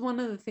this is one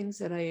of the things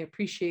that I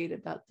appreciate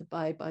about the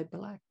Bye Bye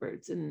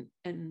Blackbirds, and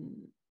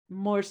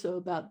more so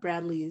about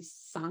Bradley's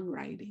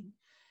songwriting.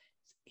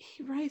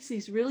 He writes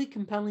these really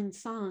compelling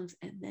songs,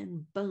 and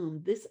then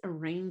boom, the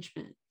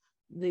arrangement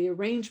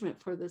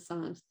for the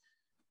songs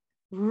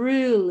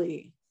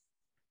really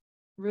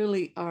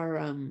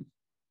are,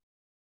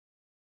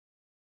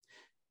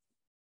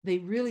 they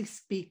really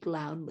speak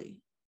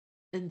loudly.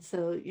 And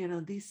so, you know,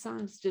 these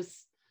songs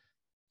just,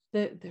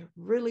 they're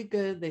really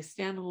good. They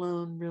stand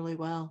alone really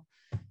well.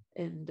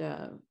 And,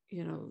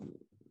 you know,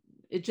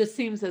 it just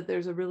seems that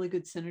there's a really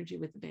good synergy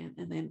with the band.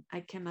 And then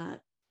I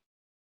cannot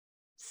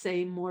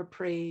say more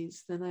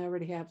praise than I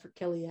already have for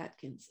Kelly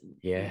Atkinson.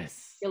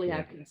 Yes. Kelly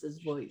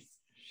Atkinson's voice.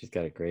 She's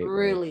got a great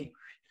really voice.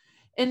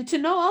 And to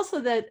know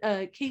also that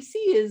KC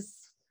is,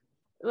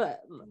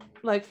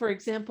 like, for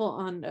example,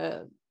 on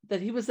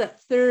that he was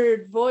that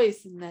third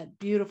voice in that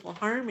beautiful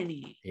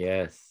harmony.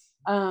 Yes.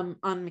 On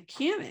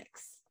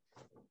Mechanics.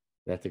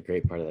 That's a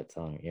great part of that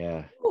song.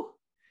 Yeah. Ooh.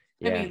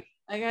 Yeah. I mean,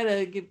 I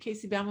gotta give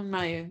Casey Bauman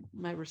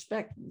my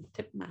respect and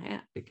tip my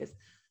hat, because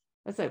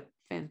that's a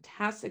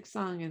fantastic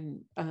song.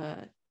 And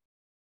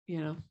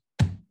you know,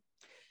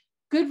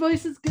 good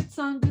voices, good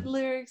song, good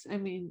lyrics. I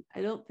mean,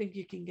 I don't think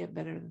you can get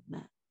better than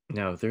that.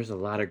 No, there's a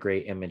lot of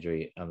great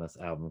imagery on this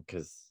album,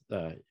 because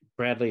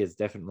Bradley is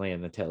definitely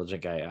an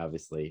intelligent guy,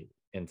 obviously,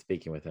 in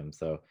speaking with him.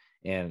 So,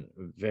 and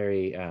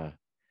very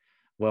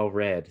well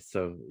read.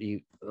 So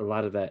a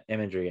lot of that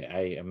imagery,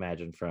 I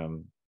imagine,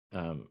 from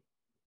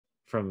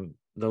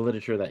the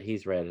literature that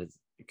he's read,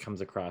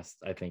 comes across,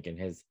 I think, in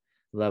his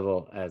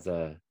level as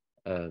a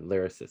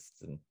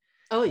lyricist. And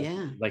oh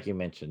yeah, like you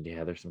mentioned,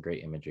 yeah, there's some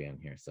great imagery on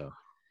here. So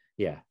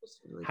yeah,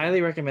 really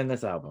highly recommend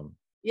this album.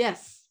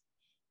 Yes.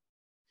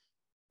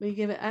 We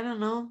give it, I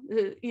don't know,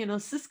 you know,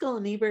 Siskel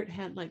and Ebert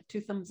had like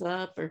 2 thumbs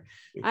up, or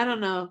I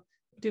don't know.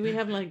 Do we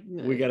have like,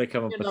 we got to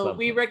come up with something.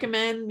 We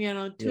recommend, you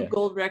know, 2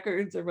 gold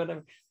records or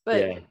whatever,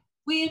 but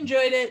we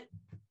enjoyed it.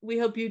 We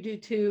hope you do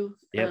too.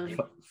 Yep.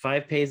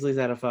 5 Paisleys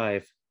out of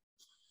 5.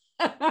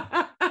 5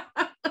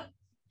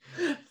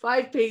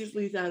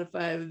 Paisleys out of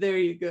 5. There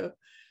you go.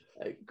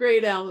 A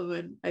great album.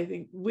 And I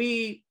think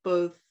we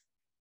both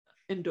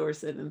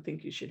endorse it and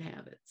think you should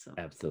have it. So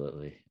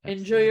absolutely.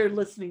 Enjoy your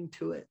listening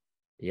to it.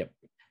 Yep.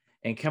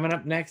 And coming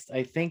up next,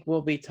 I think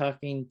we'll be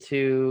talking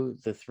to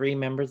the 3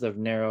 members of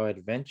Narrow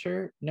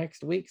Adventure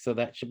next week. So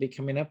that should be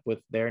coming up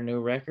with their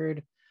new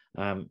record.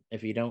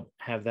 If you don't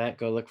have that,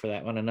 go look for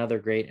that one. Another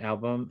great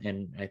album.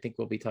 And I think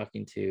we'll be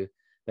talking to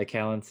the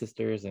Callan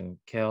sisters and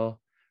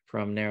Kel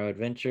from Narrow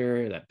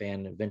Adventure. That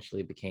band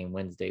eventually became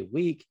Wednesday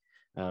Week.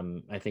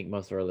 I think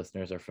most of our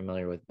listeners are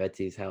familiar with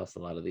Betsy's House. A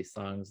lot of these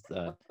songs,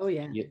 oh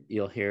yeah,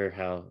 you'll hear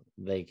how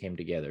they came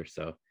together.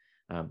 So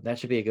that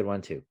should be a good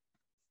one too.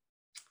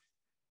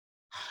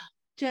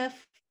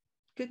 Jeff,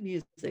 good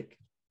music.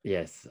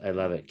 Yes, I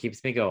love it.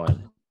 Keeps me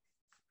going.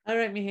 All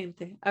right, mi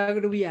gente.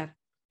 Agroviar.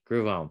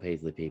 Groove on,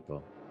 Paisley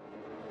people.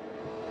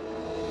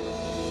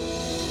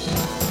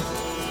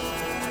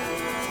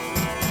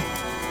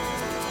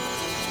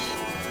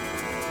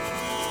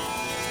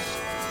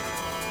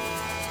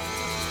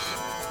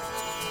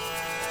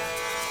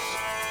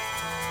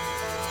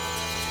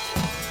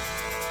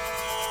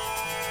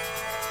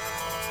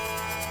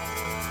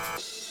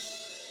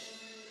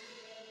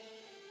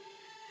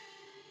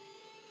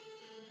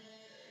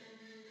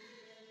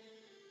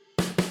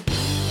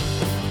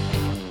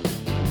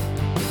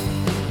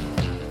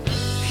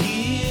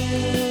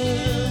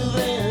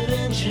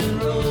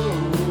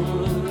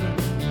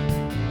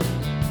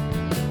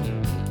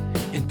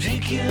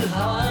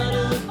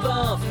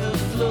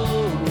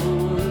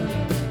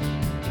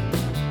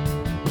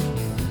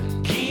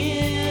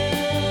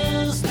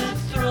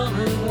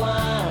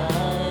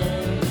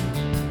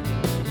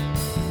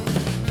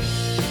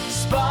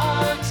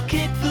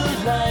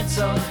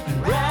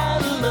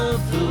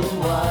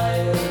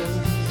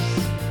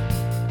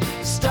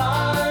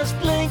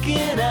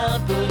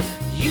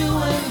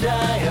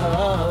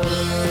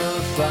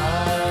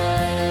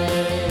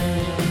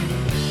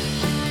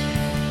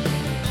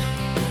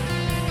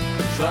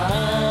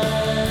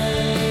 Fine.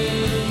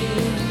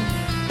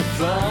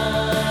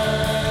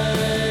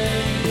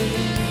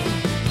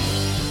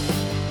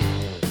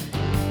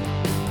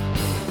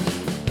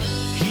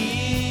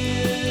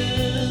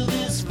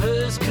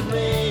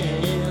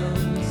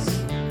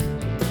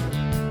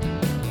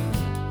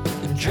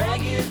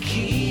 their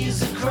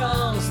keys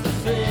across the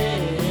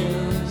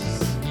fence.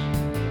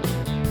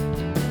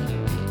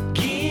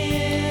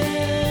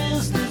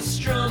 Gears that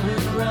strum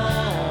and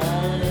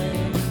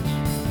ride.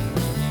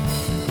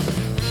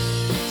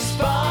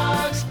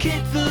 Sparks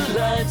kick the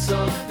lights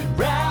on and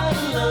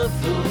rattle up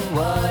the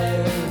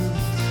wires.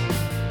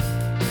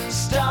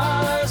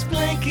 Stars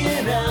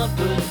blinking out,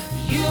 but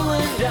you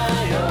and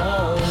I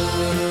are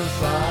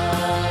fine.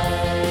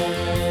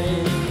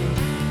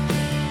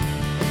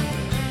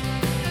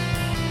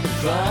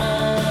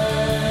 Fine.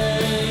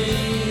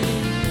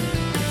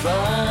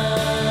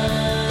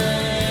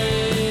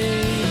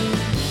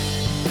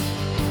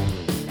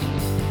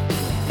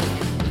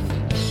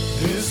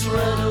 This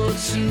Renault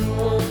 2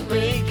 won't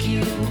make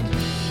you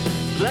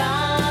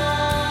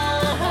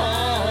blind,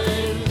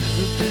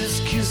 but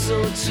this kiss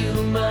or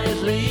two might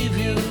leave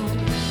you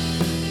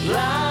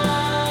blind.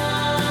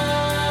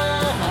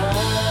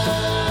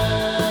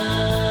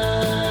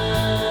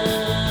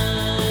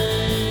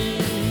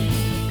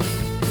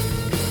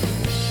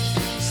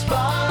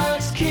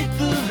 Sparks kick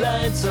the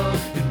lights on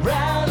and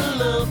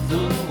rattle up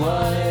the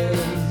wires.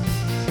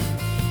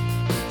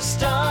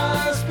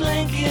 Stars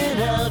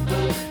blinking out,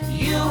 but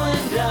you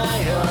and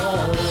I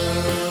are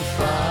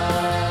fine.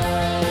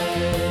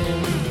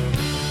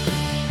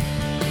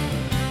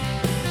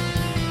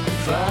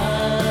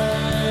 Fine.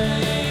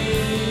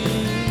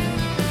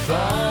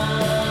 Fine.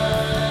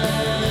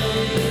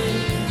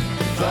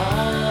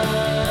 Fine.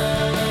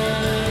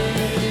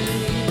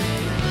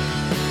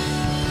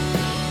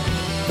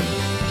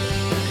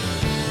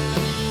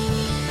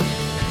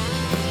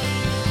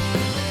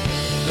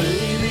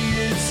 Baby,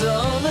 it's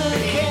all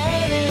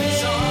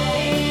mechanics.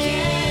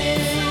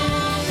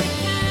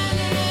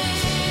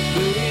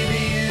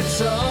 Baby,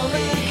 it's all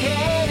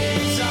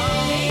mechanics.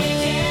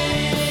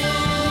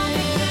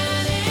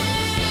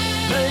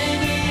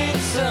 Baby,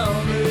 it's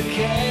all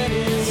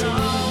mechanics.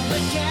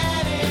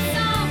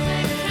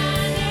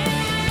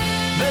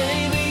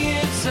 Baby,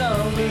 it's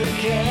all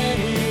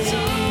mechanics.